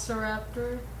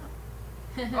Velociraptor.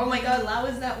 Oh my God, Lao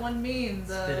is that one meme.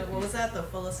 The Spit what was that? The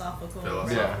philosophical.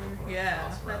 Philosophical Yeah,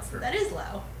 Velociraptor. that is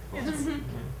Lao. Yes.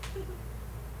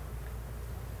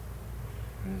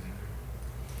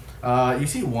 You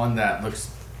see one that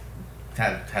looks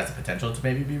has the potential to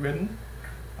maybe be ridden.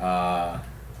 God,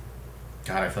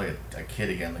 I feel like a kid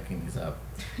again looking these up.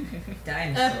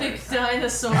 Dinosaurs. Epic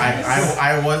dinosaurs.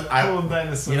 I was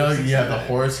dinosaurs. you know, you have the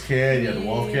horse kid, you have the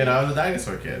wolf kid. I was a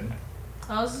dinosaur kid.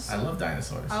 I love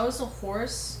dinosaurs. I was a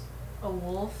horse, a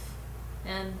wolf,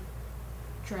 and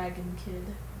dragon kid.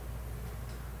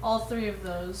 All three of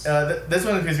those. This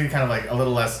one appears to be kind of like a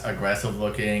little less aggressive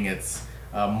looking. It's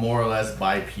more or less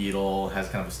bipedal, has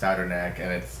kind of a stouter neck,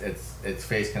 and its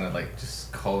face kind of like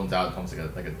just cones out, almost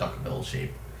like a duckbill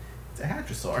shape. It's a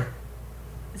hadrosaur.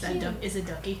 Is that duck? Is it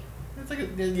ducky? It's like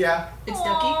yeah. It's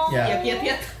Aww. ducky. Yeah. Yep.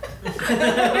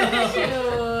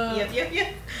 Cute. Yep.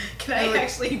 Can I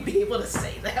actually be able to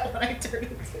say that when I turn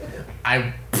into it?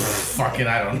 I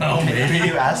don't know. Maybe Maybe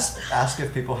you ask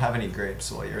if people have any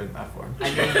grapes while you're in that form.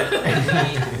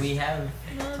 I mean, we have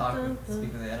talked with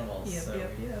speak with the animals. Yep. so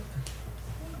Yep.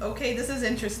 Okay, this is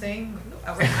interesting.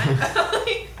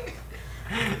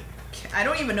 I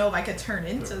don't even know if I could turn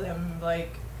into them.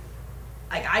 Like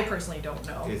I personally don't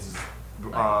know. Is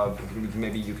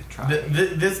maybe you could try.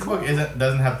 this book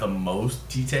doesn't have the most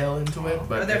detail into it,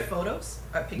 but Are there photos?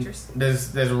 Pictures?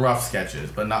 there's rough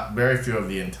sketches, but not very few of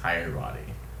the entire body.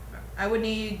 I would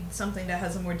need something that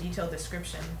has a more detailed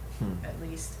description, at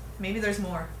least. Maybe there's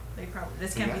more.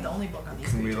 This can't be the only book on these.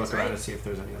 Can we pages, look around right? and see if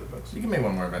there's any other books? You can make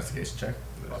one more investigation check.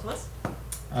 Both of us?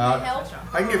 Help.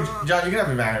 I can give John. You can have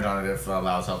advantage on it if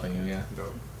Lau's helping you. Yeah.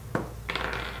 Go.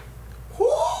 Woo!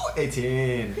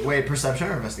 18. Wait, perception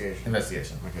or investigation?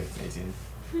 Investigation. Okay, 18.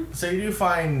 So you do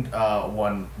find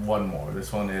one more.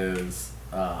 This one is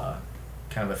kind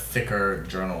of a thicker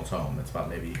journal tome. It's about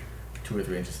maybe 2 or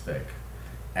 3 inches thick,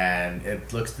 and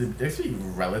it looks to be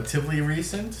relatively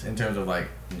recent in terms of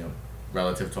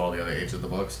relative to all the other ages of the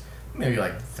books. Maybe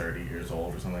like 30 years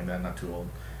old or something like that. Not too old,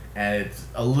 and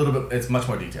it's much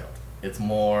more detailed. It's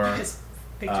more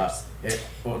Pictures. it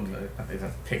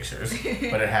has pictures,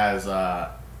 but it has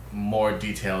more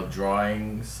detailed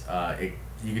drawings.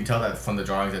 You can tell that from the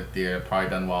drawings that they're probably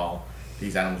done while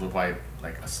these animals were probably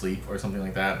like asleep or something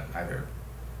like that, either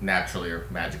naturally or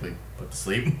magically put to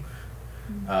sleep.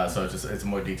 So it's a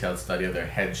more detailed study of their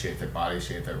head shape, their body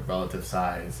shape, their relative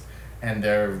size, and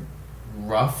their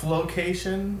rough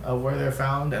location of where they're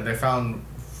found. And they're found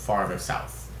farther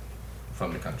south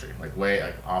from the country,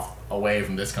 way off away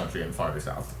from this country and farther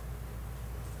south.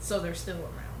 So they're still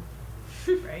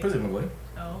around, right? Presumably.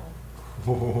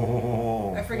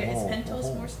 Oh. I forget. Is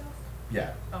Pentos more stuff?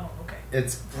 Yeah. Oh, okay.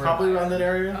 It's probably around that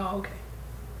area. Oh,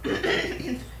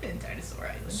 okay. In Dinosaur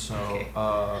Island. So, okay.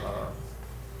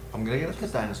 I'm gonna get a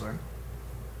pet dinosaur.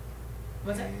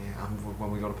 What's that? When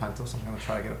we go to Pentos, I'm gonna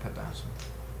try to get a pet dinosaur.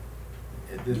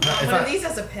 One of these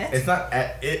as a pet? It's not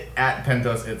at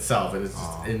Pentos itself. It is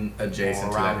just in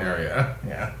adjacent to that around area.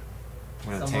 Yeah.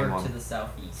 I'm gonna somewhere tame one. to the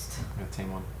southeast. I'm gonna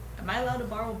tame one. Am I allowed to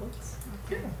borrow books?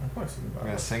 Yeah, of course you can I'm borrow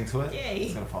gonna it. sing to it. Yay.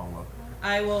 It's gonna fall in love.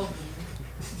 I will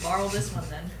borrow this one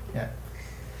then. Yeah.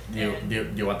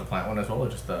 Do you want the plant one as well, or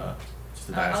just the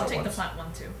dinosaur I'll take ones? the plant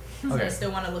one too. Okay. I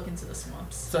still want to look into the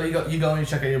swamps. So you go and you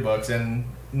check out your books, and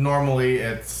normally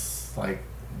it's like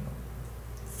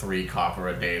 3 copper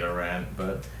a day to rent,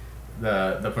 but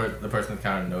the person that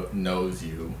kind of knows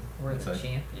you. We're It's the like,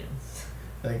 champions.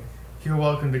 like, you're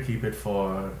welcome to keep it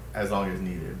for as long as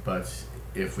needed, but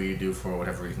if we do for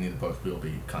whatever reason need the books, we'll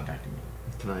be contacting you.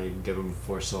 Can I give him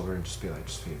 4 silver and just be like,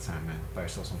 just take the time, man. Buy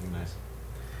yourself something nice.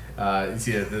 You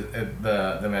see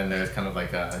the man there is kind of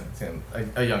like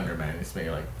a younger man. He's maybe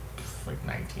like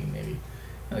 19 maybe,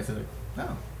 And I said,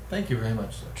 "Oh, thank you very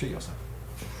much, sir. Treat yourself.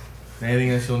 Anything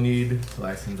else you'll need,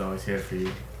 Lyson's always here for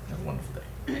you. Have a wonderful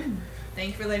day." Thank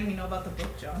you for letting me know about the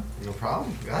book, John. No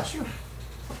problem. Got you.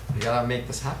 You gotta make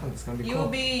this happen. It's gonna be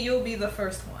cool. You'll be the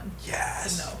first one.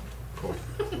 Yes. To know. Cool.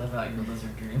 Live out your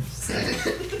lizard dreams.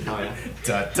 Oh yeah.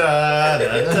 Da da da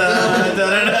da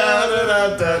da da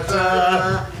da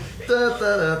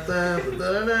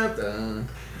da da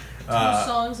da. Two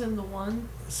songs in the one.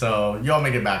 So you all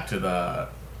make it back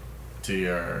to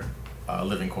your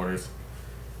living quarters.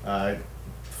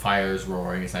 Fire's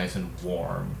roaring. It's nice and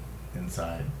warm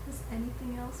inside. Has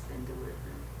anything else been delivered?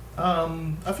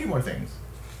 A few more things.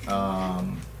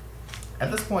 At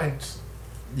this point,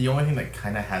 the only thing that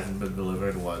kind of hasn't been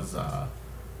delivered was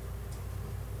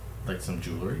like some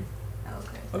jewelry.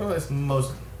 Okay. Otherwise,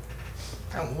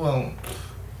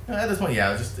 at this point,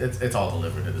 yeah, it's all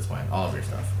delivered at this point, all of your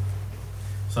stuff.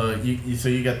 So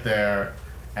you get there,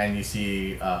 and you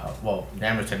see,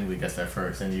 Namor technically gets there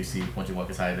first, and you see once you walk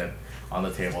inside that on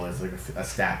the table there's like a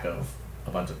stack of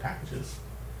a bunch of packages.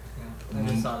 Yeah. I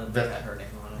just saw that they had her name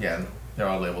on it. Yeah, they're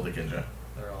all labeled to Kendra.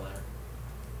 They're all there.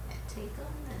 I take them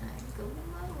and I go to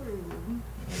my room.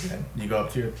 Okay. You go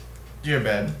up to your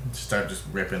bed, start just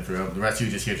ripping through them. The rest of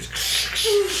you just hear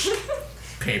just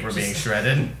paper being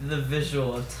shredded. The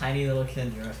visual of tiny little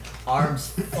Kendra, arms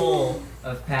full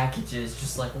of packages,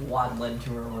 just like waddling to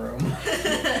her room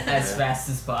as fast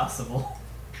as possible.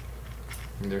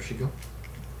 And there she go.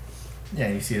 Yeah,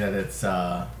 you see that it's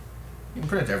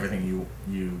pretty much everything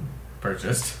you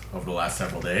purchased over the last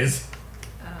several days.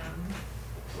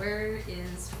 Where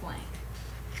is Flank?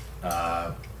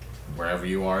 Wherever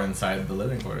you are inside the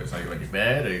living quarters. Are you in your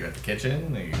bed? Are you at the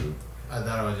kitchen? Are you? I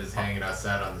thought I was just hanging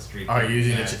outside on the street. Are you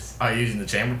using are you using the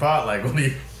chamber pot? Like what do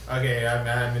you? Okay,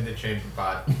 I'm in the chamber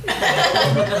pot. Do we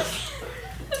have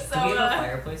a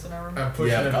fireplace in our room? I'm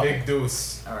pushing a big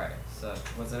deuce. Alright, so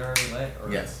was it already lit?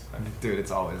 Or Yes. Dude,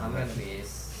 it's always I'm lit. gonna be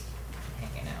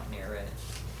hanging out near it.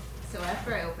 So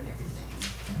after I open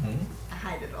everything, I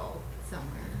hide it all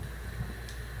somewhere.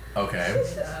 Okay.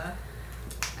 And,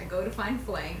 I go to find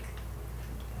Flank.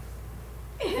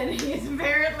 And he's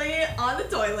apparently on the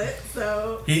toilet,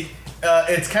 so...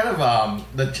 It's kind of,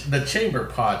 the chamber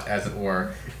pot, as it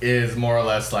were, is more or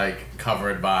less, like,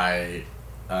 covered by,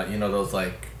 those,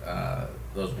 like,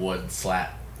 those wood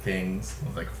slat things,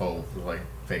 those, like,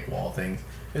 fake wall things.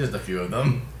 There's just a few of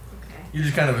them. Okay. You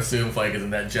just kind of assume Flank is in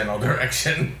that general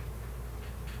direction.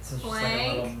 So it's just like a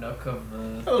little nook of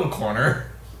the... A little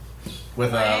corner. With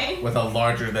Flank? a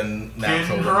larger than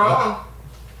natural Kendra?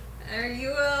 Are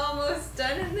you almost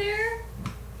done in there?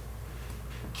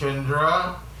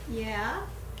 Kendra, Yeah.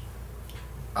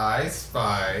 I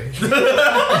spy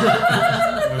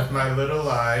with my little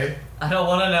eye I don't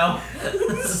want to know.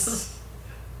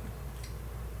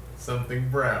 something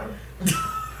brown.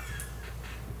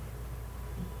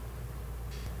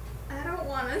 I don't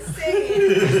want to say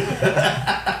it.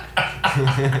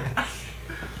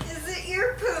 Is it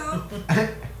your poop?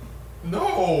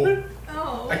 No,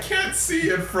 Oh. I can't see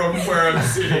it from where I'm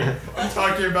sitting. I'm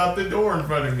talking about the door in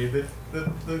front of me, the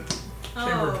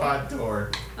chamber pot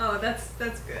door. Oh, that's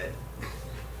good.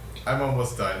 I'm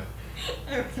almost done.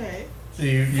 Okay. So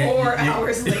you 4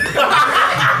 hours later.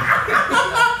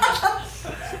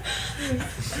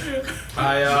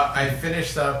 I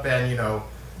finished up and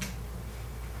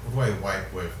what do I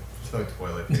wipe with? There's no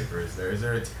toilet paper, is there? Is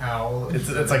there a towel? It's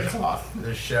like cloth.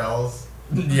 There's shells.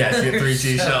 Yes, you get 3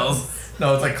 seashells.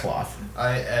 No, it's like cloth.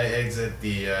 I exit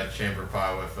the chamber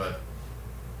pot with a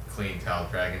clean towel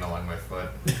dragging along my foot.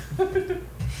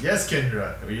 Yes,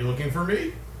 Kendra, are you looking for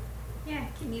me? Yeah,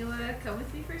 can you come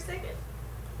with me for a second?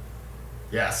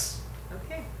 Yes.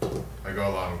 Okay. I go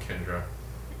along with Kendra.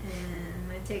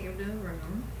 And I take him to the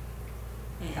room.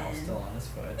 Cal's still on his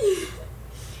foot.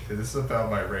 This is about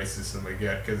my racism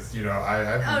again, because,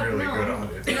 I'm really good on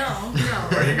it. No.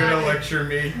 Are you going to lecture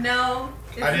me? No,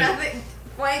 it's I didn't- nothing.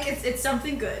 Like, it's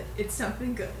something good. It's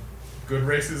something good. Good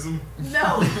racism?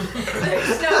 No,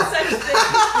 there's no such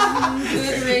thing.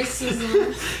 Good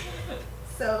racism.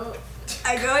 So,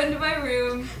 I go into my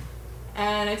room,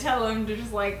 and I tell him to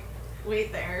just, wait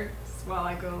there just while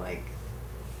I go,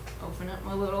 open up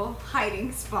my little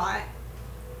hiding spot.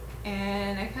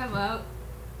 And I come up,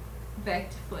 back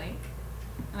to Flank,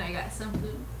 and I got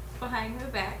something behind my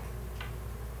back.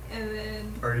 And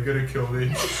then... Are you going to kill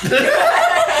me?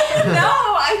 No,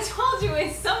 I told you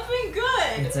it's something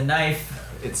good. It's a knife.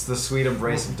 It's the sweet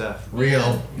embrace of death.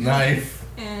 Real knife.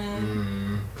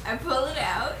 And I pull it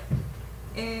out,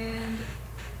 and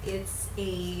it's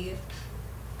a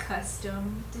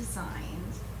custom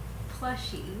designed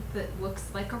plushie that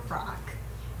looks like a rock.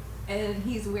 and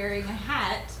he's wearing a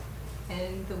hat,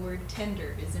 and the word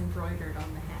tender is embroidered on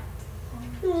the hat.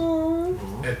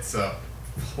 It's a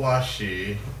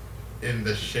plushie in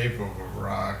the shape of a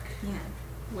rock. Yeah,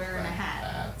 wearing a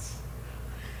hat. That's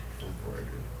embroidered.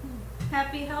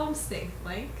 Happy homesick,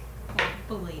 like, well,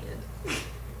 belated.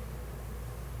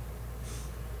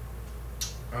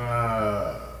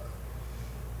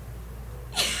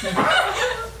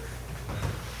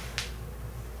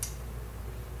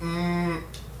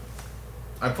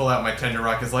 I pull out my Tender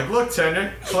Rock. It's like, look,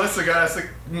 Tender, Calista got us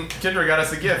Kendra got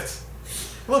us a gift.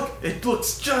 Look, it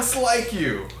looks just like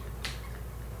you.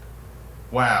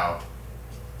 Wow.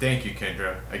 Thank you,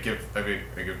 Kendra. I give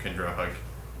Kendra a hug.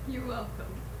 You're welcome.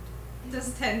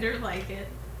 Does Tender like it?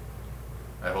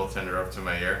 I hold Tender up to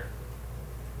my ear.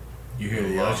 You hear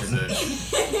the Loves ocean.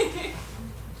 it.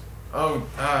 Oh,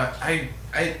 I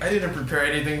didn't prepare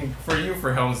anything for you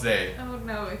for Helm's Day. Oh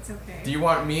no, it's okay. Do you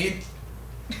want meat?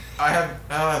 I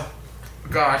have,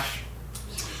 gosh.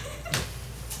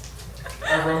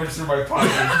 I rummaged through my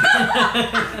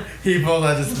pocket. He pulled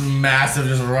out this massive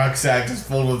just rucksack just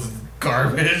full with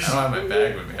garbage. I don't have my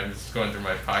bag with me. I'm just going through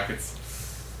my pockets.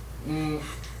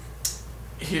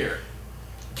 Here,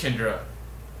 Kendra,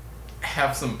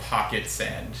 have some pocket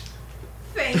sand.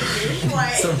 Thank you.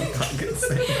 Like, Some pocket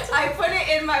sand. I put it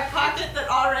in my pocket that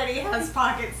already has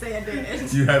pocket sand in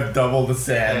it. You have double the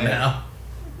sand now.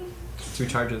 2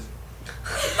 charges.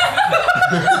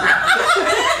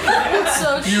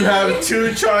 So You have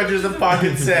 2 charges of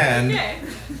pocket sand. Okay.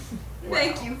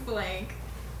 Thank you, Flank.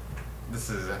 This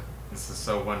is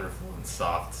so wonderful and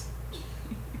soft.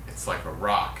 It's like a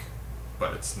rock,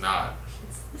 but it's not.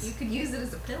 You could use it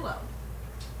as a pillow,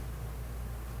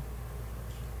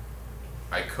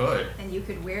 I could. and you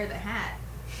could wear the hat.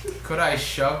 Could I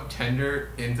shove Tender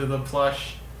into the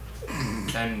plush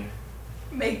and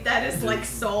Make that his like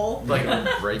soul. like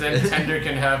Break then it. Tender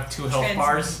can have 2 health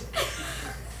bars?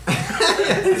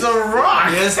 It's a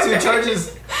rock! Yes, 2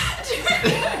 charges.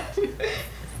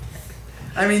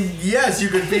 I mean, yes, you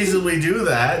could feasibly do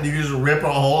that. You could just rip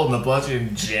a hole in the plushie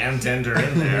and jam Tender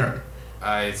in there.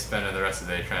 I spent the rest of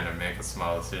the day trying to make a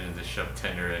small decision to shove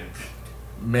Tender in.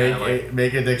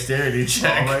 Make a dexterity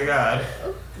check. Oh my god.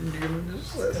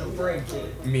 Break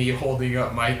it. Me holding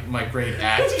up my great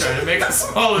axe trying to make a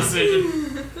small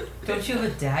decision. Don't you have a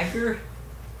dagger?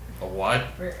 A what?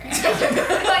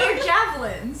 Like your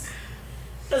javelins.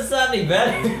 That's not any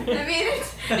better. I mean,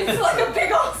 it's like a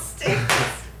big old stick.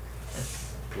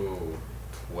 Ooh,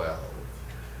 12.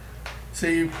 So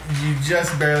you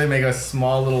just barely make a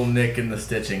small little nick in the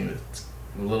stitching. It's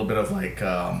a little bit of like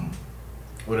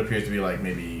what appears to be like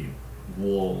maybe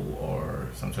wool or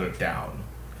some sort of down.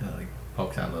 Kind of like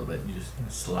pokes out a little bit. You just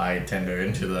slide Tender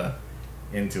into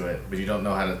it, but you don't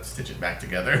know how to stitch it back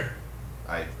together.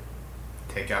 I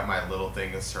take out my little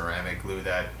thing of ceramic glue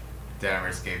that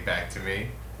Damaris gave back to me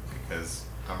because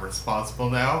I'm responsible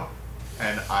now,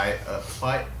 and I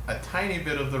apply a tiny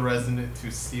bit of the resin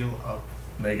to seal up.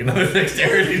 Make another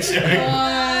dexterity check.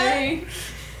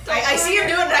 I see him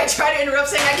doing it and I try to interrupt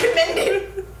saying I can mend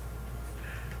it.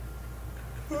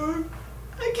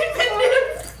 I can mend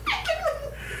it.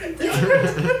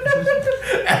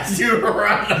 As you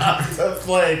run up the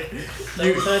flake,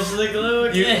 Don't touch the glue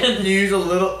you again. use a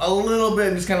little bit,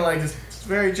 and just kind of like just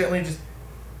very gently, just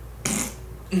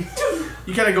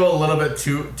you kind of go a little bit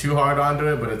too hard onto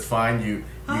it, but it's fine. You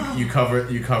cover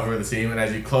the seam, and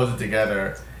as you close it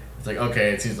together, it's like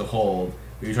okay, it seems to hold.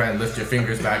 But you try and lift your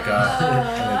fingers back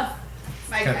up,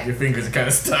 and your fingers are kind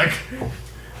of stuck.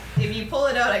 If you pull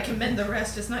it out, I can mend the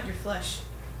rest. It's not your flesh.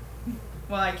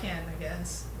 Well, I can, I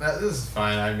guess. This is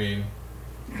fine. I mean,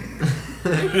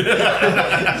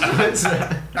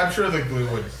 I'm sure the glue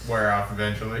would wear off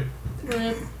eventually.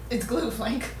 It's glue,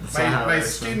 Flank. My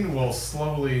skin will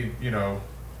slowly,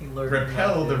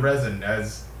 repel the resin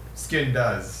as skin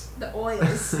does. The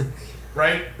oils.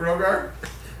 Right, Rogar?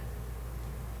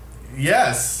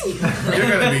 Yes, you're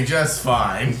gonna be just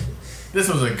fine. This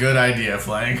was a good idea,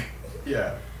 Flank.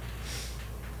 Yeah.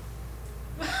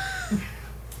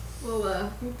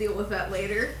 We'll deal with that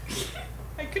later.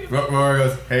 Rogar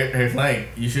goes, hey Flank,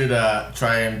 you should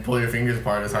try and pull your fingers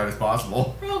apart as hard as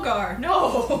possible. Rogar,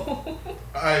 no.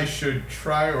 I should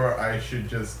try, or I should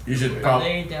just. You should Are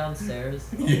probably. they downstairs?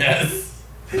 Yes.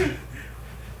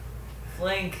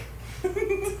 Flink.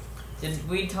 Did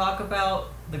we talk about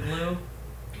the glue?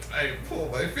 I pull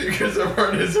my fingers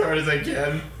apart as hard as I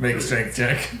can. Make a strength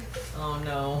check. Oh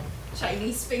no.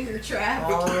 Chinese finger trap.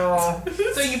 Oh.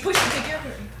 So you push it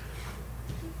together.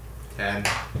 10.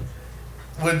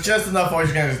 With just enough force,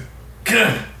 you kind of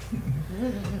just.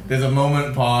 There's a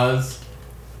moment pause.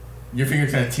 Your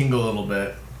fingers kind of tingle a little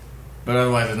bit, But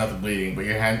otherwise, there's nothing bleeding. But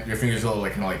your fingers are a little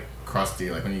like kind of like crusty,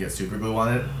 like when you get super glue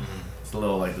on it. It's a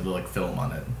little like film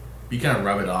on it. You kind of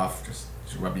rub it off, just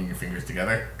rubbing your fingers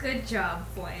together. Good job,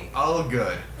 Flake. All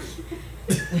good.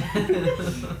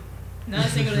 Not a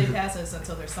single day passes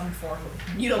until there's some form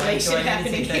of mutilation Do I need to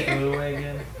happening take that here. glue away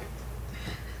again?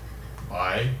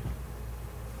 Why?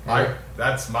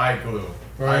 That's my glue.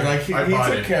 Right, like he bought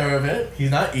took it. care of it. He's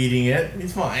not eating it.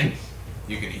 He's fine.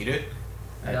 You can eat it.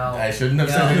 No. I shouldn't have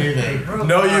said anything. Rogar.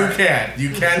 No, you can't. You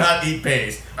cannot eat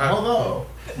paste. Although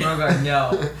Rogar,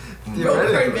 no.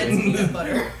 Rogar invents peanut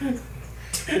butter.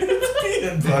 it's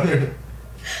peanut butter.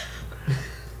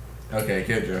 Okay,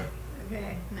 Kendra.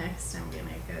 Okay, next I'm gonna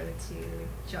go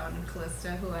to John and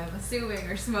Callista, who I'm assuming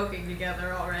are smoking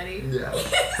together already. Yeah.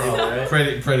 Oh,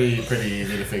 pretty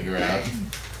easy to figure out.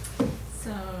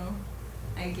 So,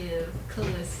 I give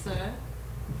Callista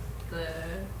the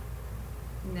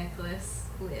necklace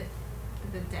with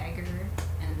the dagger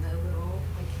and the little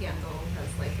candle has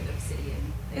like an obsidian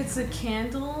thing. It's a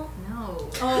candle? No.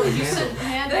 Oh, you said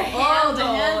handle. The Oh, the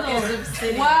handle handle. is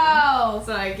obsidian. Wow.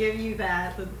 So I give you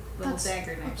that, the little That's,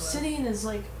 dagger necklace. obsidian is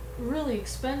like really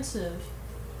expensive.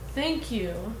 Thank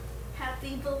you.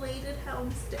 Happy belated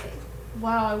Helm's Day.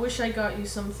 Wow, I wish I got you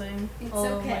something. It's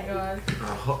oh okay. my god.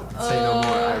 Say no more.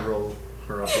 I roll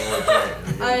her up one more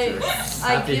point.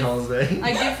 Happy holiday.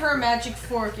 I give her a magic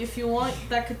fork. If you want,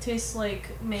 that could taste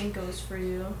like mangoes for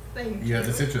you. Thank You have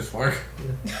the citrus fork.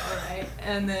 Alright,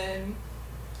 and then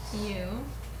you,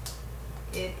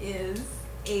 it is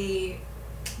a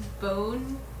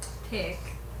bone pick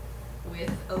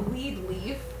with a weed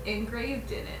leaf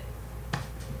engraved in it.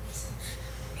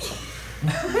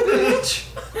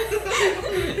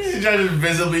 She's just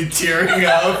visibly tearing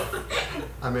up.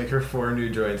 I make her 4 new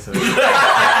joints. You do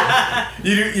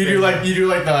like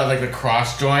the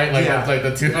cross joint, like Yeah. like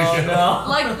the two. Oh no.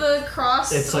 Like the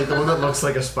cross. It's like the one that looks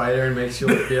like a spider and makes you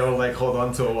like be able to like hold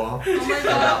on to a wall. Oh my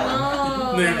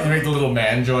god, You no. make the little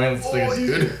man joint. It's like a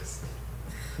dude.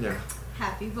 Yeah.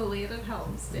 Happy belated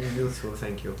Helm's Day. You too.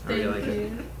 Thank you. I really like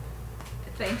it.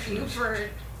 Thank you for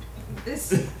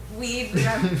this weed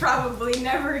that I'm probably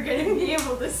never gonna be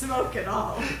able to smoke at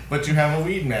all. But you have a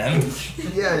weed man.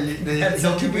 Yeah,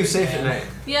 they'll keep you safe at night.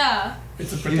 Yeah.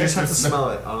 It's a You just have to protective. smell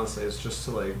it. Honestly, it's just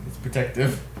to like It's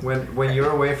protective. when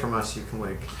you're away from us, you can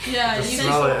like Yeah, Just you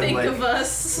smell it just and, think like, of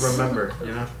us. remember,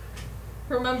 you know.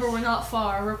 Remember, we're not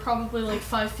far. We're probably like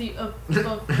 5 feet up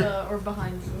above or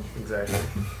behind you. Exactly.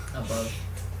 Above.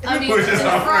 I mean, We're just in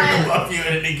hovering front. above you at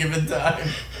any given time.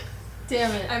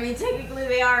 Damn it. I mean, technically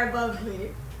they are above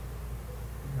me.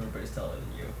 Everybody's taller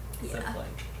than you. Except Yeah.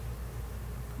 Flake.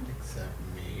 Except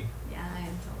me. Yeah, I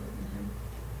am taller than him.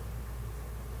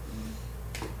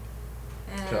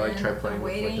 Should I, like, try And playing I'm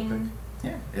with, like, the waiting.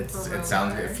 Yeah. It For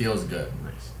sounds Rogar. it feels good.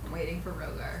 Nice. I'm waiting for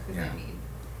Rogar because Yeah. I need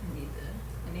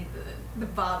the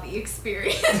Bobby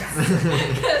experience.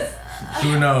 'Cause,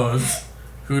 Who knows?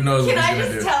 Who knows can what I he's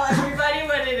gonna just do? tell everybody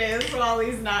what it is while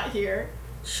he's not here?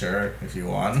 Sure, if you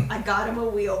want. I got him a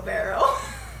wheelbarrow.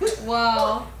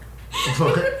 Wow.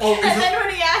 Oh, And then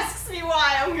when he asks me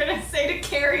why, I'm gonna say to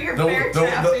carry your the, bear the,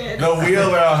 trap the, in. the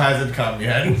wheelbarrow hasn't come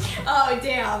yet. Oh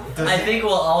damn. I think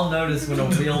we'll all notice when a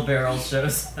wheelbarrow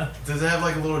shows up. Does it have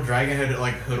like a little dragon head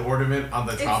like hood ornament on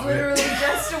the It's top of it? literally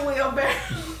just a wheelbarrow.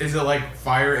 Is it like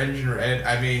fire engine red?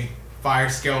 I mean, fire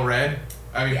scale red?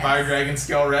 I mean, Yes. fire dragon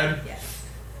scale red? Yes.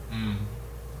 Mm.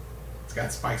 It's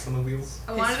got spikes on the wheels.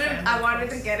 I wanted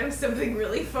to get him something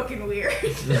really fucking weird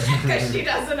because she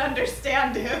doesn't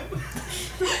understand him.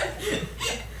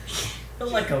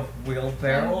 Like a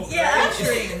wheelbarrow. Yeah.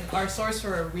 Featuring our source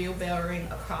for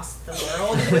wheelbarrowing across the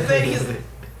world. Then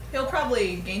he'll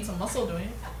probably gain some muscle doing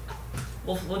it.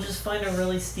 We'll just find a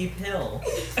really steep hill.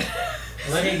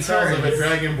 Legend tells of a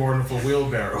dragonborn with a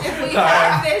wheelbarrow. If we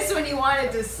had this when he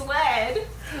wanted to sled.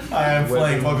 I am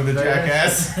Flake, welcome to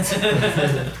Jackass.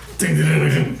 Ding, ding, ding,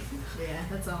 ding. Yeah,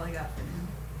 that's all I got for him.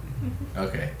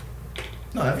 Okay.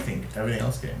 No, everything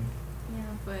else came. Yeah,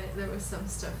 but there was some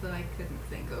stuff that I couldn't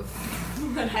think of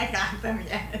when I got them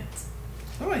yet.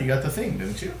 Oh, you got the thing,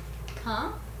 didn't you?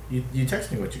 Huh? You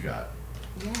texted me what you got.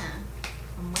 Yeah,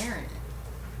 I'm wearing it.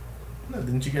 No,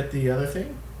 didn't you get the other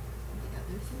thing? The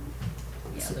other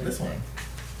thing? This one.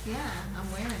 Yeah,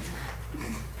 I'm wearing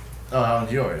that. Oh, that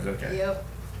one's yours. Okay. Yep.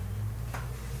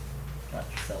 Got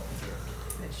yourself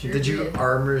a It sure Did you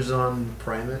Armorzon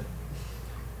Prime it?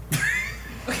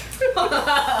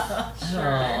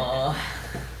 Aww.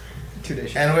 2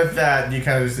 days. And with that, you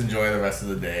kind of just enjoy the rest of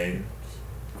the day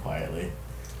quietly.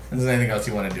 Is there anything else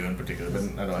you want to do in particular? But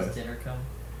Does otherwise, dinner come?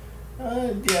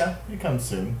 yeah, it comes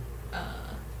soon.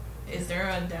 Is there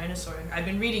a dinosaur? I've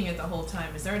been reading it the whole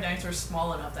time. Is there a dinosaur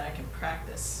small enough that I can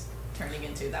practice turning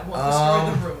into that won't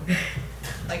destroy the room?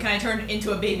 Like, can I turn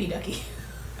into a baby ducky?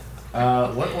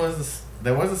 What was this?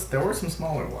 There were some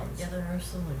smaller ones. Yeah, there are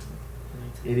some like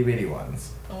Itty bitty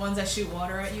ones. The ones that shoot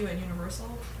water at you at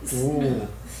Universal? Ooh.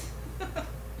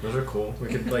 Those are cool. We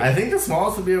could like. I think the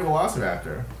smallest would be a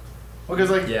Velociraptor. Because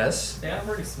like Yes. they are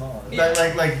pretty small.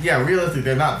 realistically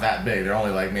they're not that big. They're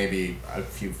only like maybe a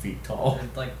few feet tall. They're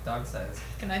like dog size.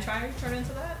 Can I try to turn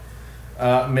into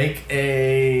that? Make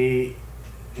a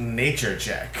nature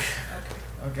check.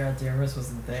 Oh god, Daramus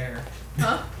wasn't there.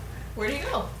 Huh? Where'd he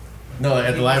go? No,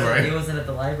 at the library. He wasn't at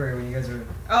the library when you guys were.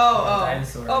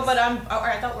 Dinosaurs. Oh, but I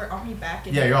thought aren't we back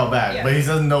in Yeah, you're all back, Yeah. but he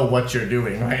doesn't know what you're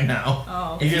doing right now.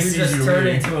 Oh. He If just you sees just you turn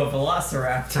reading. into a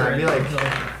Velociraptor. Can I be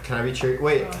like? Can I be cheery?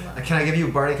 Wait. Can I give you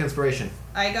bardic inspiration?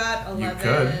 I got 11. You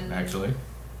could actually.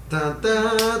 Dun,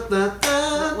 dun, dun,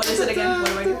 dun, What is it again?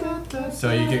 What do I do?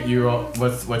 So you roll.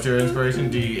 What's your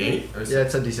inspiration? D8 or Yeah,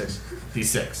 it's a D6.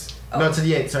 D6. No, it's a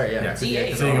D8. Sorry, yeah. Yeah. It's a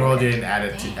D8. So you can roll D8 and add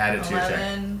it to your check.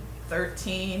 11,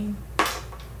 13,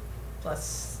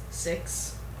 plus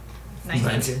 6, 19.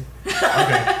 19.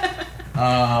 Okay.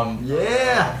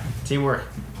 Yeah. Teamwork.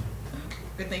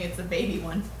 Good thing it's the baby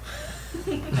one. I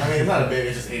mean, it's not a big.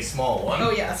 It's just a small one.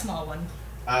 Oh yeah, a small one.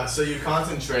 So you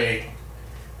concentrate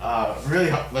really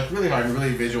hard,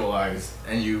 really visualize,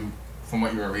 and you, from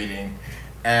what you were reading,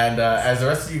 and as the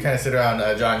rest of you kind of sit around,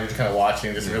 John, you're just kind of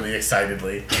watching, just really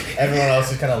excitedly. Everyone else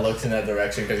just kind of looks in that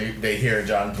direction because they hear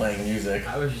John playing music.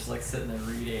 I was just like sitting there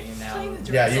reading, and now.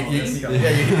 Yeah, you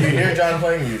hear John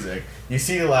playing music. You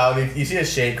see you see a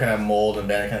shape kind of mold and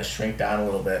then kind of shrink down a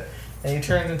little bit, and he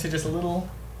turns into just a little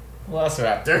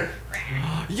Velociraptor.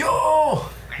 Yo.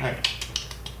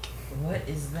 What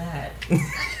is that?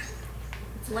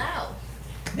 It's loud.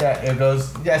 Yeah, it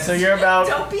goes. Yeah, so you're about.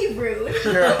 Don't be rude.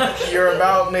 You're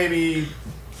about maybe,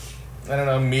 I don't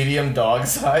know, medium dog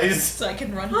size. So I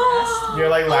can run fast. You're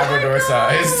like Labrador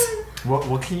sized.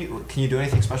 What can you do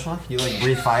anything special? Can you like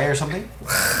breathe fire or something?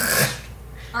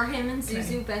 Are him and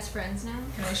Zuzu best friends now?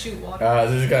 Can I shoot water?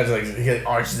 This guy's like he like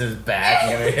arches his back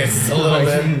and it hits a little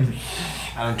bit.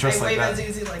 I don't trust I like wave at that.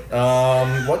 Zuzu like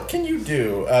this. What can you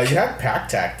do? You have pack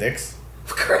tactics.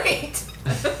 Great.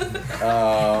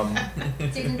 So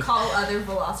you can call other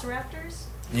velociraptors?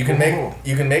 You can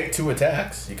make 2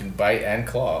 attacks. You can bite and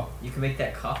claw. You can make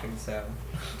that coughing sound.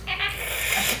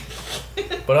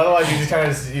 But otherwise,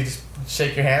 you just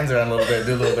shake your hands around a little bit,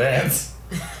 do a little dance.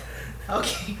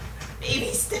 Okay.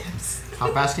 Baby steps.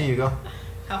 How fast can you go?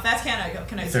 How fast can I go?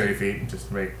 Can I 30 feet.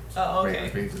 Just make. Oh, okay.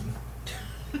 Rate the speed.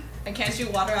 I can't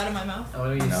shoot water out of my mouth? I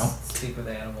want to use No. speak with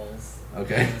animals.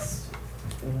 Okay.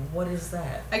 What is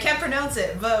that? I can't pronounce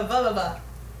it.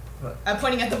 What? I'm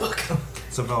pointing at the book.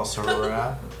 It's a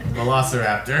Velociraptor.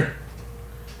 Velociraptor.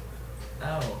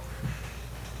 Oh.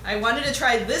 I wanted to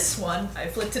try this one. I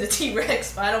flipped to the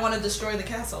T-Rex, but I don't want to destroy the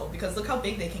castle because look how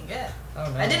big they can get. Oh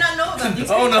no. I did not know about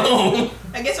these Oh no! creatures.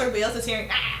 I guess everybody else is hearing.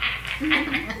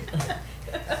 I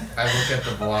look at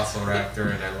the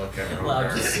Velociraptor and I look at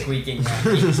Loud Rogar. just squeaking.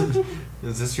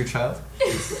 Is this your child?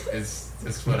 Is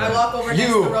this what I walk over next to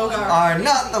You Rogar. are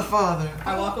not the father.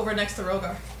 I walk over next to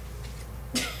Rogar.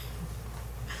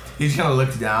 He just kind of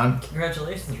looked down.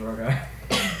 Congratulations, Rogar.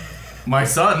 My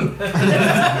son.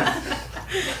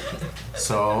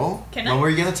 So, Can when I- were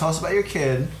you gonna tell us about your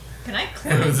kid? Can I It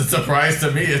close? was a surprise to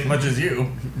me as much as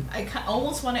you. I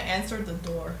almost want to answer the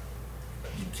door.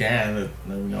 You can,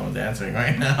 but no one's answering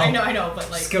right now. I know, but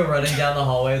like Just go running down the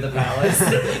hallway of the palace.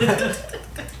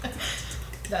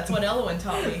 that's what Elwyn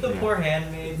taught me. The poor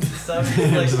handmaids and stuff.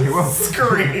 Just like, whoa.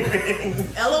 Screaming.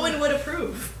 Elwyn would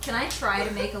approve. Can I try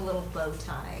to make a little bow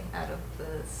tie out of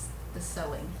the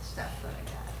sewing stuff that I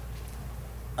got?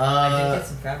 I did get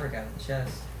some fabric out of the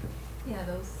chest. Yeah,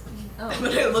 those. Oh, I'm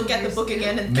gonna look at the book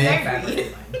again and Make can I Fabric read?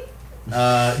 is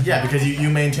mine. Yeah, because you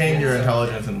maintain your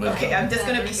intelligence and wisdom. Okay, I'm just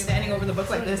gonna be standing over the book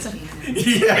like this.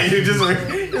 Yeah, you're just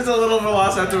a little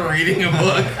Velociraptor reading a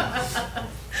book.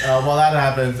 While that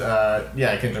happens,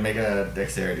 yeah, Kendra, make a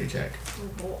dexterity check. Oh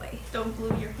boy. Don't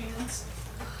glue your hands.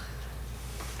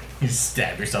 You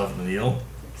stab yourself with the needle.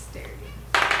 Dexterity.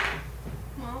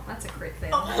 Well, that's a crit fail,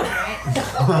 Oh.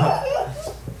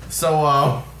 right?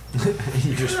 So,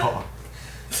 You just fall.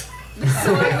 The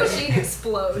sewing machine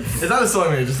explodes. it's not a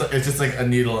sewing machine, it's just like a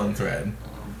needle and thread.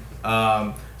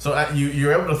 So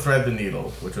you're able to thread the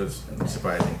needle, which was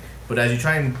surprising. But as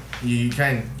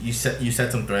you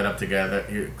set some thread up together,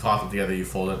 you cloth it together, you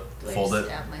fold it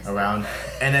Stab myself. around,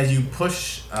 and as you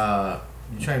push,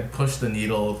 you try and push the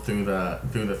needle through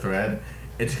the thread,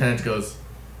 it just kind of goes,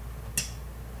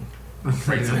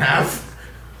 breaks in half.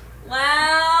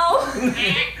 Wow.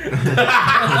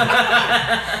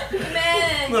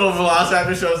 Men. Little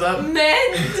Velociraptor shows up.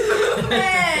 Men.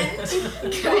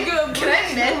 Can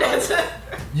I mend it?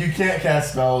 You can't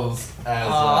cast spells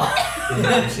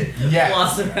as yet.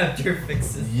 Velociraptor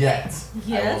fixes. Yet. I will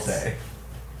Yes. say.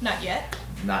 Not yet.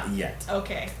 Not yet.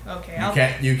 Okay.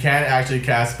 You can't actually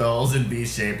cast spells in B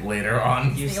shape later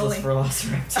on. Useless for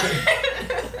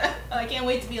Velociraptor. I can't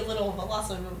wait to be a little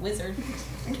Velociraptor wizard.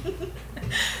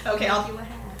 Okay, I'll do a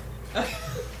hat.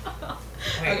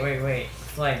 Okay. Wait.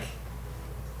 Like,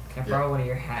 can I borrow one of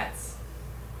your hats?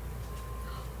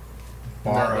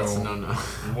 Borrow That's a no.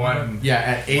 one. Yeah,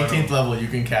 at 18th level you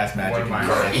can cast magic. One in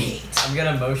mind. B shape. I'm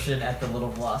gonna motion at the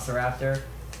little Velociraptor.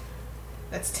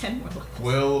 That's 10 more levels.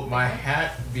 Will my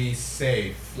hat be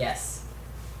safe? Yes.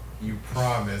 You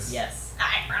promise? Yes.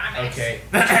 I promise. Okay.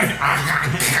 I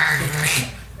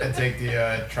take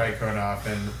the tricorn off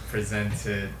and present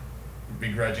it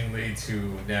begrudgingly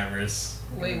to Damaris.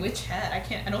 Wait, which hat? I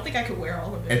don't think I could wear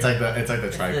all of it. It's like the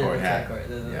tricord the hat. tricord,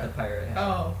 the pirate hat.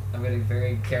 Oh. I'm gonna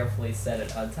very carefully set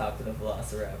it on top of the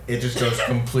Velociraptor. It just goes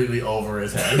completely over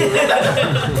his head.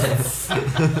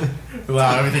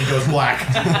 Wow, everything goes black.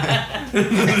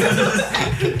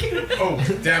 Oh,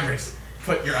 Damaris,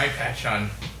 put your eye patch on.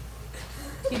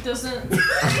 He doesn't.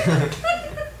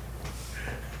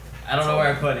 I don't know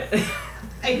where I put it.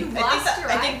 I You lost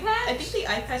your eye think patch? the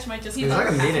eye patch might just He's be not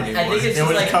gonna need it I think it's It just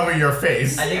would like cover your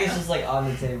face. I think it's just like on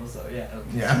the table, so yeah.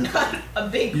 Okay. Yeah. not a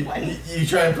big You, one. you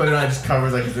try and put it on, it just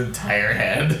covers like his entire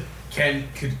head. Can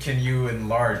you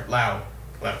enlarge? Lau,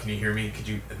 can you hear me? Could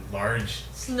you enlarge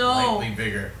No. slightly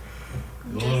bigger?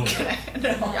 A little bit.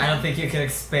 No. I don't think you can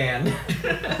expand.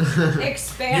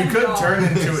 Expand. You could all. turn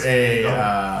into a.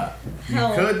 Hell.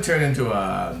 You could turn into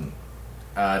a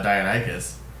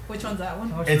Deinonychus. Which one's that one?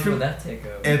 How much It's room would that take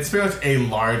over? It's pretty much a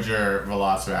larger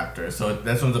Velociraptor. So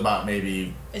this one's about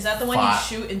maybe. Is that the one you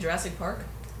shoot in Jurassic Park?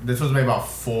 This one's maybe about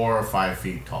 4 or 5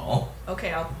 feet tall.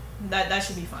 Okay, that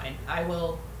should be fine. I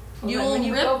will. You You'll when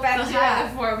you rip go back the to your hat.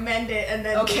 other form, mend it, and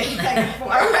then Okay. do the second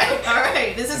form. all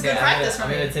right. This is good practice I'm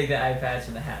for gonna me. take the eye patch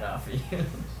and the hat off of you.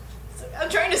 I'm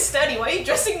trying to study. Why are you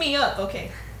dressing me up? Okay.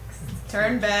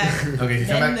 Turn back. Okay, you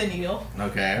turn Bend back. the needle,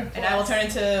 Okay. and I will turn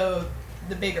into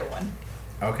the bigger one,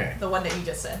 Okay. the one that you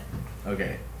just said.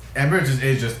 Okay. Ember is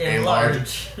just a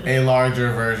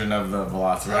larger version of the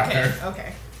Velociraptor.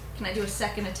 Okay. Can I do a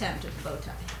second attempt at the bow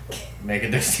tie? Make a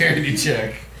dexterity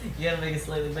check. You gotta make it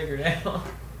slightly bigger now.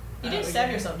 You didn't stab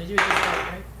yourself, did you? You just stabbed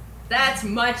it, right? That's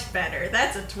much better.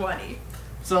 That's a 20.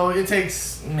 So it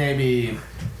takes maybe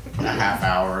a half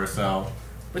hour or so,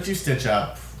 but you stitch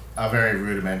up a very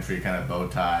rudimentary kind of bow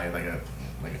tie, like a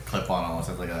clip-on almost,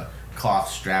 has like a cloth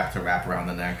strap to wrap around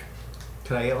the neck.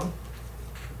 Can I get one?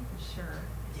 Sure.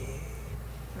 Yeah.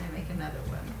 Can I make another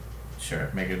one?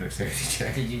 Sure, make a dexterity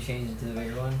check. Did you change it to the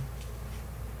bigger one?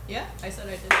 Yeah, I said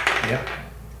I did. Yep.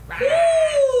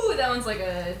 Woo! That one's like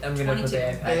a I'm gonna 22. put the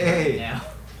eye patch Hey. on now.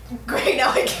 Great,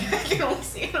 now I can only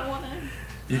see it on one end.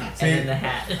 You, And then the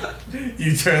hat.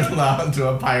 you turn Lau into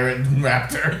a pirate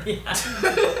raptor.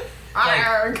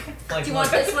 Arrgh. Like Do you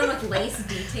want this one with lace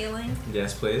detailing?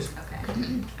 Yes, please. Okay.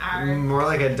 Arrgh. More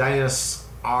like a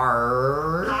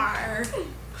dinosaur. Arrgh.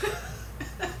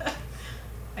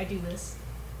 I do this.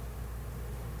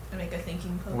 I make a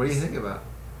thinking pose. What do you think about?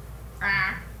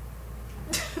 Arrgh.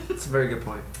 That's a very good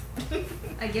point.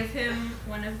 I give him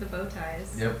one of the bow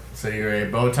ties. Yep. So you're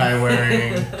a bow tie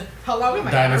wearing How long are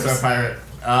my dinosaur arms? pirate.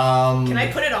 Can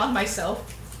I put it on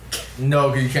myself? No,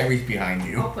 because you can't reach behind I'll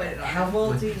you. put it on. How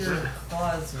well do your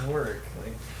claws work?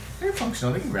 Like, They're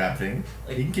functional. They can grab things.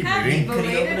 You can keep Happy reading. Could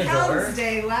he open belated a door? Hounds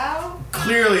Day, Lau.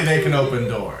 Clearly, they can open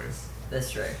doors.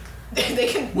 that's right. They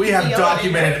can. We use have the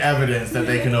documented elevator. evidence that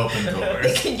they can open They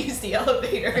doors. can use the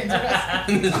elevator in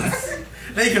Jurassic.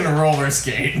 They can roller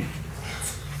skate.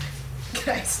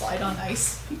 Can I slide on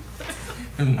ice?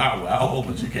 Not well,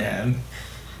 but you can.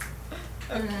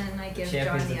 And then I give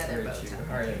Champions John the of other bow virtue, tie.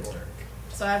 hard at work.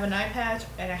 So I have an eye patch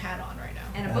and a hat on right now.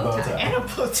 And a bow tie. And a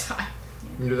bow tie.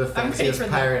 You're the I'm ready fanciest for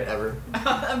that. pirate ever.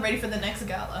 I'm ready for the next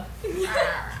gala.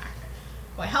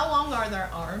 Wait, how long are their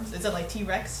arms? Is it like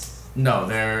T-Rex? No,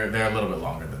 they're a little bit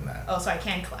longer than that. Oh, so I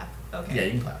can clap. Okay. Yeah,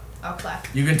 you can clap. I'll clap.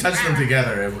 You can touch them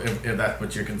together if that's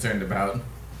what you're concerned about.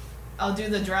 I'll do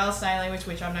the Drow sign language,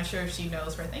 which I'm not sure if she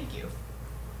knows for thank you.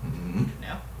 Mhm.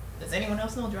 No. Does anyone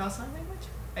else know Drow sign language?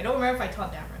 I don't remember if I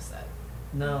taught Damaris that.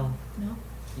 No, No.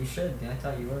 you should. I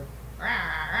thought you were.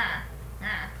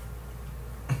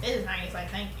 It is nice, like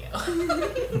thank you.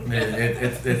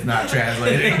 It's not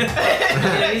translating.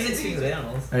 Yeah, he's speaking with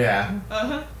animals. Yeah,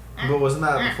 Uh-huh. But wasn't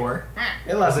that before?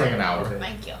 it lasts like an hour.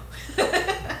 Thank you.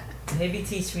 Maybe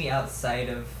teach me outside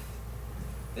of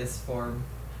this form.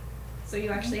 So you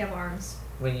actually have arms.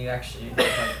 When you actually like,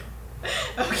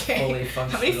 Okay. fully How many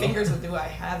functional. fingers do I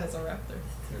have as a raptor?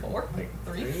 4? Like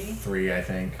 3? 3, I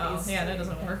think. Oh, yeah, that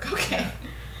doesn't work. Okay.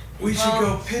 We should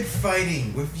Well- go pit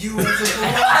fighting with you as a and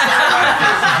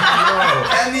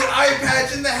the eye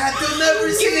patch and the hat. They'll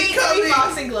never see Give me it 3 coming.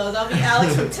 boxing gloves. I'll be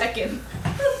Alex from Tekken.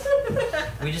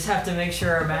 We just have to make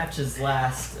sure our matches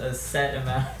last a set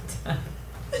amount of time.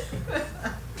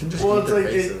 Can just Well, eat it's their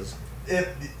like faces.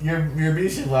 your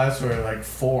beast should last for like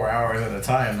 4 hours at a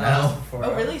time now.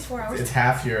 Oh, really? It's 4 hours? It's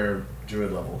half your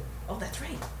druid level. Oh, that's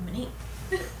right. I'm an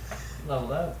 8.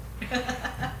 Level up.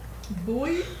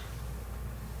 Boy.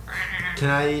 Can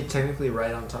I technically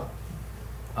ride on top?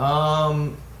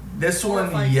 This 4 or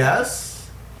one, 5 yes.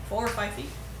 4 or 5 feet?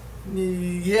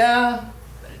 Yeah.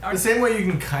 Are- The same way you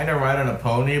can kind of ride on a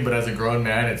pony, but as a grown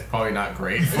man, it's probably not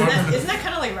great for Isn't that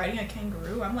kind of like riding a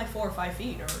kangaroo? I'm like 4 or 5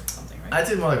 feet or something, right? I'd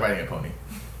say more like riding a pony.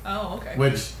 Oh, okay.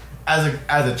 Which, as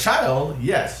a child,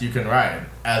 yes, you can ride.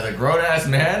 As a grown ass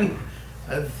man,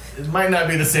 it might not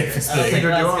be the safest I don't thing. think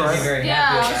You're Lex doing would be alright. very Yeah,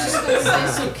 I happy was about just it. gonna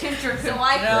say, so Kendra could. So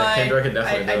Yeah, Kendra could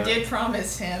definitely do I it. did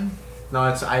promise him. No,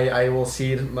 it's I will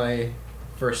cede my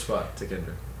first spot to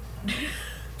Kendra.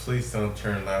 Please don't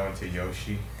turn Lau into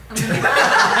Yoshi. What's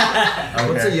a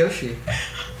Okay. Yoshi?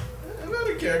 I'm not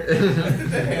a character. I did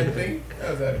the hand thing.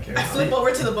 I was out of I character. flip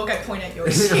over to the book, I point at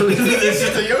Yoshi. It's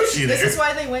just a Yoshi there. This is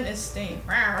why they went extinct.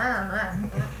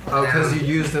 Oh, because you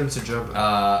used them to jump.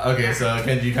 Okay, so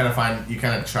Ken, you kind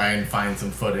of try and find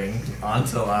some footing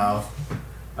onto Lau.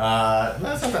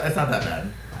 No, it's not that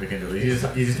bad. We can do it. You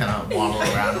just kind of waddle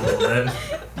around a little bit.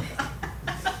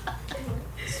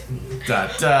 Da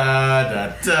da da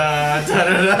da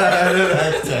da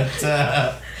da da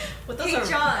da. What those Hey, are?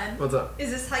 John. What's up?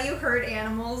 Is this how you herd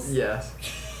animals? Yes.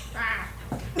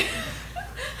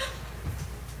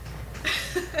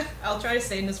 I'll try to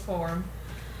stay in this form.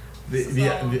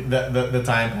 The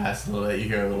time passes a little bit. You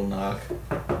hear a little knock.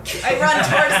 I run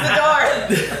towards the door.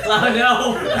 Oh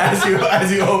no!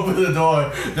 As you open the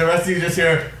door, the rest of you just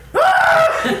hear.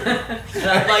 And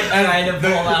I'm like trying to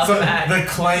pull out back. The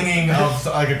clanging of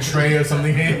like a tray or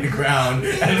something hitting the ground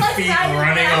and feet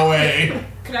running away.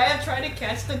 Could I have tried to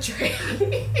catch the tray?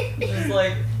 It's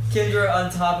like Kendra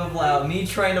on top of Lau, me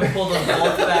trying to pull the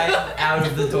wolf back out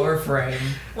of the door frame.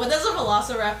 What does a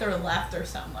velociraptor laughter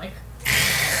sound like?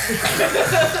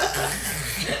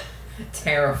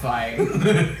 Terrifying.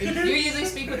 If you usually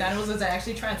speak with animals, does it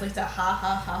actually translate to ha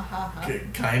ha ha ha ha?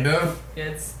 Kind of.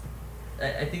 It's.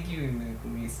 I think you can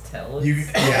at least tell. You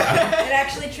It's- yeah. It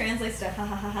actually translates to ha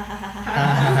ha ha ha ha ha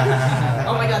ha.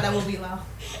 Oh my god, that will be Lau.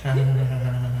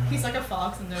 He's like a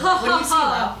fox in there. When you see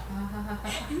Lau.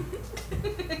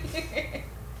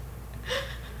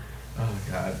 Oh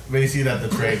god. When you see that the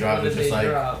tray drop What is did just they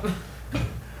like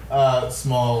drop?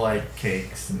 small like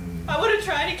cakes and I would have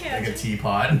tried to catch like a it.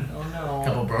 teapot, Oh a no.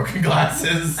 couple broken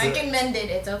glasses. I can mend it,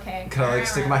 it's okay. Can I like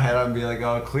stick my head out and be like,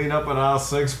 "Oh, clean up on aisle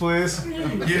 6, please"?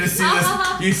 You just see this.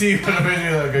 You see basically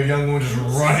like a young woman just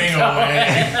running away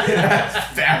as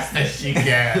fast as she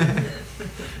can.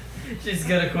 She's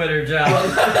gonna quit her job.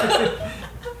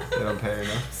 They don't pay her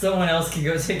enough. Someone else can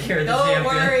go take care of the Don't champion.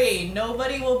 worry,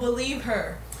 nobody will believe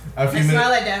her. A I few smile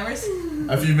minutes. at Dammers.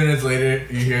 A few minutes later,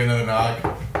 you hear another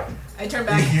knock. I turn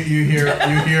back. You hear.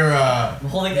 I'm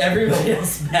holding everybody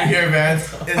else You back. hear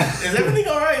Vance. Is everything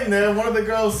all right in there? One of the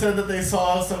girls said that they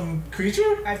saw some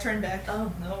creature. I turn back.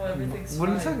 Oh no, everything's What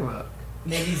are you fine. talking about?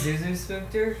 Maybe Zuzu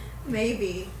spooked her?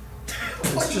 Maybe.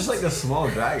 It's just like a small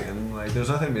dragon. Like, there's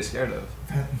nothing to be scared of.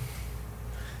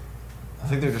 I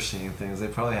think they're just seeing things. They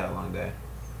probably had a long day.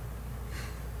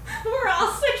 We're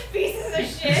all such pieces of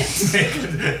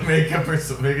shit.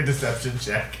 make a deception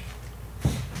check.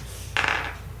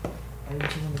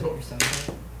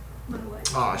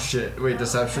 Oh shit! Wait,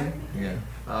 deception. Yeah.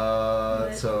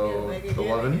 So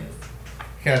 11.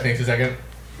 Kind of thinks a second.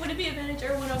 Would it be advantage?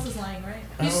 Everyone else is lying, right?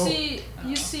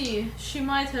 You see, she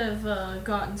might have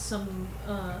gotten some.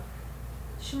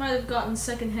 She might have gotten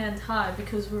secondhand high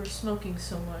because we were smoking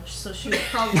so much, so she was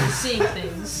probably seeing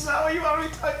things. not what you want me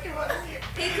talking about here.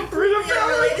 Hey, completely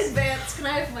unrelated Vance. Can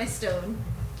I have my stone?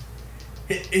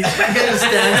 He's gonna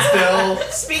stand still,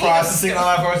 Speaking of processing all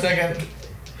that for a second.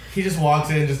 He just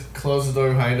walks in, just closes the door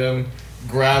behind him,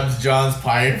 grabs John's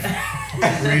pipe,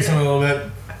 reads him a little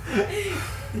bit.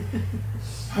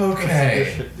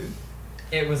 Okay.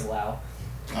 It was Lau.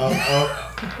 Alright,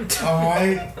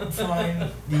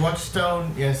 fine. You want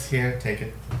stone? Yes, here, take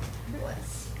it.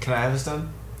 Can I have a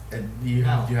stone? You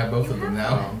have both of them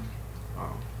now.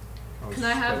 Oh. Can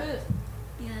I have it?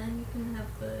 Yeah, you can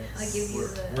have the. I give you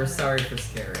the. We're sorry for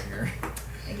scaring her.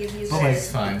 I give you Oh, the.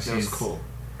 it's fine. That was She's cool.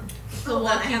 The Hold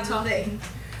on, I have the walkie-talkie. thing.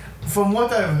 From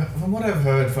what I've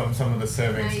heard from some of the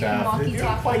serving Now you staff, can they do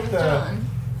walkie-talkie with John.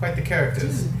 quite the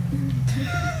characters.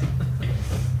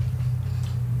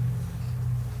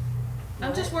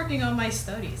 I'm just working on my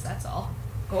studies, that's all.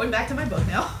 Going back to my book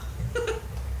now.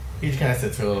 He just kind of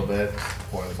sits for a little bit,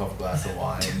 pouring himself a glass of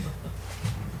wine.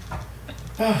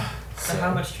 So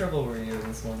how much trouble were you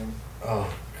this morning?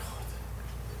 Oh God!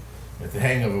 But the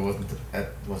hangover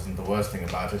wasn't the worst thing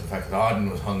about it. The fact that Arden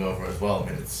was hungover as well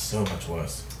made it so much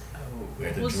worse. Oh, We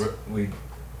had to Was- we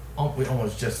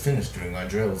almost just finished doing our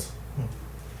drills.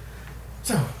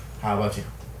 So, how about you?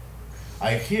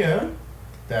 I hear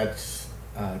that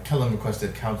Kellum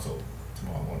requested counsel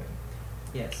tomorrow morning.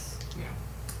 yes.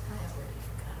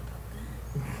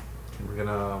 We're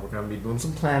gonna be doing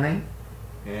some planning,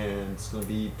 and it's gonna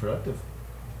be productive.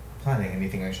 Planning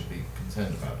anything I should be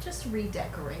concerned about? Just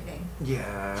redecorating.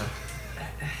 Yeah.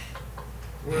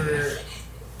 We're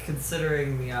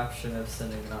considering the option of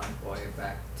sending an envoy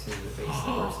back to the base that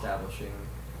we're establishing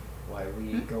while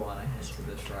we go on ahead to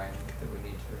the shrine that we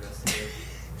need to investigate.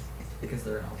 Because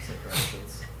they're in opposite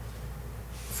directions.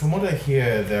 From what I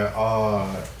hear,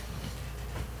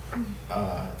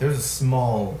 there's a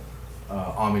small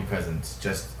army presence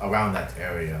just around that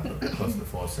area, close to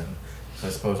Forsen. So I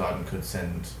suppose Arden could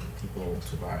send people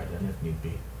to Briarden if need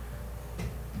be.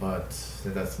 But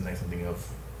that's something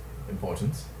of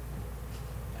importance.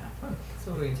 Yeah, fun. That's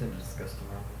what we intend to discuss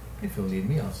tomorrow. If you'll need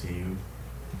me, I'll see you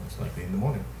most likely in the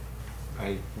morning.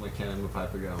 I like hand him a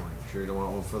pipe again. I'm like, sure you don't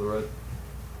want one for the road?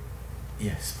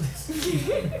 Yes,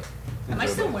 please. Am I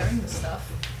still wearing the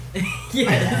stuff?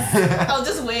 Yes. I'll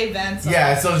just wave then. So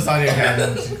Yeah, it's still just on your head.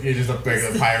 And you're just a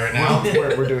regular pirate now.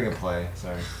 We're doing a play.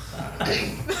 Sorry.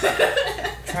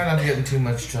 Try not to get in too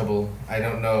much trouble. I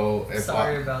don't know if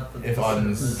Sorry about the if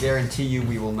Auden's Guarantee you,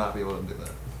 we will not be able to do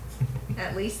that.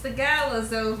 At least the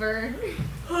gala's over.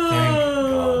 thank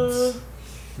gods.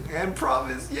 And prom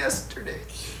is yesterday.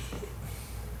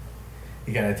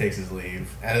 He kind of takes his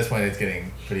leave. At this point, it's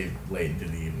getting pretty late into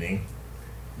the evening.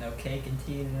 No cake and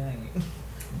tea tonight.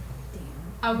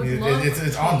 I would love.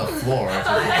 It's on the floor.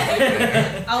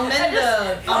 I'll mend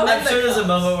the. I'll I'm mend sure the there's a cups.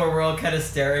 moment where we're all kind of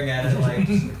staring at it like.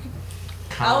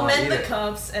 I'll mend eat the it.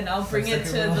 cups and I'll bring it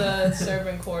to the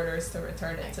servant quarters to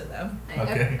return it to them.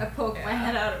 Okay. I poke my Yeah.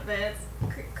 head out of bed.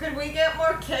 Could we get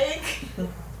more cake?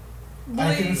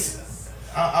 I can.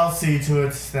 I'll see to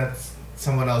it that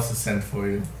someone else is sent for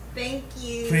you. Thank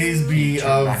you. Please be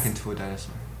Turn back of. into a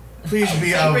dinosaur. Please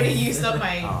be I of. already used up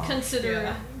my. Oh.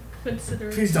 Consider.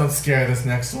 Please don't scare this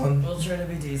next one. We'll try to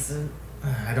be decent.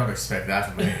 I don't expect that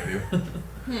from any of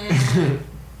you.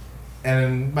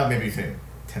 And about maybe say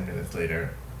 10 minutes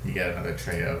later, you get another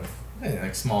tray of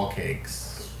like small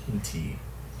cakes and tea.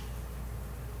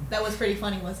 That was pretty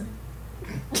funny, wasn't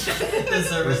it? The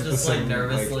server's just like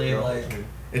nervously like.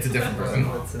 It's a different person.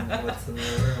 What's in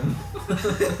the room?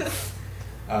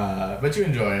 But you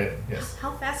enjoy it, yes.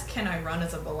 How fast can I run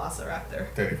as a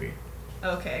velociraptor? 30 feet.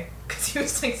 Okay, because he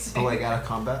was like saying. Oh, like out of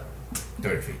combat?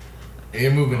 30 feet.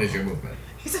 Your movement is your movement.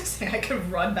 He's like saying I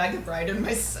could run back to Brighton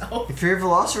myself. If you're a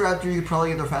velociraptor, you could probably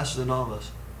get there faster than all of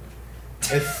us.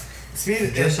 It's speed.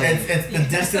 It's Just saying. the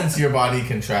distance your body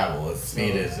can travel.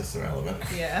 Speed is just irrelevant.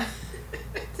 Yeah.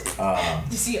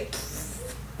 You see it?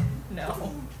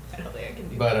 No, I don't think I can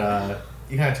do that. But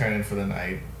you kind of turn in for the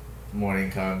night. Morning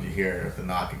comes, you hear the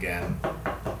knock again.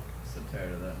 So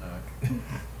tired of that knock.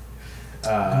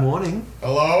 Good morning.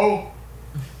 Hello.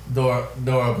 Door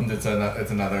opens. It's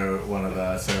another one of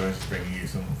the servants bringing you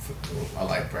a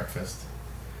light breakfast,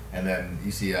 and then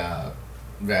you see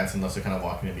Vance and Lissa kind of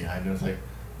walking in behind you. It's like,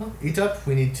 well, eat up.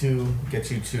 We need to get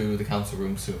you to the council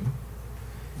room soon.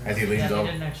 As he leans yeah, over.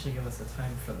 they didn't actually give us the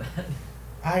time for that.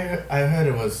 I heard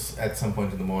it was at some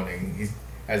point in the morning.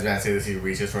 As Vance says this, he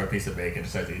reaches for a piece of bacon and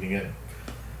starts eating it.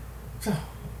 So,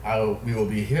 we will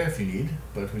be here if you need,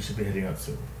 but we should be heading out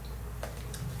soon.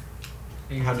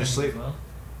 How'd you sleep? Well?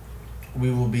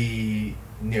 We will be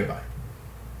nearby.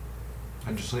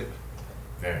 How'd you sleep?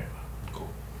 Very well. Cool.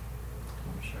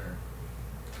 I'm sure.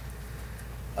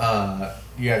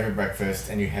 You have your breakfast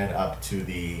and you head up to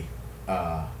the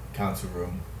council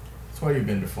room. It's where you've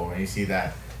been before, and you see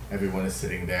that everyone is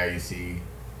sitting there. You see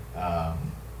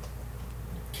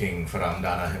King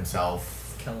Faramdana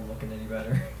himself. Kellum looking any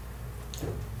better?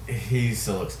 He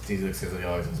looks as though he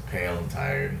always is pale and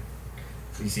tired.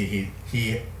 You see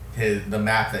the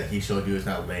map that he showed you is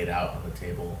now laid out on the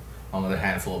table, along with a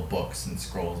handful of books and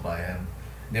scrolls by him.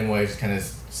 Nimue is just kind of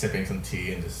sipping some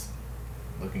tea and just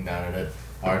looking down at it.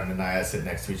 Arden and Naya sit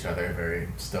next to each other, very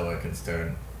stoic and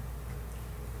stern.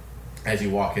 As you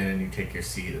walk in and you take your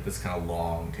seat at this kind of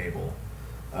long table,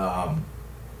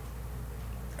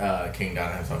 King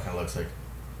Don himself kind of looks like,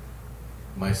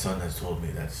 my son has told me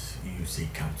that you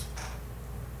seek counsel.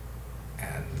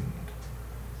 And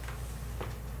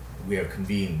we have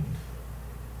convened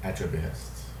at your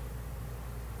behest.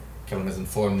 Kellum has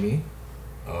informed me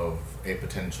of a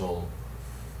potential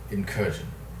incursion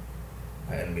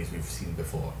by enemies we've seen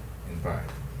before in Bride.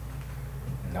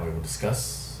 And now we will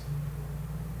discuss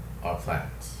our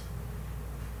plans.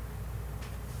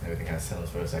 Everything kind of settles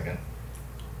for a second.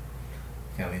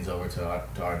 Kind of leans over to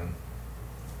Arden.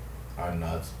 Arden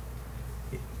nods.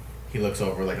 He looks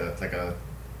over like a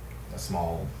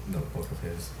small notebook of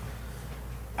his.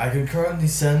 I can currently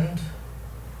send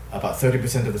about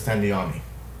 30% of the standing army.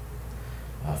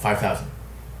 5,000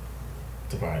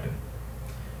 to Briarden.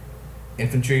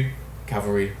 Infantry,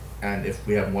 cavalry, and if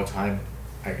we have more time,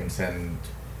 I can send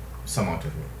some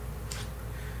artillery.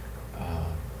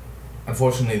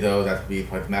 Unfortunately, though, that would be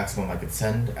probably the maximum I could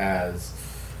send, as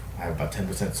I have about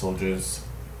 10% soldiers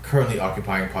currently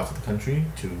occupying parts of the country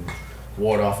to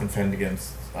ward off and fend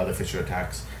against other Fisher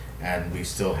attacks, and we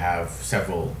still have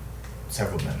several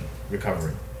men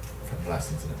recovering from the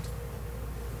last incident.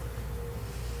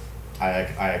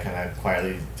 I kind of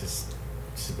quietly just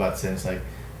butts in. It's like,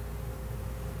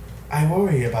 I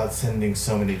worry about sending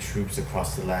so many troops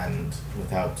across the land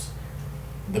without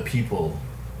the people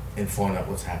informed of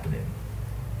what's happening.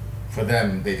 For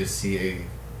them, they just see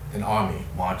an army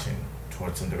marching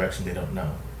towards some direction they don't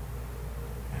know,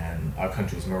 and our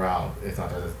country's morale is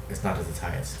not at its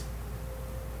highest.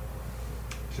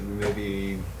 Should we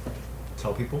maybe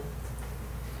tell people?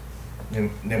 We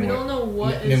don't know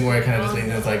what is Nimue kind of just going leans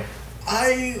in. on. It's like,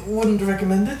 I wouldn't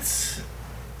recommend it.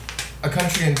 A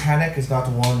country in panic is not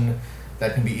one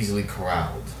that can be easily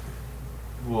corralled.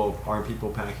 Well, aren't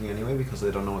people panicking anyway because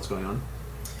they don't know what's going on?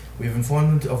 We've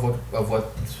informed of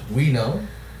what we know,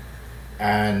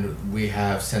 and we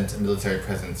have sent a military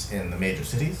presence in the major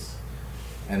cities.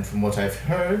 And from what I've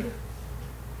heard,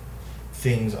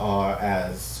 things are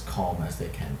as calm as they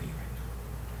can be right now.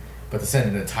 But to send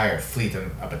an entire fleet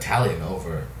and a battalion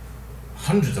over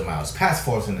hundreds of miles past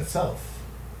Forsen itself,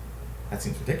 that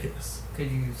seems ridiculous.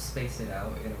 Could you space it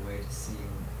out in a way to seem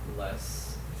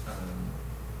less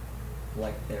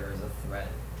like there is a threat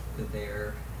that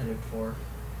they're headed for?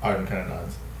 Arden kind of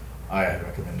nods. I had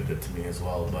recommended it to me as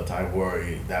well, but I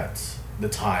worry that the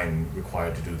time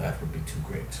required to do that would be too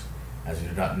great, as you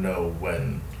do not know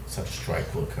when such a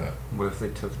strike will occur. What if they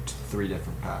took 3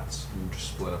 different paths and just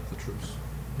split up the troops?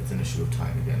 It's an issue of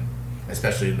time again,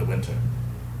 especially in the winter.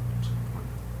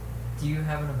 Do you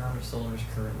have an amount of soldiers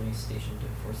currently stationed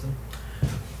in Forsen?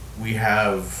 We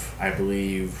have, I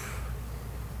believe,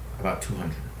 about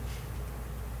 200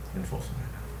 in Folsom right now.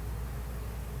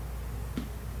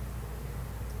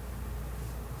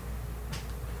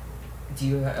 Do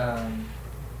you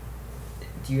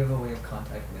have a way of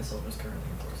contacting the soldiers currently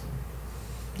in Forsen?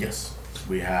 Yes,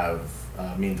 we have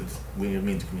means of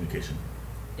communication.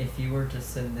 If you were to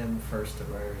send them first to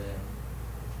Briarden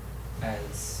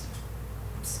as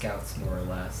scouts, more or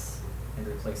less, and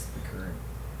replace the current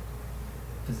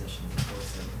positions in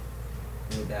Forsen,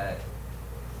 would that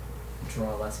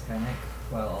draw less panic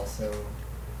while also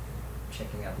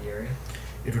checking out the area?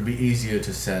 It would be easier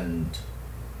to send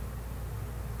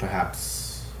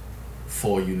perhaps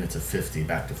 4 units of 50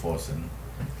 back to Forsen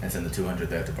and send the 200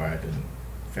 there to Briarden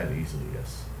fairly easily,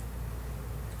 yes.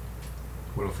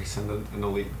 What if we send an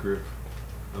elite group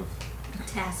of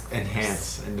Task force.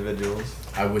 enhanced individuals?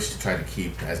 I wish to try to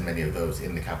keep as many of those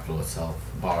in the capital itself,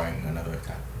 barring another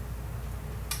attack.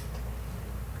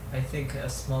 I think a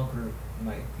small group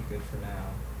might be good for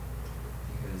now,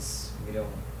 because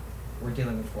we're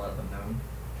dealing with a lot of unknown.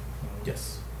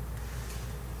 Yes.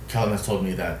 Callum has told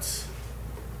me that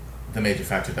the major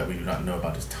factor that we do not know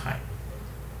about is time.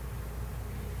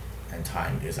 And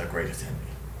time is our greatest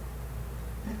enemy.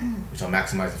 We shall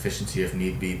maximize efficiency if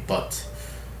need be, but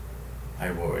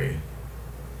I worry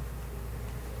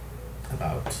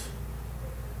about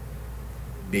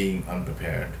being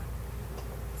unprepared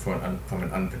from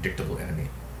an unpredictable enemy.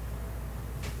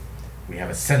 We have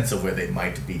a sense of where they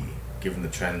might be, given the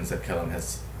trends that Kellum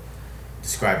has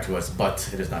described to us, but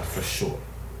it is not for sure.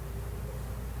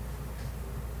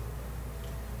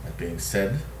 That being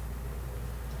said,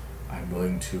 I'm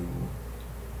willing to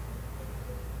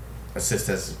assist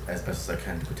as best as I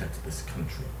can to protect this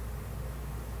country.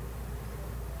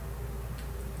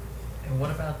 And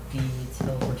what about the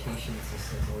teleportation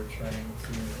system we're trying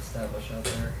to establish out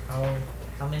there? How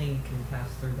many can pass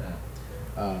through that?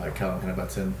 Callum kind of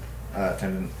butts in.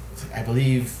 I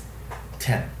believe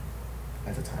 10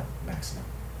 at a time, maximum.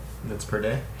 That's per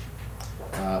day?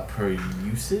 Per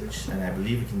usage, and I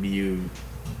believe it can be used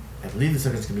I believe the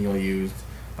circuits can be only used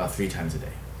about 3 times a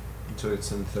day. So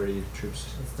it's in 30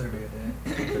 troops. It's 30 a day.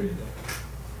 30 a day.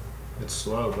 It's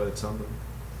slow, but it's something.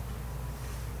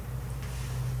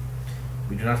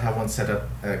 We do not have one set up.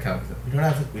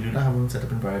 We do not have one set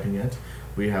up in Brighton yet.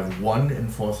 We have one in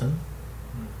Forsen.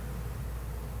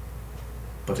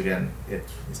 But again, it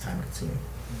is time consuming.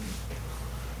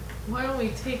 Why don't we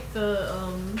take the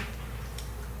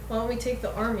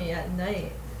army at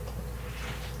night?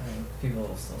 I mean, people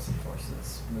will still see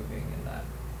forces moving in that.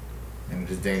 And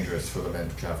it is dangerous for the men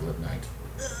to travel at night.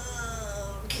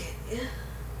 Okay.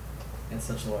 In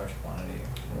such a large quantity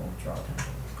will draw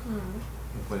attention.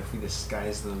 What if we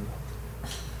disguise them?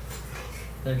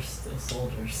 They're still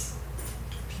soldiers.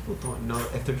 People don't know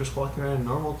if they're just walking around in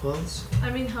normal clothes. I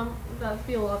mean, that'd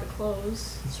be a lot of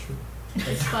clothes. That's true. It's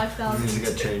We 5,000. need to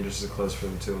get changes to clothes for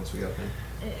them too once we get there.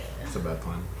 Yeah. It's a bad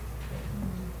plan.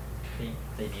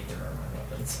 They need their armor and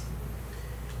weapons.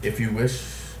 If you wish,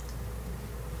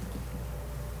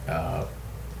 Arden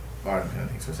kind of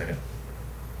thinks for a second.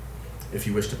 If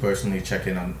you wish to personally check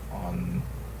in on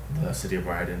the city of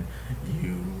Brighton,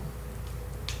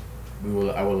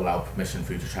 I will allow permission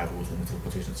for you to travel within the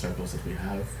teleportation circles that we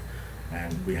have,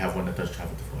 and we have one that does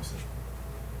travel to Forsen,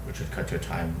 which would cut your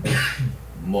time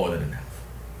more than in half.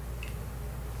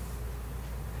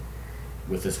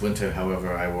 With this winter,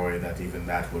 however, I worry that even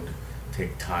that would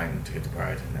take time to get to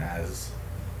Brighton, as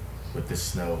with this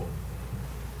snow,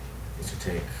 it should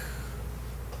take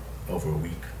over a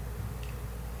week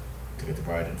to get to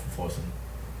Brighton from Forsen.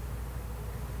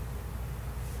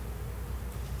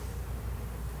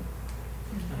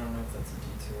 I don't know if that's a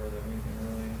detour that we can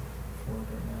really afford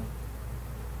right now.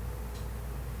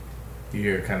 You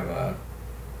hear kind of a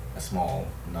small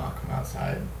knock from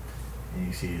outside, and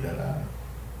you see that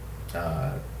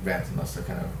Vance and Lester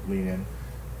kind of lean in.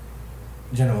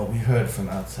 General, we heard from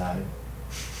outside.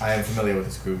 I am familiar with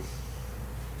this group.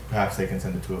 Perhaps they can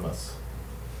send the 2 of us.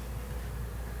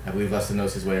 I believe Lester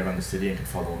knows his way around the city and can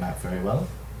follow a map very well.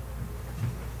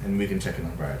 And we can check in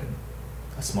on Brighton.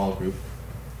 A small group,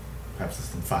 perhaps less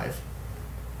than 5.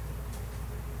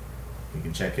 We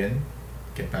can check in,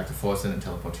 get back to Forsen, and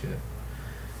teleport here.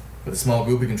 With a small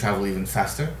group, we can travel even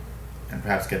faster, and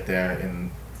perhaps get there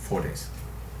in 4 days.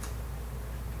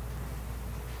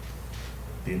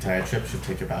 The entire trip should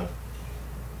take about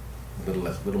a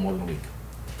little more than a week.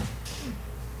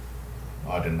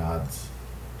 Arden nods.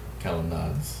 Kellen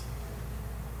nods.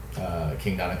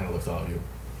 King Donna kind of looks at all of you.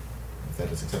 If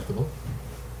that is acceptable.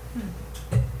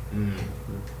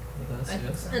 With us, I think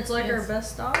yes. so. It's like our Yes.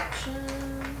 best option.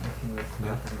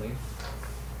 I can leave.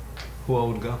 Who all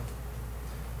would go?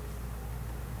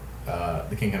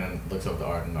 The king kind of looks over to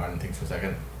Arden. Arden thinks for a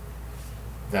second.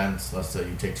 Vance, Lester,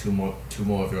 you take two more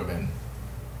of your men.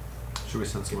 Should we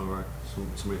send somebody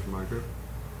from our group?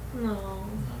 No. No,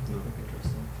 we could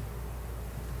trust them.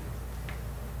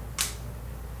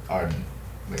 Arden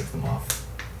waves them off.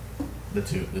 The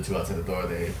two outside the door,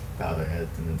 they bow their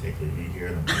heads and then take it. You hear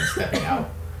them kind of stepping out.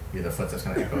 You hear their footsteps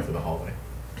kind of echo through the hallway.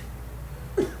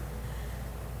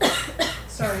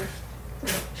 Sorry.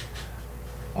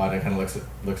 Arden kind of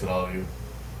looks at all of you.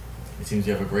 It seems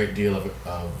you have a great deal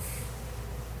of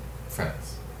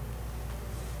friends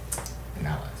and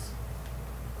allies.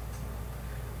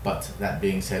 But that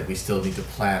being said, we still need to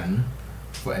plan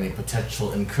for any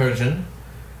potential incursion,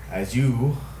 as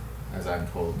you, as I'm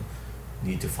told,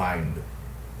 need to find,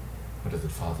 what is it,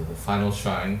 Father, the final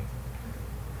shrine?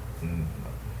 And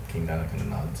King Dana kind of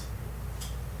nods.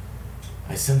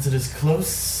 I sense it is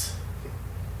close,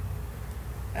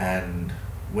 and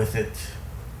with it,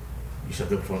 you shall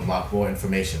be able to unlock more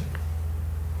information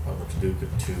about what to do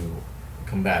to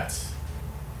combat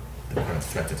the current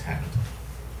threat at hand.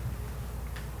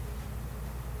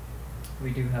 We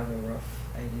do have a rough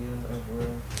idea of where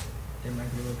they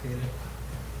might be located.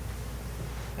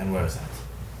 And where is that?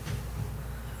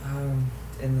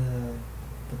 In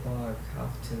the bog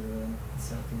off to the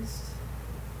southeast.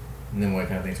 And then what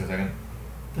kind of things for a second?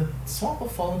 The Swamp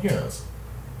of Fallen Heroes.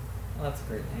 Oh, that's a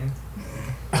great name.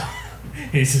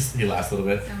 He laughs a little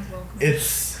bit. Sounds welcome.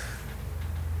 It's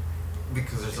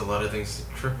Because there's a lot of things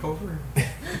to trip over,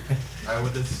 I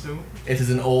would assume. It is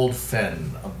an old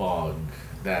fen, a bog,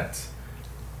 that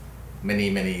many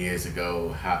years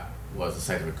ago was the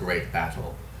site of a great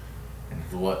battle. And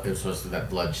it was through that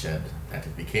bloodshed that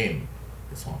it became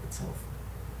the swamp itself.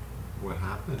 What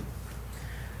happened?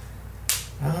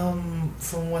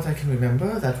 From what I can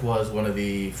remember, that was one of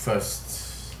the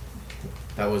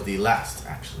that was the last,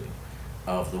 actually,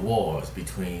 of the wars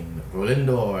between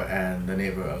Rolindor and the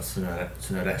neighbor of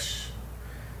Sunaresh.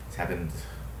 It happened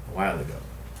a while ago.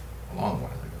 A long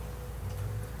while ago.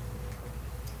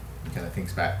 He kind of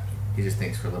thinks back. He just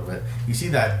thinks for a little bit. You see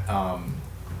that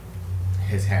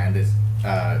his hand is,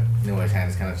 Nimue's hand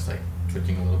is kind of just like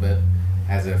twitching a little bit,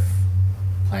 as if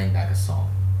playing back a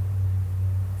song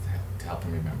to help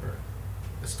him remember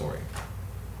the story.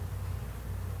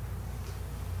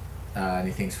 And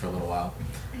he thinks for a little while.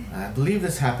 I believe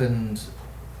this happened,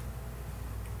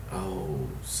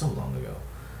 so long ago.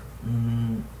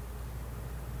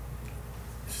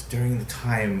 Just during the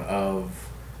time of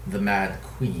the Mad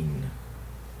Queen.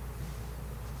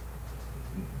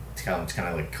 Callum kind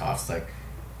of like coughs, like,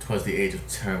 'twas the age of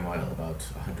turmoil about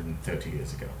 130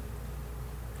 years ago.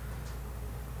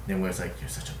 Nimue's like, you're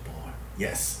such a bore.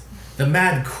 Yes, the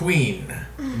Mad Queen,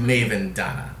 Maven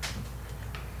Dana.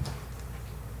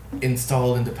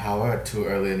 Installed into power at too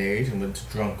early an age and went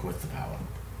drunk with the power.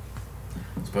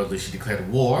 Supposedly she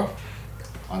declared war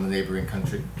on the neighboring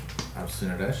country of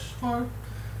Sunadesh, or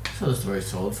so the story is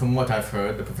told. From what I've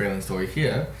heard, the prevailing story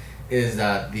here is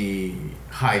that the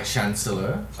High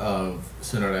Chancellor of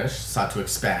Sunadesh sought to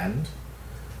expand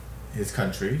his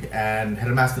country and had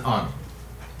amassed an army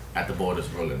at the borders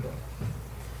of Rolindor.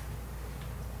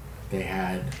 They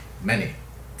had many,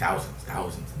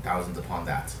 thousands upon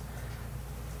that.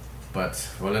 But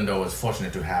Rolindor was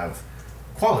fortunate to have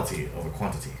quality over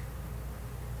quantity.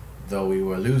 Though we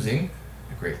were losing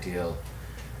a great deal,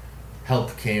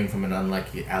 help came from an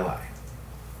unlikely ally,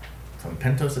 from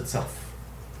Pentos itself.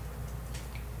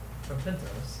 From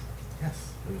Pentos?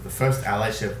 Yes, it was the first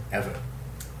allyship ever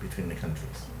between the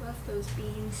countries. I love those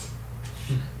beans.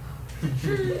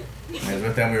 As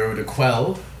with them, we were able to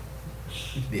quell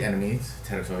the enemy's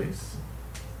territories,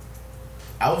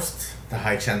 oust the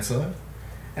High Chancellor,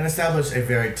 and establish a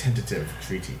very tentative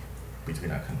treaty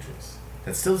between our countries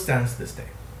that still stands to this day.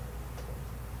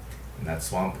 And that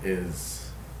swamp is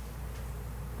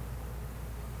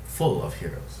full of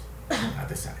heroes at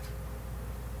this site.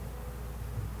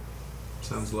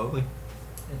 Sounds lovely.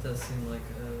 It does seem like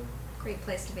a Great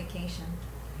place to vacation.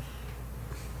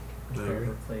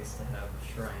 perfect place to have a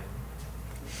shrine.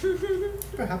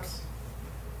 Perhaps.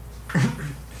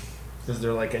 Is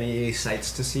there like any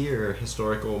sights to see or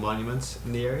historical monuments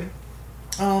in the area?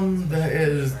 There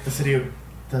is the city of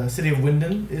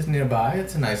Winden is nearby.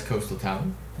 It's a nice coastal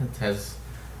town. It has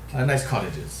nice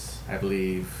cottages, I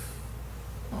believe.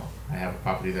 Oh, I have a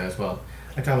property there as well.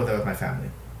 I travel there with my family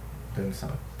during the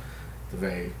summer. It's a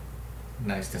very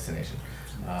nice destination.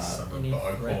 Any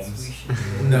Dog threats homes. we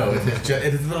should No, it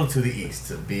is a little to the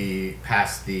east,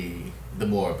 past the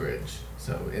Moor Bridge.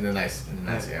 So in a nice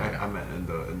area. I meant in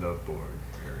the board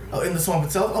area. Oh, in the swamp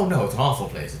itself? Oh no, it's an awful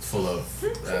place. It's full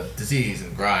of disease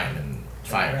and grime and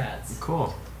fire. Rats.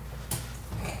 Cool.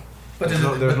 But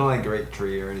There's no like great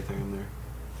tree or anything in there.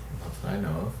 Not that I know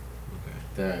of. Okay.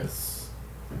 There's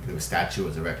a statue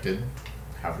was erected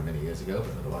however many years ago,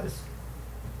 but otherwise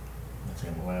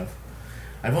nothing I'm aware of.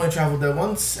 I've only traveled there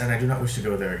once, and I do not wish to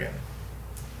go there again.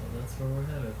 Well, that's where we're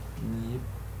headed.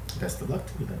 Best of luck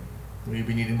to you then. Will you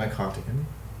be needing my cart again?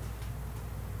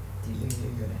 Do you think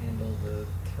you're gonna handle the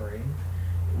terrain?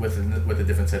 With a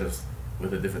different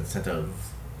set of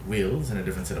wheels and a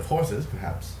different set of horses,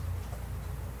 perhaps.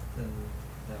 Then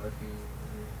that would be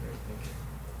great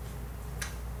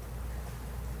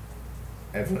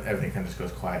thinking. Everything kind of just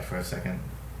goes quiet for a second.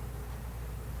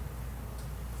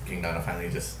 King Donna finally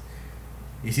just...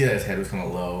 You see that his head was kind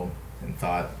of low in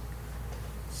thought.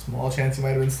 Small chance he might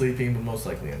have been sleeping, but most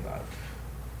likely in thought.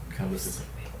 Kind of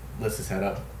lifts his head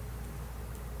up.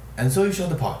 And so you shall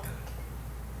depart then.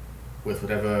 With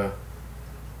whatever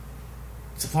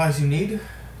supplies you need.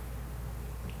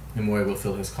 Nimue will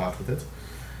fill his cart with it.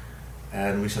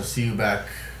 And we shall see you back...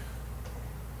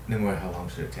 Nimue, how long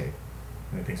should it take?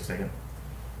 How many things a second?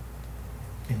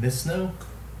 In this snow?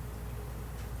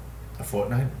 A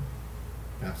fortnight?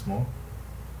 Perhaps more?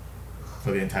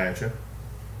 For the entire trip?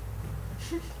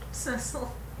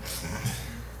 Cecil.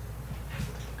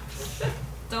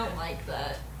 Don't like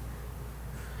that.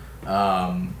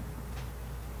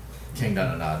 King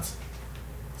Donna nods.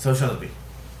 So shall it be.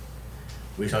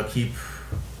 We shall keep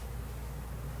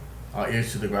our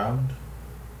ears to the ground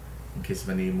in case of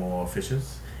any more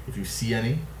fishes. If you see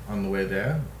any on the way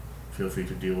there, feel free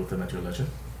to deal with them at your leisure.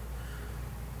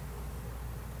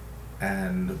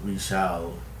 And we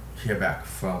shall hear back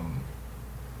from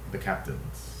the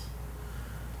captains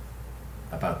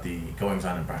about the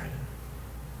goings-on in Brighton.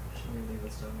 Should we leave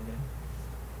this done again?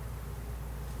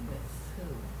 With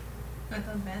who? I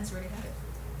thought Vance already had it.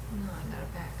 No, I got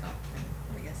it back. Oh,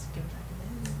 I guess give it back to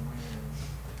Vance.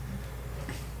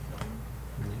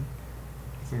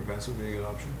 I think Vance would be a good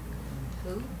option.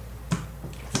 Who?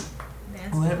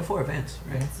 Vance. Who had it before? Vance,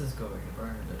 right? Vance is going to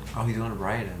Briarden. Oh, he's going to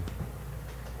Brighton.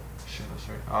 that's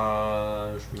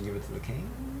right. Should we give it to the king?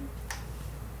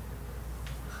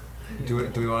 Do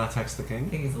we want to text the I king?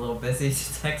 think he's a little busy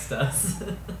to text us.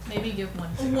 Maybe give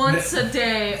one. Once a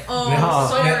day. Oh, No.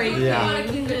 sorry. Do Yeah.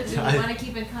 you want to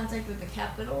keep in contact with the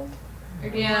capital, or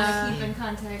do you Yeah. want to keep in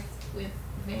contact with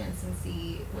Vance and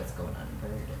see what's going on in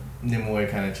Burden? Nimue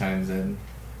kind of chimes in.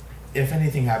 If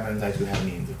anything happens, I do have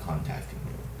means of contacting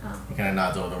you. Oh. He kind of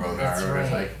nods over the Rogar. That's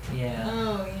Rogar's right. like, Yeah.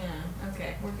 Oh yeah.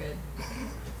 Okay, we're good.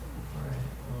 Alright,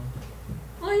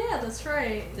 Oh yeah, that's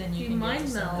right. Then you You can mind get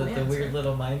yourself well, meld. the weird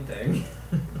little mind thing.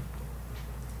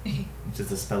 it's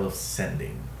just a spell of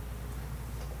sending.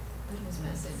 What was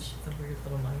message? The weird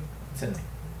little mind. Sending.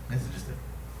 This is just it.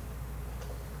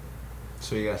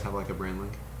 So you guys have like a brain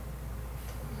link?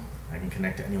 I can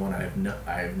connect to anyone I've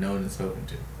known and spoken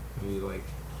to. Are you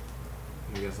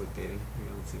guys like dating? Are you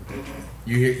on the same page?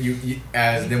 You hear you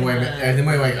as You Nimue can, as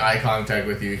Nimue make eye contact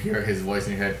with you. Hear his voice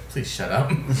in your head. Please shut up.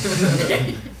 Do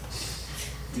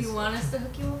you want us to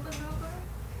hook you up with Rogar?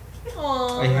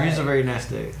 Aww. I hear he's a very nice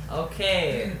date.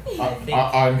 Okay. I think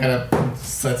Arn kind of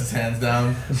sets his hands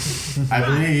down. I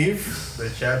believe. The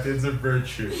champions of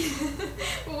virtue.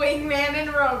 Wingman and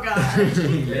Rogar.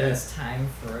 it's time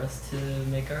for us to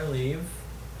make our leave.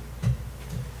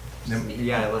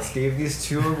 Yeah, let's give these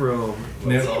two a room.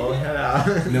 Let's all head out.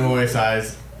 Nimue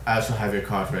sighs. I shall have your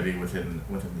cart ready within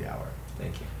the hour.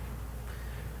 Thank you.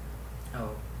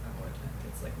 Oh, what time?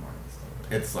 It's like morning still.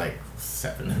 It's like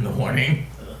 7 in the morning.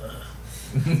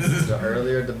 The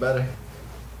earlier the better.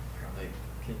 Probably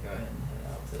could go ahead and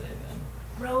head out today then.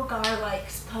 Rogar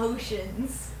likes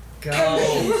potions. Go!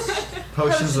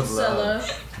 Potions of Potion love.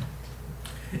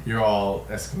 You're all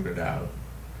escorted out.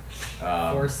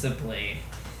 Forcibly.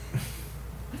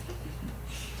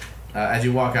 As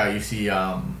you walk out, you see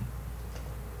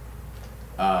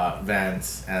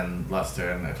Vance and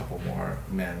Luster and a couple more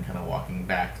men kind of walking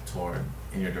back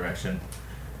in your direction.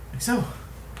 Like, so,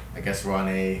 I guess we're on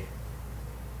a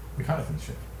reconnaissance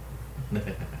trip.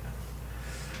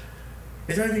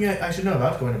 Is there anything I should know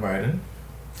about going to Brighton?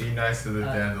 Be nice to the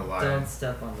dandelion. Don't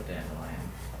step on the dandelion.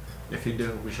 If you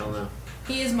do, we shall know.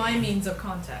 He is my means of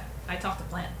contact. I talk to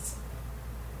plants.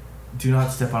 Do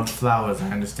not step on flowers, I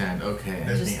understand. Okay,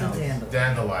 Just anything the else? dandelion.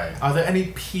 Dandelion. Are there any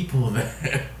people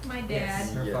there? My dad.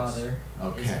 Yes, her Yes. father is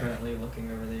Okay. currently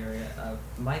looking over the area.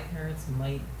 My parents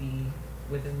might be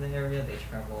within the area. They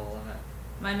travel a lot.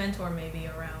 My mentor may be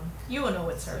around. You will know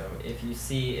it's her. So if you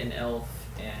see an elf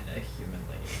and a human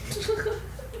lady,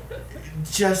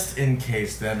 Just in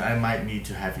case, then, I might need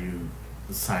to have you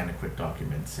sign a quick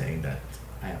document saying that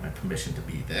I have my permission to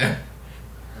be there.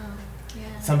 Oh,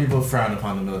 yeah. Some people frown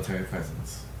upon the military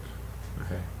presence.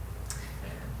 Okay.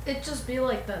 It just be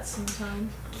like that sometime.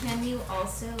 Can you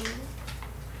also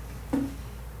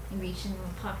reach in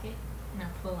my pocket and I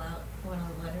pull out one of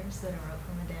the letters that I wrote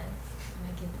for my dad and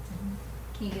I give it to him?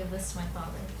 Can you give this to my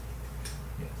father?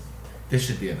 Yes. This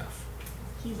should be enough.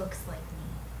 He looks like me.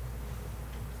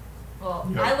 Well,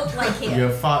 Your- I look like him. Your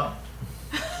father.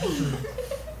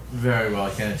 Very well,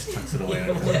 Ken just tucks it away.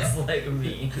 he looks like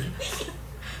me.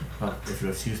 Well, if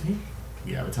you'll excuse me,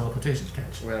 you have a teleportation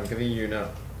catch. Wait, I'm giving you now.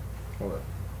 Hold on.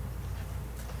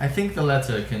 I think the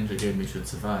letter Kendra gave me should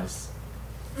suffice.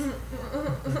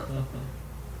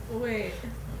 Wait.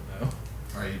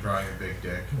 Are you drawing a big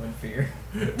dick? One fear.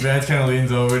 Vance kind of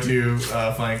leans over to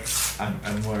Flank.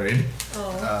 I'm worried.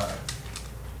 Oh.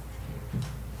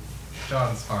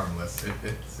 John's harmless.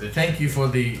 It's Thank you for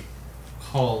the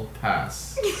hall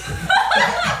pass.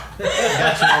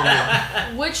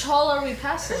 Which hall are we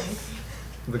passing?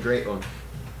 The great one.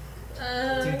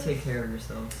 Do take care of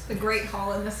yourselves. The Great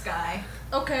Hall in the Sky.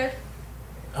 Okay.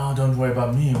 Oh, don't worry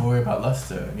about me. Worry about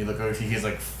Luster. And you look over, he has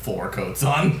like 4 coats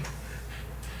on.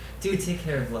 Do take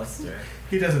care of Luster.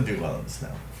 He doesn't do well in the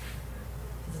snow.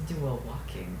 Doesn't do well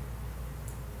walking.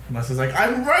 And Luster's like,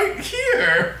 I'm right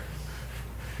here.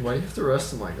 Why do you have to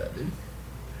roast him like that, dude?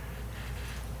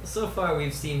 So far,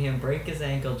 we've seen him break his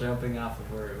ankle jumping off a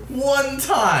roof. One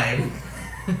time.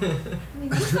 I mean,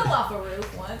 you fell off a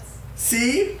roof once.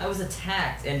 See? I was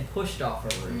attacked and pushed off a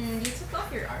roof. You took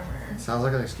off your armor. Sounds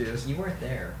like an excuse. You weren't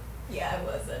there. Yeah, I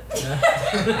wasn't.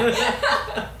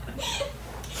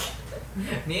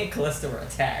 Me and Callista were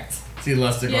attacked. See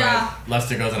Luster going. Yeah.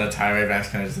 Luster goes on a tirade. Vance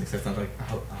kind of just accepts. I'm like,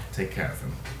 I'll take care of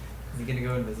him. Is he gonna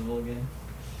go invisible again?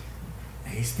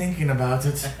 He's thinking about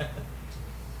it.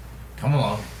 Come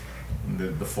along. And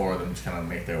the 4 of them just kind of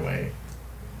make their way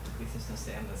At least there's no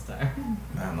Sam this time.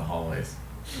 down the hallways.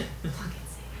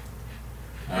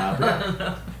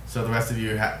 But- so the rest of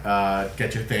you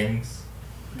get your things.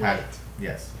 Wait.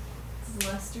 Yes. Does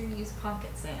Lester use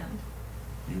pocket sand?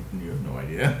 You have no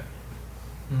idea.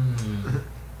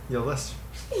 Yo, Lester.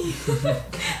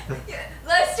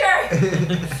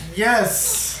 Lester,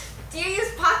 Yes. do you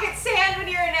use pocket sand when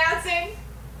you're announcing?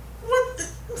 What?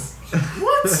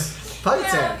 Pocket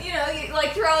sand. You know, you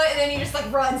like throw it and then you just like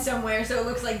run somewhere so it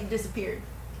looks like you disappeared.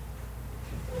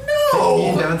 Can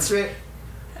you No. demonstrate?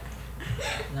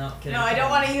 No, No, I don't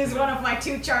want to use one of my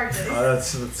 2 charges. Oh,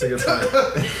 that's a good time.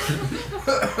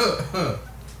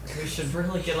 We should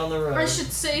really get on the road. I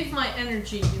should save my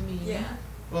energy, you mean? Yeah.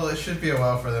 Well, it should be a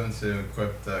while for them to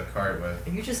equip the cart with.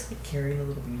 Are you just like carrying the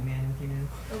little weed man with you now?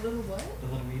 A little what? The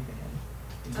little weed man.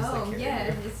 You just, Oh, like, carry yeah.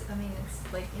 it. It's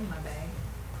like in my bag.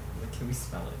 Like, can we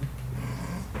smell it?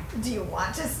 Do you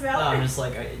want to smell No, it? I'm just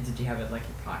like, did you have it like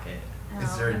your pocket?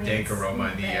 Is there a dank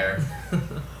aroma in the air?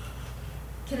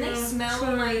 Can they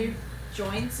smell my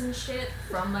joints and shit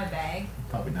from my bag?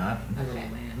 Probably not. A little Okay.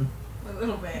 man. My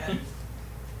little man.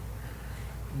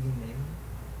 You can name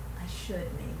I should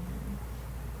name him.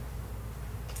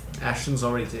 Ashton's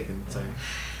already taken. Sorry.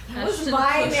 That was Ashton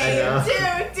my Kutcher.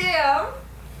 name too, damn.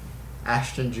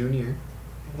 Ashton Jr.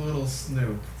 Little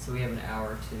Snoop. it. So we have an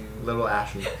hour to Little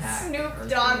Ashton. pack. Snoop our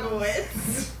Doggowitz.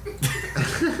 things.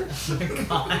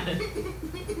 Oh my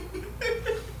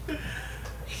god.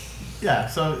 Yeah.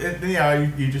 So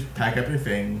you just pack up your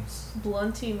things.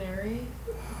 Blunty Mary.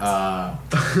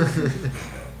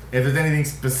 If there's anything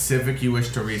specific you wish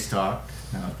to restock,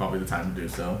 now's probably the time to do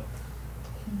so.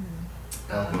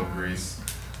 Elbow grease.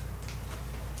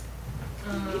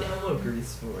 What do you need elbow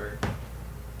grease for?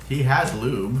 He has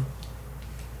lube.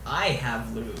 I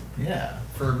have lube. Yeah.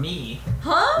 For me.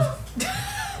 Huh?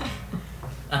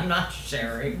 I'm not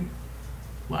sharing.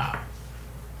 Wow.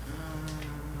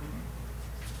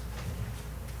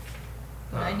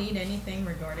 Would I need anything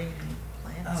regarding any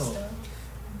plant Oh. stuff?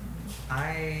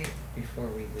 Before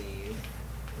we leave,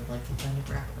 would like to find a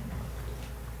grappling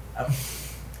hook.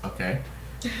 Okay.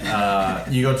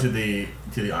 You go to the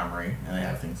armory and they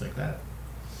have things like that.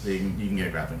 You can get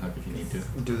a grappling hook if you need to.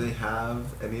 Do they have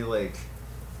any like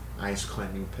ice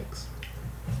climbing picks?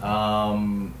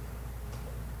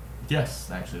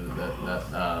 Yes, actually, those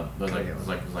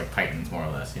like pythons more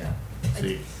or less. Yeah. So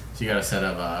you got a set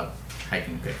of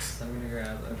hiking picks. So I'm gonna grab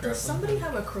a grappling Does somebody hook.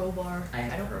 have a crowbar? I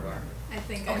have a don't crowbar. remember. I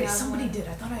think I Okay, have somebody one. did.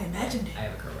 I thought I imagined it. I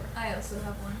have a crowbar. I also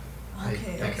have one. I Okay,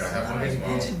 think okay, I have thought one as well.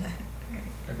 imagined that.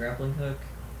 A grappling hook,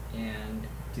 and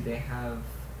do they have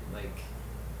like?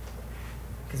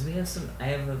 Because we have some. I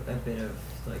have a bit of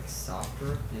like soft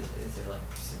rope. Is it like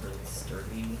really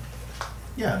sturdy?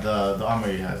 Yeah, the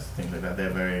armory has things like that. They're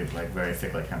very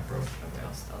thick like hemp rope. Okay,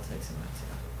 I'll take some of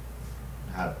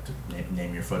that How to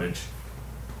name your footage?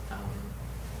 too.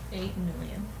 8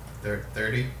 million. They're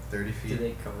 30 Do feet.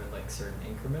 they come in like certain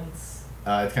increments?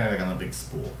 It's kind of like on a big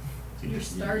spool. So Your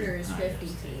starter is you 50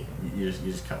 feet. You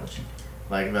just cut what you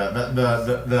like.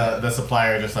 The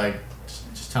supplier just like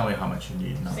just tell me how much you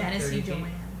need. And I'll- Fantasy 30 feet.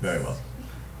 Joanne. Very well.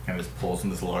 Kind of just pulls from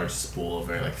this large spool of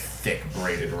very like thick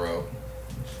braided rope.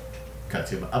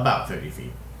 Cuts you about 30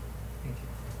 feet. Thank you.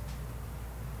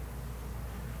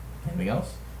 Anything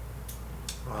else?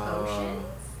 Potions?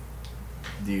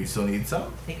 Do you still need some? I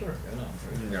think we're good on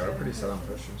potions. Yeah, we're pretty set on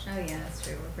potions. Oh yeah, that's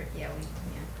true. We're pretty. Yeah,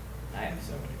 yeah. I have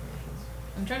so many potions.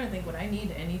 I'm trying to think, would I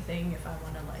need anything if I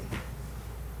want to like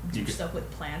do You could- stuff with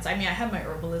plants? I mean, I have my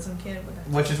herbalism kit. But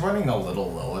Which is running a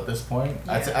little low at this point.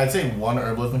 Yeah. I'd say one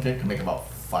herbalism kit can make about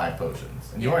 5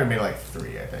 potions. And you Yeah. already made like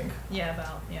 3, I think. yeah,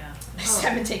 about yeah. I Oh, just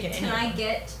haven't taken any. Can I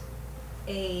get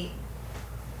a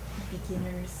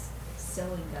beginner's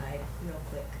sewing guide real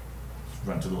quick?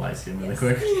 Run to the Lyceum really Yes.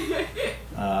 quick.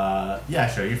 Yeah,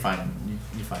 sure. You find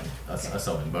a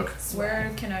sewing book.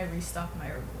 Where can I restock my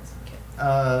herbalism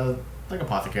kit? Like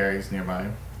apothecaries nearby.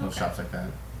 Most Okay. shops like that.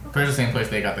 Pretty much the same place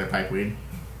they got their pipeweed.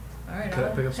 All right, Could I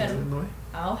I'll pick up head. something in the way?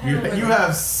 I'll head You over you there.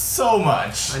 have so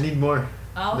much. I need more.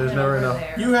 I'll there's head never over enough.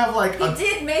 there. You have like He a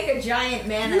did make a giant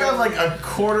man. you out have of like me. a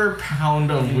quarter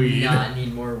pound of I do weed. not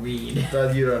need more weed.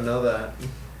 Dad, you don't know that.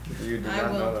 You do I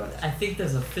not will know do that. I think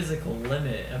there's a physical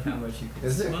limit of how much you can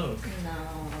Is there? smoke. No.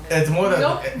 It's more than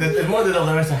Nope. it's more than a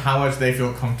limit to how much they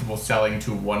feel comfortable selling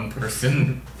to one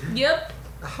person. Yep.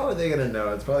 How are they gonna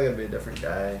know? It's probably gonna be a different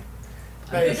guy.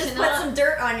 You just put some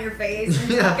dirt on your face and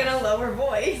Yeah. talk in a lower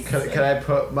voice. Can I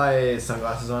put my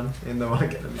sunglasses on in the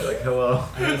market and be like, hello?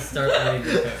 I'm gonna start writing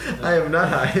the code. I am not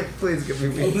high. Please give me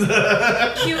weed.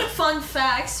 Cute fun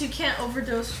facts: you can't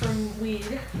overdose from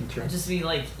weed. It'd just be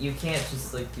like you can't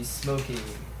just like be smoking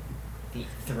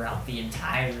throughout the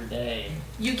entire day.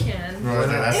 You can.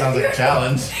 That sounds like a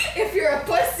challenge. If you're a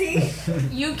pussy.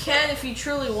 You can if you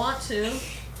truly want to.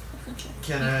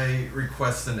 Can I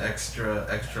request an extra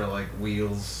like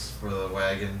wheels for the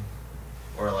wagon?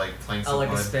 or like planks Oh, of like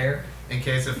a wood spare? in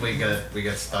case if we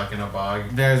get stuck in a bog.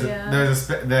 There's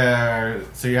Yeah.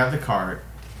 so you have the cart.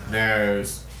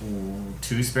 There's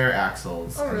 2 spare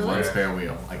axles Oh, and really? 1 spare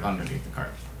wheel, like underneath the cart.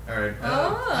 All right.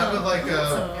 Oh, Have it like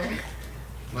awesome. a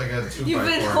 2x4. You've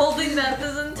been holding that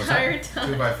this What's entire that?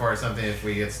 time. 2x4 or something. If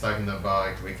we get stuck in the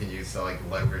bog, we can use to like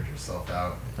leverage yourself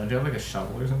out. Don't you have like a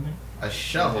shovel or something? A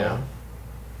shovel. Yeah.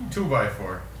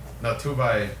 2x4. No,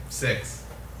 2x6.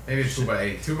 Maybe it's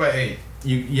 2x8. 2x8.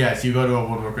 You go to a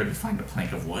woodworker to find a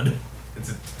plank of wood. It's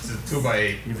a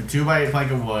 2x8. You have a 2x8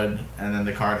 plank of wood, and then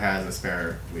the cart has a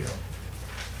spare wheel.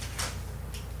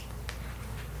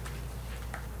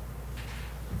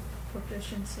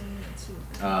 Proficiency. Let's see.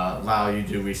 Lau, you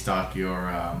do restock your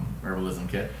herbalism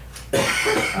kit.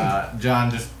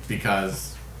 John, just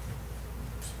because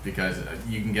you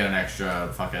can get an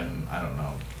extra fucking, I don't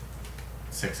know,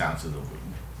 6 ounces of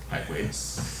pipe weed.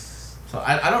 So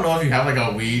I don't know if you have like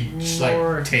a weed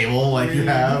like table like you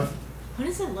have. What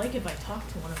is it like if I talk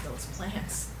to one of those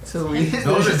plants? So we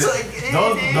Those are just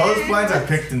those plants are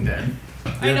picked and dead.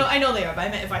 I know they are, but I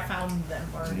meant if I found them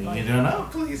or like, You don't know.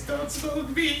 Please don't smoke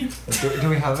me. do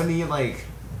we have any like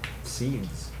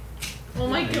seeds? Oh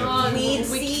my god. Weed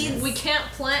we seeds. we can't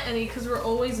plant any because we're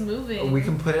always moving. We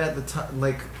can put it at the top,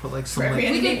 like put like some. For every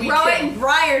Like, We enemy could grow it kill. in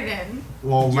Briarden.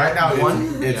 Well, right now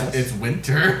one? it's Yes. it's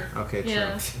winter. okay, true.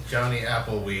 Yeah. Johnny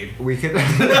Appleweed. We could.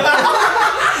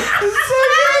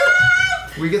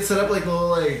 We could set up like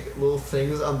little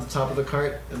things on the top of the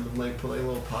cart and then like put like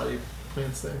little potty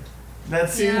plants there. That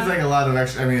seems Yeah. like a lot of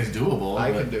extra. I mean, it's doable.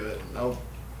 I but- can do it. I'll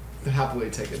happily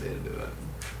take a day to do it.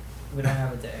 We don't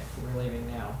have a day. We're leaving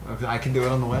now. Okay, I can do it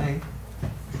on the way.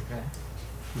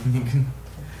 Okay.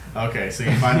 Okay, so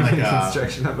you find like a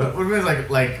Construction of what is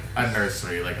like a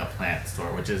nursery, like a plant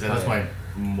store, which is at this Oh, yeah. point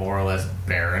more or less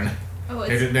barren. Oh,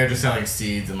 They're just selling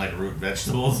seeds and like root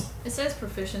vegetables. it says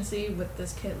proficiency with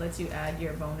this kit lets you add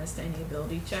your bonus to any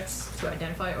ability checks to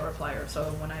identify or apply her. So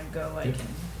when I go, I Yep. can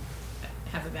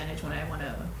have advantage when I want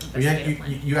to But yeah, investigate a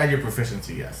plant. you add your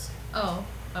proficiency, yes. Oh,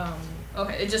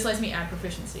 okay. It just lets me add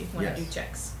proficiency when I Yes. do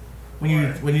checks. When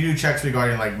you do checks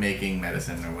regarding like making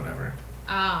medicine or whatever.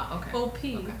 Ah, okay. OP.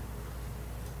 Okay.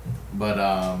 But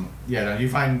yeah, no,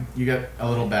 you get a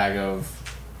little bag of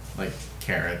like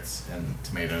carrots and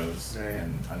tomatoes Right.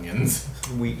 and onions.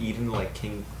 We eating like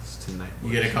kings tonight.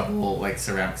 You get a couple like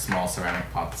small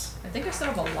ceramic pots I think I still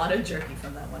have a lot of jerky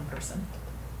from that one person.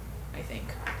 I think.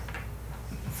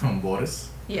 from Boris.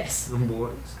 Yes.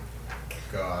 boys.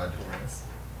 God.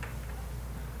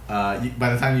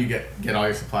 By the time you get all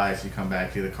your supplies, you come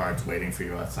back to the carts waiting for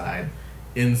you outside.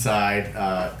 Inside,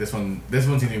 this one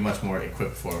seems to be much more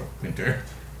equipped for winter.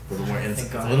 A little more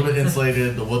it's a little bit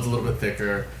insulated. The wood's a little bit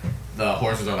thicker. The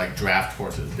horses are like draft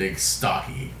horses, big,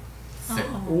 stocky, thick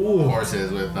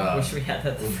horses with Wish we had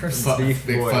that the first Beef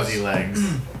big boys. fuzzy legs.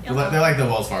 They're like the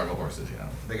Wells Fargo horses, you know.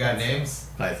 They got names?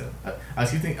 Clydesdale. I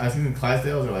was thinking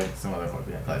Clydesdales or like some other horse.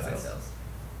 Yeah, Clydesdales.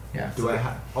 Yeah. Do I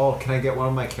have? Oh, can I get one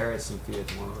of my carrots and feed it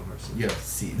to one of the horses? You have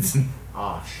seeds.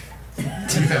 Ah, shit.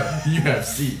 you have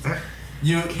seeds.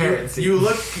 Carrot You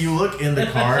look in the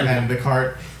cart and the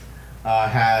cart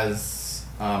has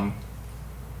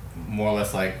more or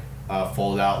less like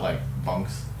fold out like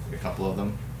bunks, a couple of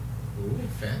them. Ooh,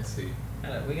 fancy.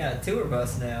 We got a tour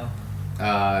bus now.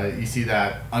 You see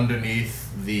that underneath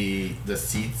the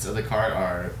seats of the cart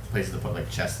are places to put like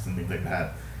chests and things like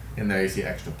that. In there you see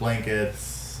extra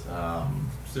blankets,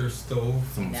 Is there a stove?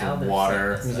 some Now there's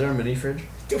water. some- Is there a mini fridge?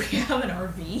 Do we have an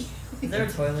RV? Is there a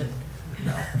toilet?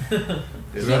 No. Do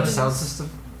we have a sound system?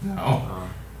 No. Oh.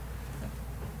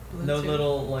 No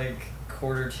little like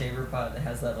quarter chamber pot that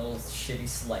has that little shitty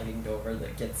sliding door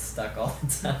that gets stuck all the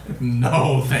time.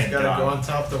 No, thank You gotta go God. on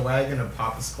top of the wagon and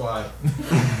pop a squat.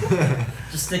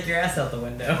 Just stick your ass out the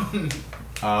window.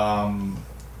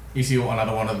 You see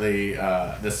another one of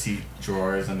the seat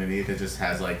drawers underneath. It just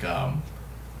has like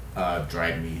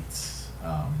dried meats,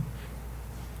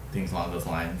 things along those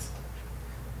lines.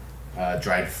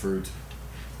 Dried fruit.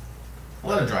 A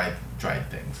lot of dried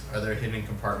things. Are there hidden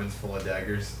compartments full of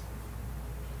daggers?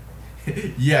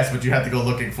 Yes, but you have to go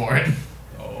looking for it,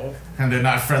 Oh. and they're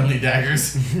not friendly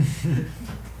daggers.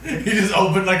 You just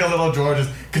open like a little drawer, just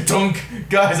ka-tunk.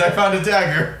 Guys, I found a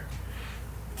dagger.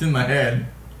 It's in my head.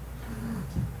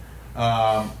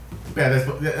 Yeah,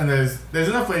 there's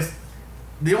enough place.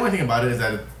 The only thing about it is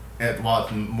that while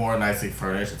it's more nicely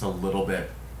furnished, it's a little bit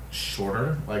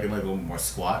shorter, like and like a little more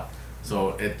squat. So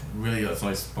it really it's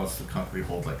only supposed to comfortably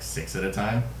hold like 6 at a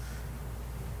time.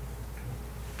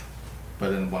 But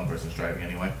then one person's driving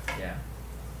anyway. Yeah.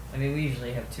 I mean, we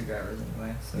usually have 2 drivers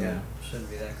anyway, so Yeah. it shouldn't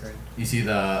be that great. You see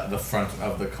the front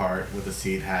of the cart with the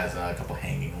seat has a couple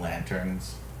hanging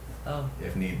lanterns, Oh,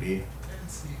 if need be.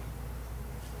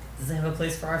 does it have a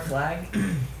place for our flag?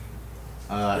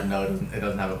 No, it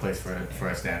doesn't have a place for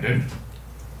a standard.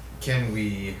 Can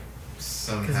we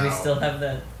somehow? Because we still have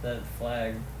that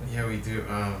flag. Yeah, we do.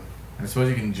 I suppose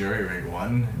you can jury rig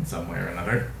one in some way or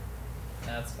another.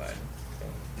 That's fine.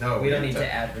 No, We don't have need ti-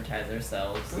 to advertise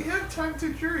ourselves. We have time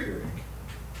to jury rig.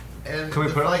 And Can we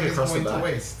the put it, like, flag is across the going to back?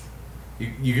 waste.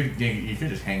 You could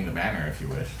just hang the banner if you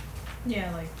wish.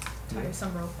 Yeah, like tie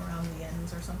some rope around the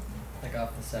ends or something. Like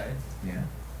off the side. Yeah.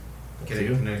 Get So it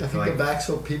you- connected I to, think like, the back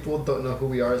so people don't know who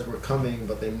we are as we're coming,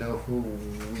 but they know who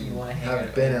we You want to hang have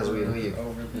it been as over, we leave.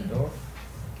 over the door?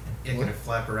 yeah, can it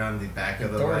flap around the back The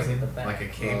of the door's wagon at the back. like a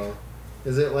cape?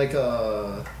 Is it like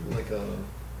a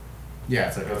Yeah,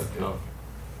 it's like Oh.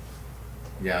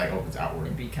 yeah, like opens outward.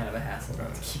 It'd be kind of a hassle to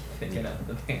keep picking up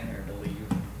the banner to leave.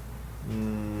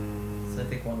 So I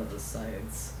think one of the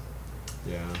sides.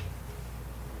 yeah.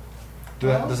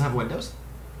 Does it have windows?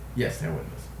 Yes, there are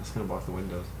windows. It's gonna block the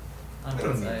windows. On We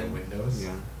one don't need side. the windows.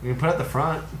 Yeah. You can put it at the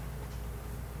front.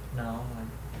 No,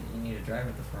 you need to drive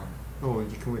at the front. Oh,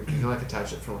 you can like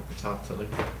attach it from like the top to like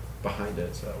behind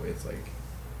it, so that way it's like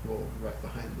well right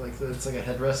behind like it's like a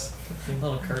headrest. A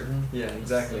little curtain. Yeah,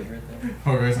 exactly. Right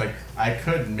there. Or it's like I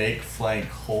could make flank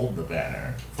hold the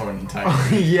banner for an entire.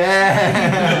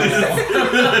 Yeah.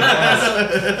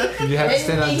 You have to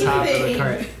stand on top of the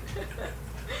cart.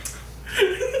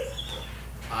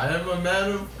 I am a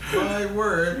man of my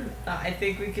word. I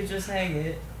think we could just hang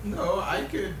it. No, I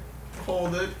could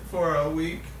hold it for a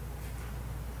week.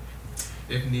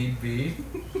 If need be.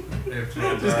 If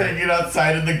Just gonna get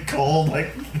outside in the cold,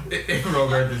 like. if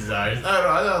Rogard desires.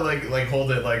 I don't like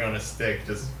hold it like on a stick,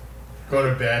 just go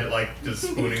to bed like just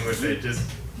spooning with it, just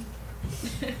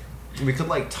We could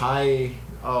like tie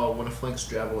one of Flank's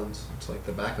javelins to like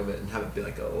the back of it and have it be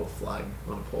like a little flag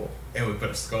on a pole. and we put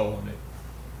a skull on it.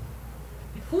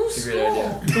 Who's It's a great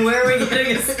idea. skull? Where are we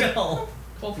getting a skull?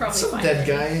 We'll probably Some find dead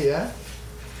it. guy, yeah.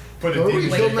 Put a Who are we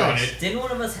demon killed dick on next? it. Didn't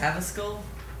one of us have a skull?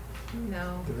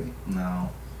 No. Do we? No.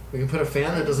 We can put a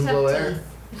fan that doesn't Except blow to- air.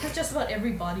 That's just about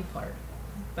every body part,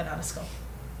 but not a skull.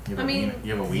 You have I a mean- wiener.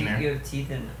 You have a wiener. You have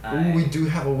teeth and eyes. Ooh, we do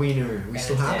have a wiener. We And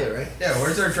still it's have dead. it, right? Yeah,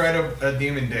 where's our dried up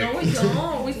demon dick? No, we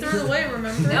don't. We threw it away,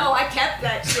 remember? No, I kept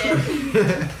that shit.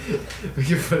 We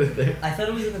can put it there. I thought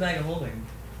it was in the bag of holding.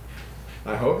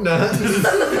 I hope not.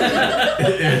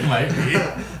 It might be.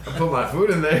 I put my food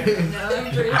in there. No, I'm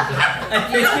pretty sure. I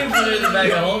think you put it in the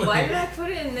bag of holding. Why did I put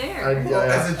it in there? Well,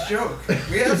 as a joke.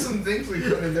 We have some things we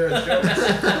put in there as jokes.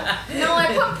 No,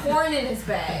 I put porn in his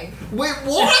bag. Wait,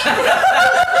 what?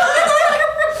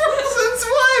 Since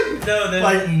when? No, then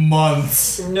Like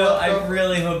months. no. I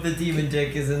really hope the demon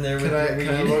dick is in there with Can I, the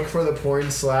can I weed. look for the porn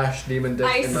 / demon dick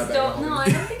I in my still bag? no, I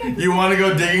don't think I. You want to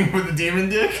go digging for the demon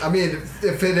dick? I mean,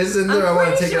 if it is in there, I want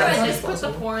I'm to pretty take sure it out I as just put the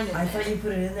possible. porn in I there. thought you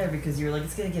put it in there because you were like,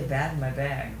 it's gonna get bad in my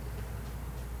bag.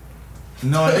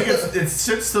 No, I think it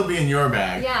should still be in your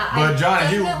bag. Yeah, But I John,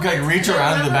 if you definitely like reach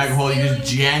around in the bag of holding, you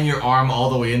just feeling- jam your arm all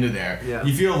the way into there. Yeah.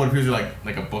 You feel what appears to be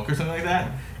like a book or something like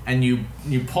that, and you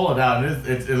pull it out, and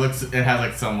it has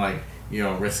like some like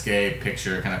risque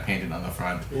picture kind of painted on the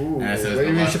front. Ooh, And it says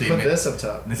maybe the we should lusty put mi- this up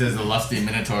top. And it says the lusty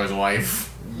Minotaur's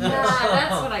wife. Yeah,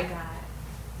 that's what I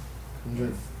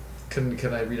got.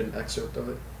 Can I read an excerpt of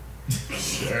it?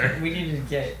 Sure. We need to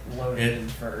get loaded It- in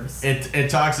first. It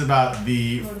talks about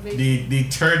the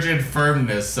turgid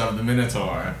firmness of the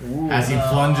Minotaur Ooh. as he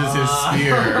plunges his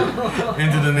spear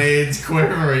into the maid's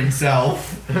quivering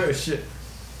self. Oh shit.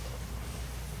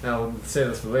 Now we'll save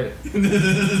this for later.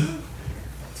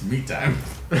 It's meat time.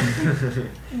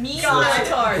 Me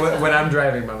God. When I'm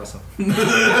driving by myself. The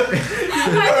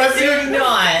rest of you-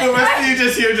 not. the rest of you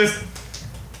just hear just.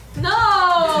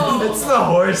 No. It's the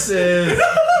horses.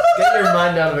 Get your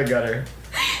mind out of the gutter.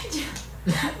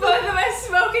 Both of us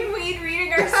smoking weed,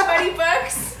 reading our sweaty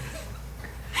books,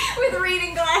 with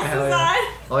reading glasses Hell yeah.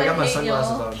 on. Oh, I got my hate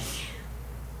sunglasses y'all. on.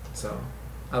 So,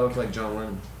 I look like John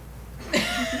Lennon.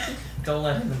 Don't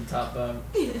let him in the top bunk.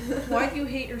 Why do you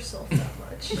hate yourself that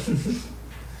much?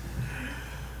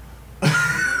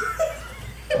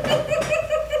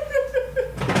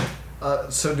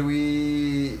 So did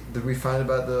we find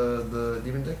about the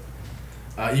demon dick?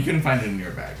 You can find it in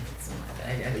your bag.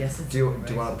 I guess it's. Do you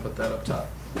want to put that up top?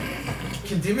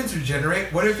 Can demons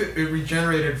regenerate? What if it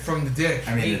regenerated from the dick?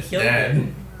 I mean, He it's killed dead.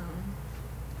 him.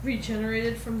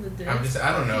 Regenerated from the dead.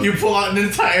 I don't know. You pull out an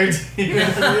entire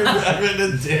demon from your bag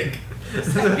and a dick.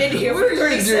 I've been here What for are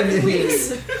you 37 doing here?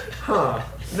 weeks. Huh.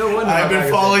 No wonder. I've been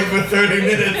falling for 30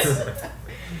 minutes.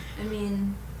 I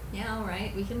mean,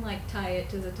 can like tie it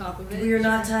to the top of it. We are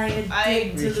not tying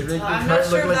a dick to the top. I'm not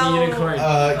sure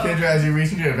about. Kendra, as you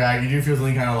reach into your bag, you do feel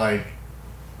something kind of like.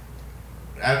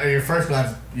 At your first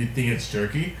glance, you think it's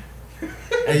jerky,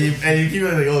 and you keep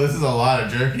like, oh, this is a lot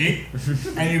of jerky,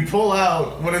 and you pull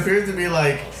out what appears to be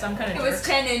like Some kind of. It was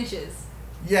 10 inches.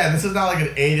 Yeah, this is not like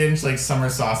an 8-inch like summer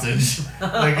sausage.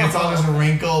 Like it's all just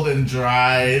wrinkled and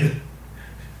dried.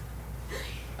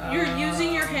 You're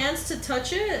using your hands to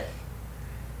touch it?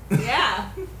 Yeah.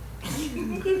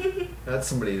 That's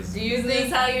somebody's. Do you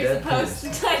think how you're dead supposed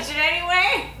penis. to touch it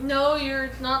anyway? No, you're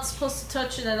not supposed to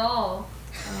touch it at all.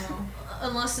 Oh.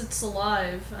 Unless it's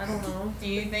alive. I don't know. Do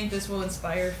you think this will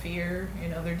inspire fear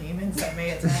in other demons that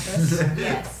may attack us?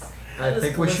 Yes. I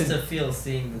think we should to feel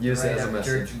seeing the use it dried as a up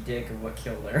message. dirty dick of what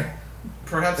killed her.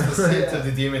 Perhaps the scent of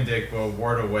the demon dick will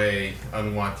ward away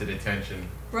unwanted attention.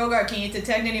 Brogar, can you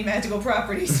detect any magical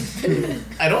properties?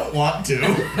 I don't want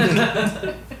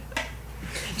to.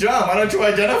 John, why don't you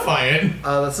identify it?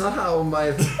 That's not how my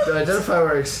identify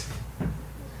works.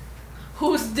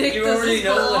 Whose dick You does already this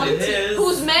know belong what it to? is.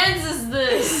 Whose man's is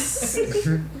this?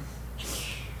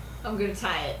 I'm gonna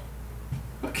tie it.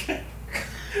 Okay.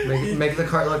 Make the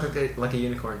cart look like a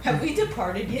unicorn. Have we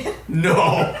departed yet? No.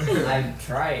 I'm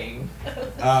trying.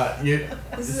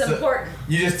 This is important.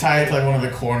 You just tie it to like one of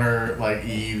the corner like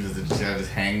eaves as it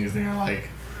just hangs there like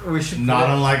We should not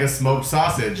put it unlike a smoked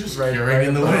sausage, just right curing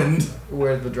in the above wind.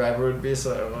 where the driver would be.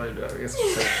 So I don't know. I guess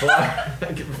it's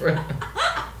like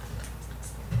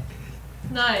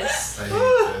Nice. I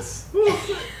hate this.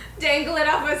 Dangle it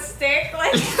off a stick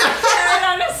like a carrot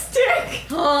on a stick.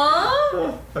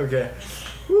 Huh? Okay.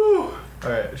 Woo. All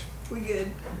right. We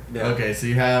good. Yeah. Okay, so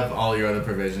you have all your other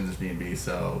provisions if need be.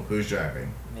 So who's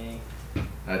driving? Me.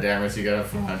 Damaris, you got up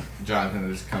front.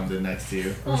 Jonathan just comes in next to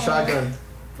you. Shotgun.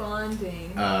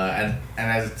 Bonding. And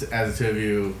as the two of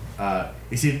you,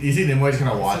 you see Nimue just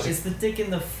kind of So watching. is the dick in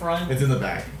the front? It's in the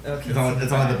back. Okay. It's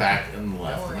on the back and the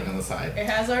left, Don't worry. like on the side. It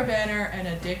has our banner and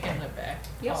a dick in the back.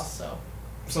 Yep. Also.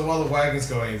 So while the wagon's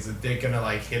going, is the dick gonna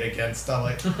like hit against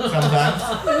like? Sometimes.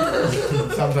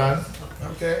 Sometimes.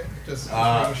 Okay, just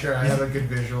Uh, making sure I have a good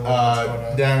visual of what's going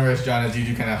on. Damaris, John, as you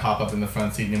do kind of hop up in the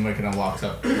front seat, Nimue kind of walks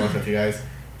up to you guys,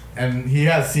 and he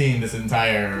has seen this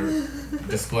entire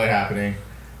display happening.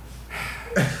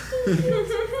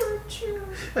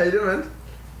 How you doing?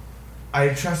 I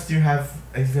trust you have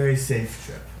a very safe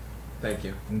trip, Thank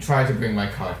you. and try to bring my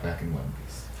cart back in one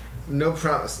piece. No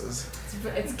promises.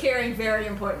 It's carrying very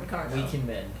important cargo. We can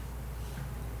mend.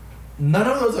 None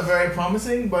of those are very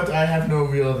promising, but I have no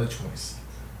real other choice.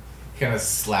 He kind of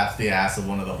slaps the ass of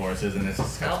one of the horses, and it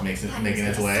just kind of making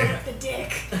its way. The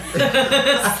dick.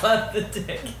 Slap the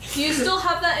dick. Do you still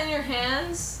have that in your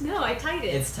hands? No, I tied it.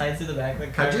 It's tied to the back of the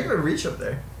car. How'd you even reach up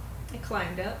there? I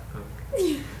climbed up.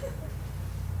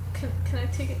 Can I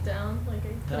take it down? Like I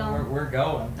put No, on. we're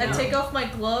going. I take off my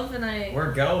glove and I.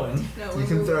 We're going. No, You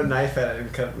can throw a knife at it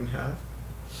and cut it in half.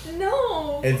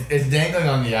 No. It's dangling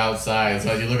on the outside, so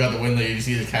as you look out the window, you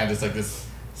see it's kind of just like this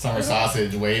summer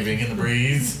sausage waving in the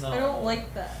breeze. I don't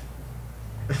like that.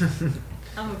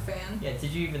 I'm a fan. Yeah,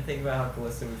 did you even think about how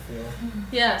Calista would feel?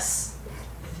 Yes.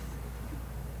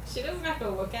 She doesn't have to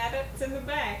look at it. It's in the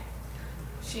back.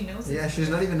 She knows Yeah, she's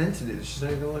not even into this. She's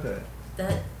not even gonna look at it.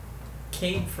 That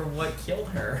came from what killed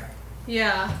her.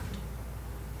 Yeah.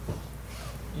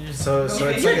 You're just So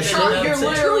Okay. it's like a trophy. You're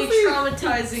literally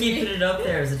traumatizing keeping me. it up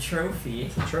there as a trophy.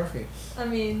 It's a trophy. I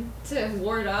mean, To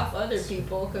ward off other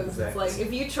people, because Exactly. it's like,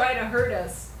 if you try to hurt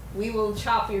us, we will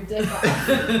chop your dick off.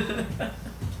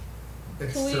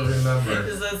 It's Can to we- remember.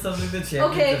 Is that something the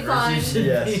champions Okay, of Virtue fine. should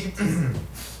Yes. be?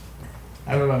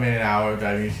 I have about maybe an hour of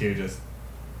driving you to just.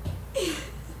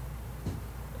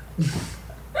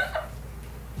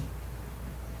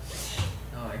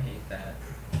 Oh, I hate that.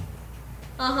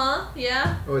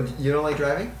 yeah. Oh, you don't like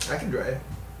driving? I can drive.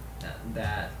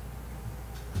 That.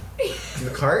 In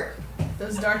the cart?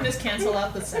 Does darkness cancel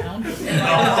out the sound?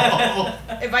 No.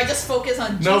 If I just focus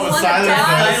on No, just but one silence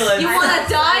die- does. You wanna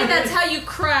die? That's how you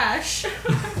crash.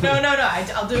 No,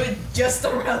 I'll do it just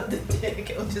around the dick.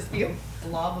 It'll just be a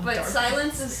blob of But darkness.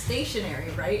 silence is stationary,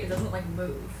 right? It doesn't like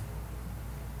move.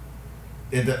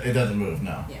 It doesn't move,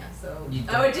 no. Yeah, so You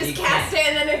I would don't- just you cast it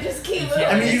can't- and then it just keep you moving.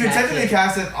 can't- I mean, you can Exactly. technically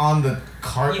cast it on the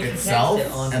cart You can cast itself,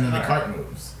 it on and the then the cart. cart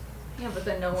moves. Yeah, but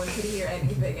then no one could hear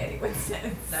anything anyone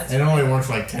says. That's It only works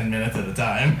for like 10 minutes at a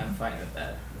time. I'm fine with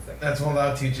that. That's what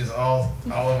Lao teaches all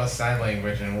of us sign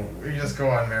language, and we just go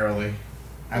on merrily.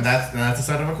 And that's the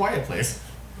sound of a quiet place.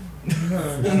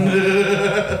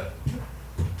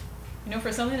 You know,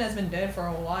 for something that's been dead for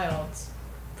a while, it's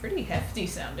pretty hefty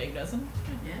sounding, doesn't it?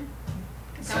 Yeah.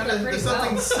 There's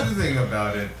something soothing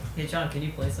about it. Hey John, can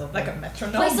you play something? Like a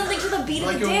metronome. Play something to the beat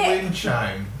Like of a the dick. wind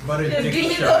chime. But a Yeah, dick give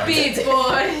me the shot. beats,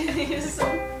 boy.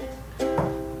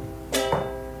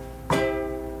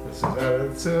 This is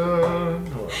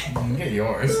attitude. Get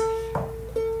yours.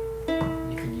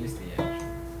 You can use the edge.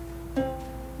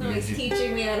 No, he's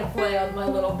teaching me how to play on my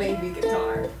little baby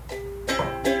guitar.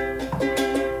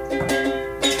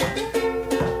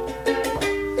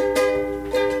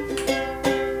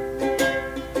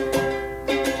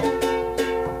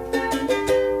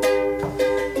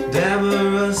 Damn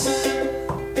us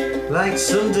like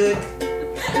some dick.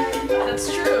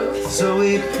 That's true. So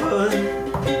we put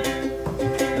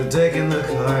the dick in the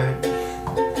cart.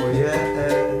 Oh yeah.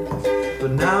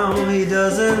 But now he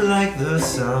doesn't like the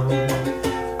sound.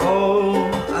 Oh,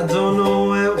 I don't know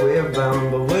where we're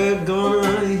bound, but we're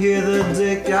gonna hear the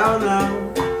dick out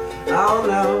loud. Out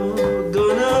loud, we're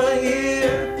gonna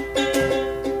hear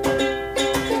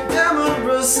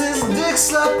Damaris's dick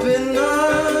slapping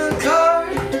the cart.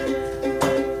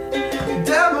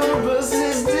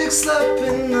 Damaris's dick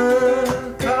slapping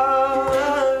the car.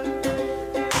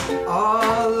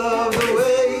 All of the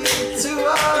way to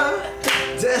our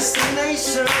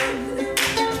destination.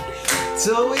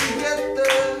 Till we get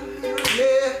there,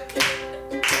 yeah.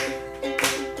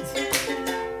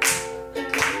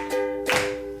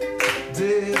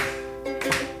 Dick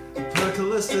put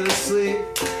Callista to sleep,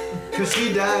 'cause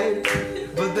she died,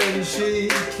 but then she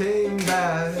came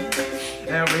back.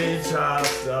 And we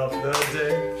chopped up the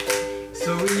dick,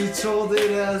 so we told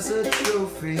it as a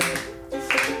trophy.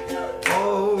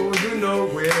 Oh, you know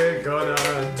we're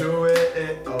gonna do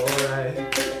it alright.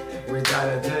 We got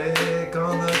a dick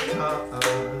on the car.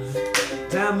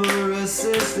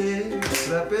 Damaris's dick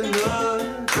slapping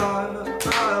the car.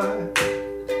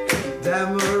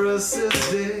 Damaris's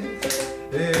dick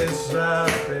is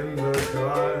slapping the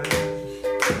car.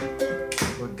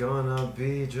 We're gonna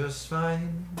be just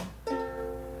fine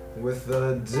with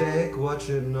the dick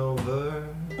watching over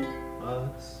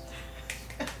us.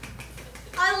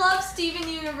 I love Steven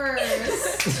Universe.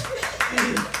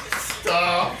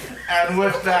 Stop. And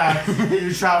with that,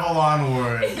 you travel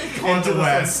onward into the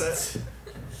west.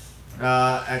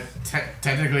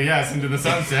 Technically, yes, into the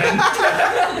sunset.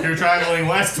 You're traveling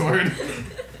westward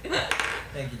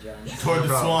Thank you, John. toward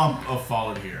the swamp of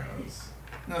fallen heroes.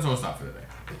 And that's where we'll stop for the day.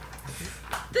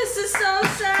 This is so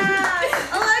sad.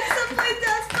 Alexa, play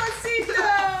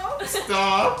Despacito.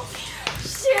 Stop.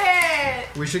 Shit!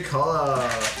 We should call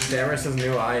Damaris's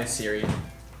new eye Siri.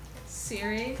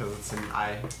 Siri. Because it's an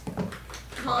eye.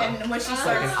 And when she's It's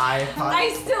like an iPod.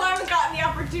 I still haven't gotten the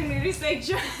opportunity to say,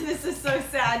 John, this is so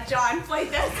sad. John, play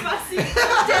Despacito.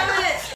 Damn it.